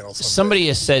Discovery Channel someday. Somebody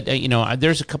has said, you know,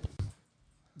 there's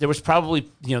probably,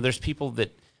 you know, there's people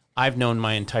that I've known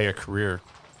my entire career,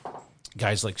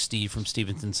 guys like Steve from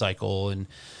Stevenson Cycle, and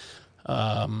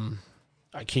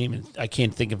I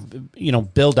can't think of, you know,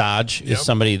 Bill Dodge is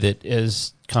somebody that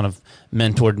has kind of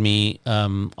mentored me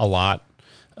a lot,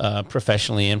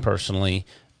 professionally and personally,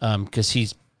 because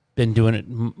he's been doing it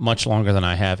much longer than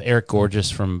I have. Eric Gorgeous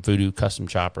from Voodoo Custom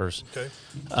Choppers,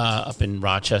 up in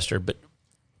Rochester. But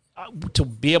to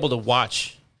be able to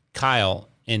watch Kyle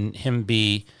and him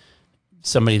be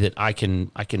somebody that I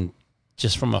can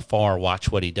just from afar watch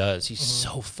what he does. He's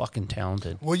so fucking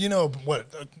talented. Well, you know what?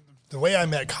 The way I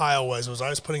met Kyle was I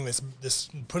was putting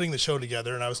the show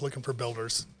together, and I was looking for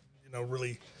builders, you know,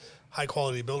 really high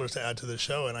quality builders to add to the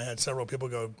show. And I had several people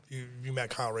go, "You met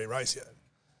Kyle Ray Rice yet?"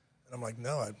 And I'm like,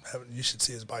 "No, I haven't. You should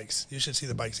see his bikes. You should see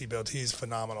the bikes he built. He's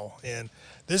phenomenal." And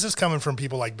this is coming from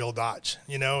people like Bill Dodge,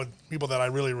 you know, people that I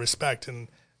really respect. And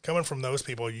coming from those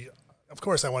people, of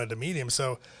course, I wanted to meet him.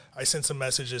 So I sent some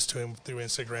messages to him through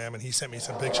Instagram, and he sent me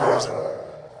some pictures.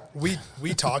 And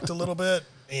we talked a little bit,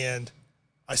 and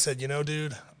I said, "You know,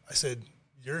 dude," I said,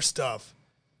 "your stuff,"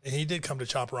 and he did come to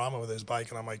Chopperama with his bike,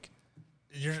 and I'm like,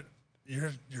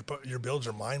 your builds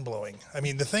are mind blowing. I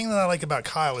mean, the thing that I like about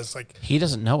Kyle is like he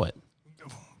doesn't know it.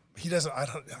 He doesn't.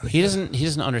 He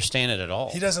doesn't understand it at all.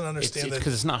 He doesn't understand it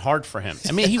because it's not hard for him.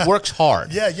 I mean, he works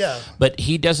hard. Yeah. But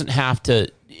he doesn't have to.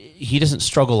 He doesn't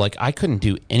struggle. Like I couldn't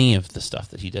do any of the stuff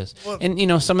that he does. Well, and you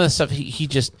know, some of the stuff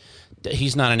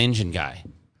he's not an engine guy.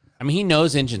 I mean, he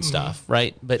knows engine stuff,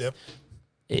 right? But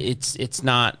it's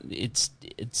not. It's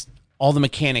all the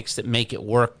mechanics that make it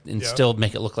work and still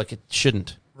make it look like it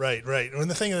shouldn't. Right. And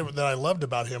the thing that I loved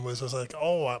about him was like,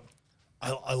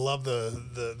 I love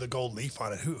the gold leaf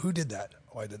on it. Who did that?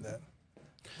 Oh, I did that.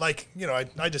 Like, you know,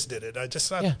 I just did it. I'd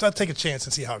take a chance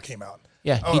and see how it came out.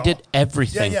 Yeah, he did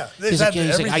everything. Yeah. He's like,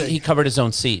 he covered his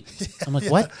own seat. I'm like,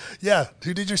 what? Yeah.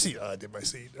 Who did your seat? Oh, I did my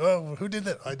seat. Oh, who did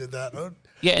that? I did that. Oh.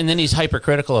 Yeah, and then he's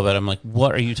hypercritical of it. I'm like,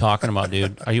 what are you talking about,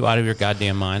 dude? Are you out of your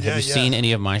goddamn mind? Have you seen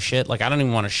any of my shit? Like, I don't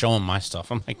even want to show him my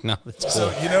stuff. I'm like, no, that's cool.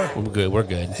 So, you know, we're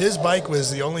good. His bike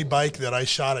was the only bike that I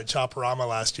shot at Chopperama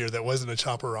last year that wasn't a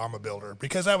Chopperama builder,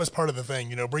 because that was part of the thing.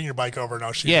 You know, bring your bike over and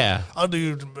I'll shoot. Yeah,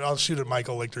 I'll shoot it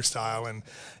Michael Lichter style.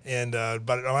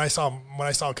 But when I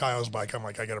saw Kyle's bike, I'm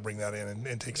like, I got to bring that in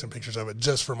and take some pictures of it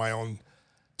just for my own.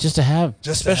 Just to have,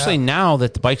 especially now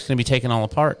that the bike's going to be taken all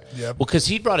apart. Yep. Well, because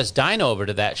he brought his dyno over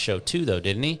to that show too, though,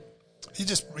 didn't he?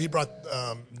 He brought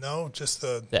just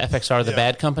the FXR, the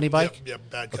Bad Company bike. Yeah,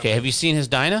 Bad Company. Okay, have you seen his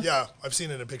dyno? Yeah, I've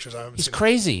seen it in pictures. He's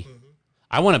crazy. Mm-hmm.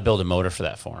 I want to build a motor for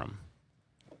that for him.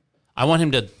 I want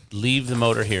him to leave the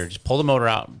motor here, just pull the motor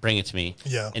out, bring it to me.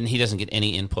 Yeah, and he doesn't get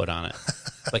any input on it.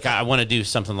 Like I want to do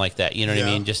something like that. You know what I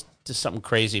mean? Just something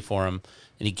crazy for him.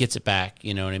 And he gets it back,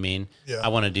 you know what I mean? Yeah. I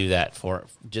want to do that for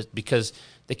just because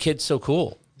the kid's so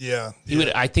cool. Yeah.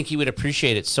 I think he would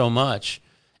appreciate it so much.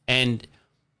 And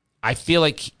I feel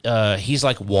like he's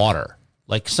like water.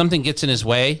 Like something gets in his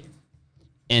way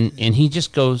and he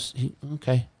just goes,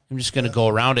 okay, I'm just going to go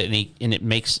around it, and it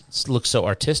makes it look so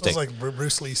artistic. It's like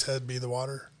Bruce Lee said, be the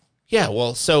water. Yeah,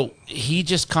 well, so he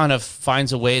just kind of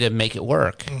finds a way to make it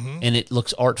work, and it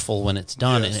looks artful when it's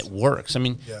done, and it works. I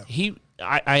mean,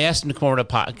 I asked him to come over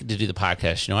to do the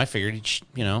podcast. You know, I figured,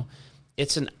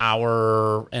 it's an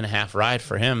hour and a half ride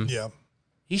for him. Yeah,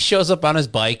 he shows up on his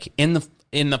bike in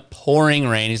the pouring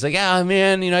rain. He's like,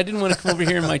 man, I didn't want to come over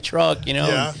here in my truck.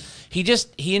 Yeah.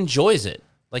 He enjoys it.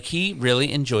 Like he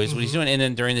really enjoys what he's doing. And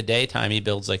then during the daytime, he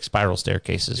builds like spiral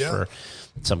staircases for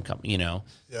some company.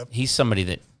 Yep. He's somebody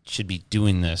that should be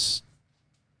doing this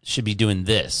should be doing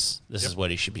this. This is what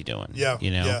he should be doing. Yeah,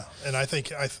 you know. Yeah, and I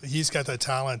think he's got that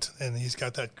talent and he's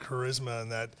got that charisma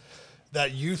and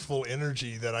that youthful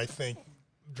energy that I think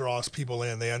draws people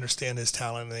in. They understand his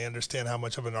talent and they understand how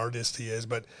much of an artist he is.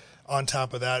 But on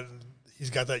top of that, he's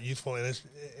got that youthful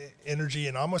energy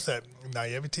and almost that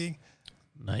naivety.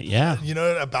 Yeah. You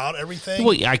know, about everything.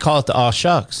 Well, I call it the aw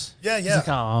shucks. Yeah, yeah. He's like,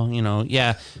 oh, you know,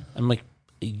 yeah. I'm like,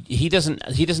 he doesn't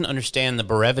understand the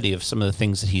brevity of some of the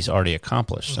things that he's already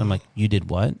accomplished. I'm like, you did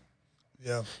what?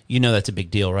 Yeah. You know, that's a big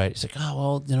deal, right? He's like, oh,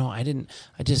 well, you know, I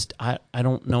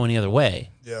don't know any other way.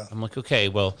 Yeah. I'm like, okay,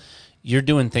 well, you're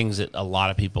doing things that a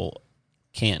lot of people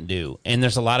can't do. And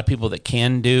there's a lot of people that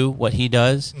can do what he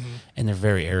does, and they're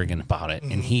very arrogant about it.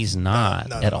 And he's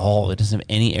not at all. It doesn't have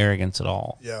any arrogance at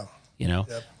all. Yeah. You know?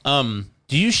 Yep.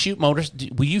 Do you shoot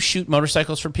will you shoot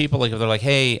motorcycles for people? Like if they're like,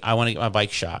 hey, I want to get my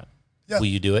bike shot. Yeah. Will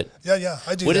you do it? Yeah,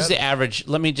 I do. What is the average?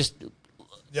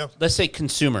 Let's say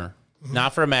consumer,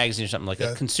 not for a magazine or something like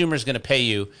that. Consumer is going to pay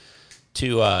you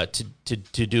to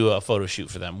do a photo shoot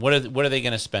for them. What are they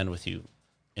going to spend with you?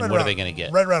 And what are they going to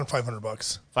get? Right around $500.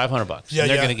 $500. Yeah, and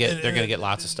they're going to get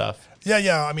lots of stuff.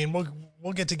 Yeah. I mean,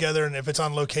 we'll get together, and if it's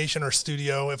on location or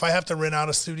studio, if I have to rent out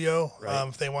a studio,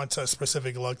 if they want a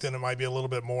specific look, then it might be a little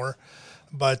bit more.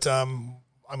 But I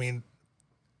mean,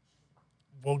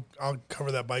 I'll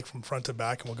cover that bike from front to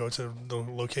back, and we'll go to the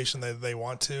location that they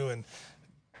want to, and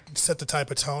set the type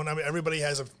of tone. I mean, everybody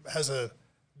has a.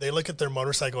 They look at their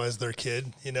motorcycle as their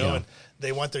kid, you know, and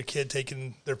they want their kid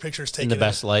taking their pictures taken in the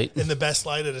best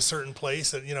light at a certain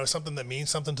place, you know, something that means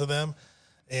something to them.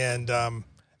 And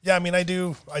I mean, I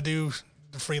do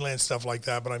the freelance stuff like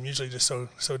that, but I'm usually just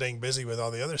so dang busy with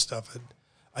all the other stuff that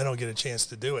I don't get a chance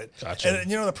to do it. Gotcha. And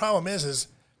you know, the problem is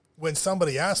when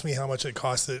somebody asks me how much it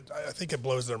costs, I think it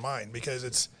blows their mind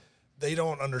because they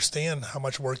don't understand how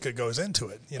much work that goes into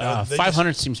it. You know,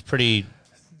 500 seems pretty.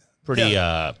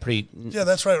 Yeah,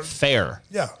 that's right. Fair.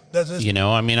 Yeah, that's you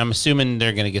know. I mean, I'm assuming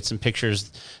they're going to get some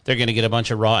pictures. They're going to get a bunch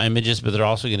of raw images, but they're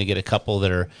also going to get a couple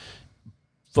that are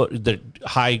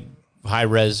high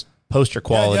res poster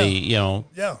quality. You know,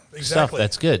 exactly. Stuff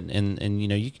that's good. And you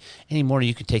know,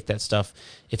 you could take that stuff.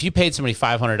 If you paid somebody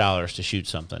 $500 to shoot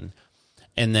something,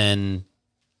 and then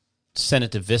send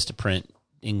it to Vistaprint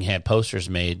and have posters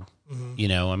made. You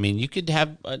know, I mean, you could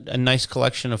have a nice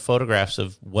collection of photographs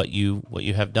of what you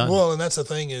have done. Well, and that's the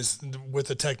thing is with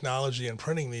the technology and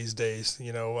printing these days,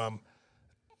 you know,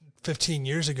 15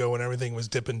 years ago when everything was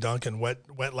dip and dunk and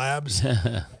wet labs,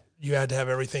 you had to have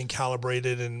everything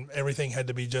calibrated and everything had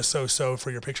to be just so for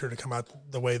your picture to come out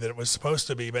the way that it was supposed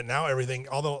to be. But now everything,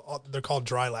 although they're called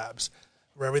dry labs,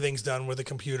 where everything's done with a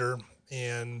computer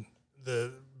and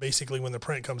basically when the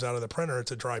print comes out of the printer,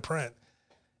 it's a dry print.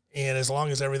 And as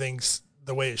long as everything's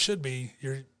the way it should be,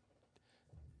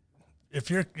 if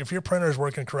your printer is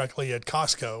working correctly at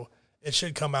Costco, it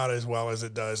should come out as well as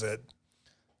it does at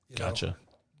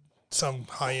some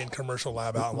high-end commercial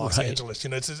lab out in Los Angeles. You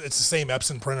know, it's the same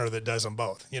Epson printer that does them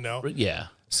both. You know, yeah.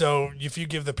 So if you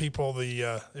give the people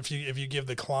if you give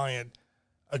the client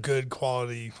a good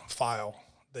quality file,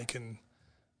 they can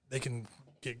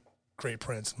get great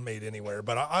prints made anywhere.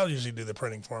 But I'll usually do the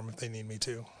printing for them if they need me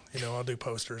to. You know, I'll do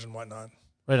posters and whatnot.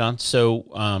 Right on. So,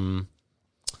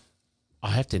 I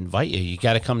have to invite you. You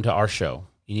got to come to our show.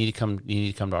 You need to come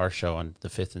to our show on the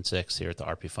 5th and 6th here at the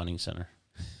RP Funding Center.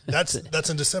 That's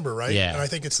in December, right? Yeah. And I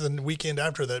think it's the weekend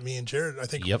after that. Me and Jared, I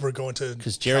think we're going to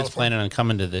because Jared's planning on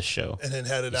coming to this show and then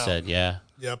headed out. Said, yeah.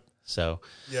 Yep. So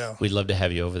yeah, we'd love to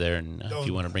have you over there, and if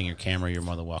you want to bring your camera, you're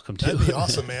more than welcome to. That'd be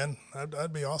awesome, man.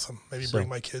 That'd be awesome. Maybe bring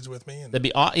my kids with me. And that'd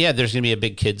be there's gonna be a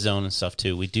big kid zone and stuff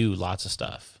too. We do lots of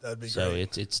stuff. That'd be so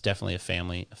great. it's definitely a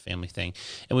family thing.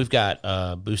 And we've got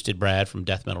Boosted Brad from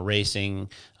Death Metal Racing.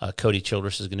 Cody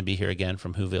Childress is going to be here again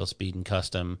from Whoville Speed and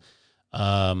Custom.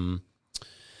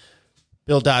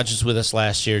 Bill Dodge was with us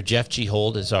last year. Jeff G.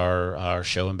 Hold is our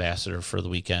show ambassador for the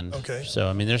weekend. Okay. So,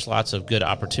 I mean, there's lots of good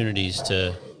opportunities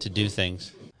to do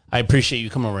things. I appreciate you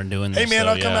coming over and doing this. Hey, man,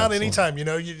 I'll come out anytime. You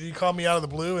know, you called me out of the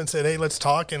blue and said, hey, let's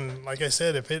talk. And like I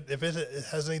said, if it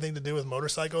has anything to do with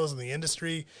motorcycles and the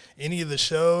industry, any of the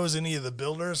shows, any of the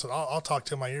builders, I'll talk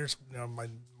till my ears, you know,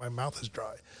 my mouth is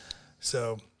dry.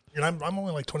 So, and I'm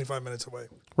only like 25 minutes away.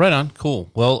 Right on. Cool.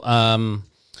 Well,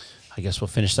 I guess we'll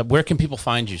finish up. Where can people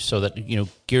find you so that, you know,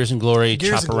 Gears and Glory,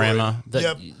 Chopperama,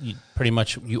 you pretty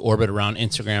much you orbit around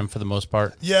Instagram for the most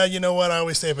part? Yeah, you know what? I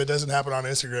always say if it doesn't happen on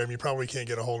Instagram, you probably can't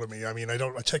get a hold of me. I mean, I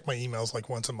check my emails like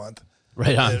once a month.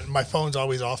 Right on. And my phone's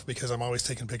always off because I'm always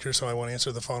taking pictures, so I won't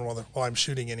answer the phone while I'm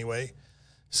shooting anyway.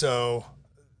 So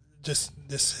just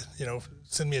you know,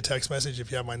 send me a text message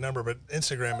if you have my number. But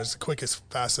Instagram is the quickest,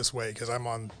 fastest way because I'm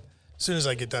on as soon as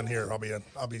I get done here,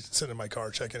 I'll be sitting in my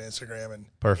car checking Instagram and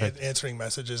Perfect. answering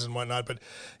messages and whatnot. But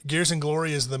Gears and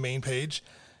Glory is the main page,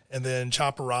 and then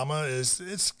Chopperama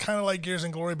it's kind of like Gears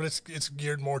and Glory, but it's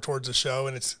geared more towards the show.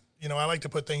 And it's, you know, I like to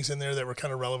put things in there that were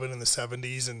kind of relevant in the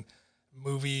 70s and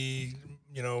movie,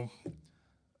 you know,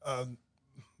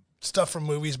 stuff from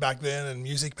movies back then and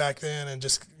music back then, and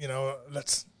just, you know,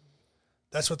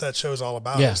 that's what that show's all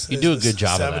about. Yeah, you do a good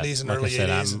job of that. 70s and like early I said,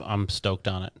 80s. I'm stoked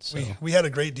on it. So. We had a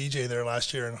great DJ there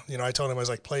last year, and, you know, I told him, I was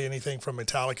like, play anything from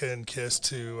Metallica and Kiss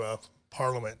to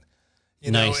Parliament,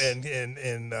 you Nice. know,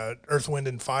 and Earth, Wind,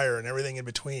 and Fire and everything in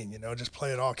between, you know, just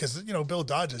play it all. Because, you know, Bill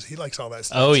Dodges, he likes all that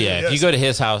stuff. Oh too. yeah, if Yes. you go to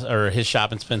his house or his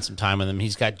shop and spend some time with him,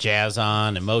 he's got jazz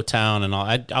on and Motown and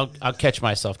all. I'll catch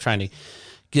myself trying to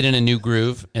get in a new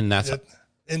groove, and that's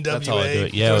NWA, That's how I do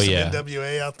it. Yeah, throw oh, some yeah.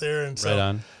 NWA out there, and so right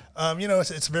on. you know,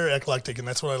 it's very eclectic, and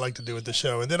that's what I like to do with the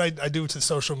show. And then I do to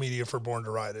social media for Born to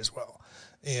Ride as well.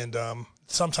 And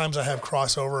sometimes I have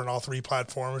crossover on all three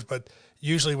platforms, but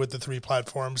usually with the three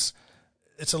platforms,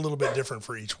 it's a little bit different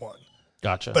for each one.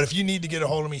 Gotcha. But if you need to get a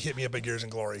hold of me, hit me up at Gears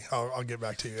and Glory. I'll get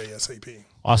back to you ASAP.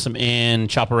 Awesome. And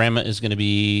Chopperama is going to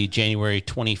be January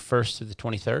 21st to the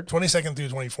 23rd? 22nd through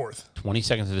 24th.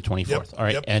 22nd to the 24th. Yep, All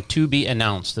right. yep. And to be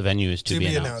announced. The venue is to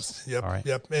be announced. Yep. All right.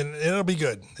 Yep. And it'll be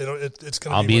good. It's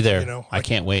going to I'll be there. You know, I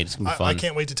can't wait. It's going to be fun. I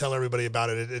can't wait to tell everybody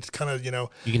about it. It's kind of, you know.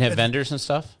 You can have vendors and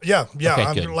stuff? Yeah.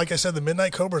 Okay, good. Like I said, the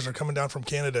Midnight Cobras are coming down from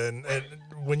Canada. And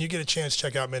when you get a chance,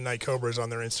 check out Midnight Cobras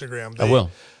on their Instagram. I will.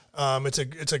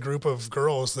 It's a group of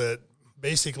girls that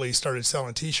basically started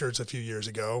selling T-shirts a few years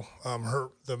ago.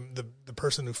 The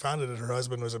person who founded it, her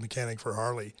husband was a mechanic for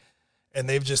Harley, and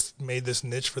they've just made this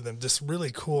niche for them, this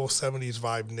really cool 70s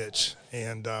vibe niche,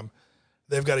 and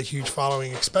they've got a huge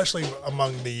following, especially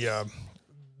among the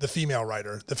female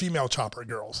rider, the female chopper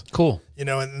girls. Cool. You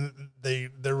know, and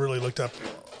they're really looked up.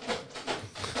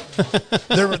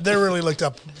 they're really looked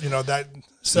up. You know that.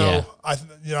 So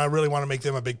Yeah. I really want to make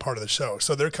them a big part of the show.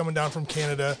 So they're coming down from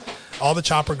Canada. All the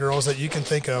chopper girls that you can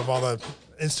think of, all the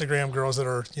Instagram girls that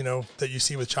are, you know, that you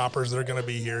see with choppers, they're going to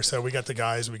be here. So we got the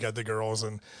guys, we got the girls,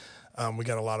 and we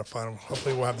got a lot of fun.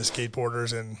 Hopefully we'll have the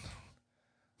skateboarders and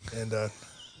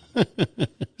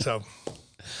so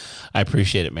I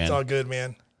appreciate it, man. it's all good,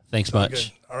 man. Thanks It's all much.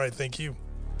 good. All right, thank you.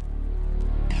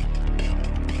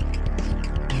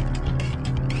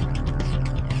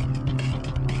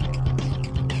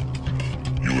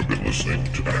 You have been listening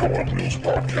to the Hell on Wheels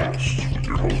podcast with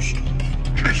your host,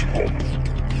 Jason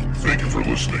Holman. Thank you for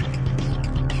listening.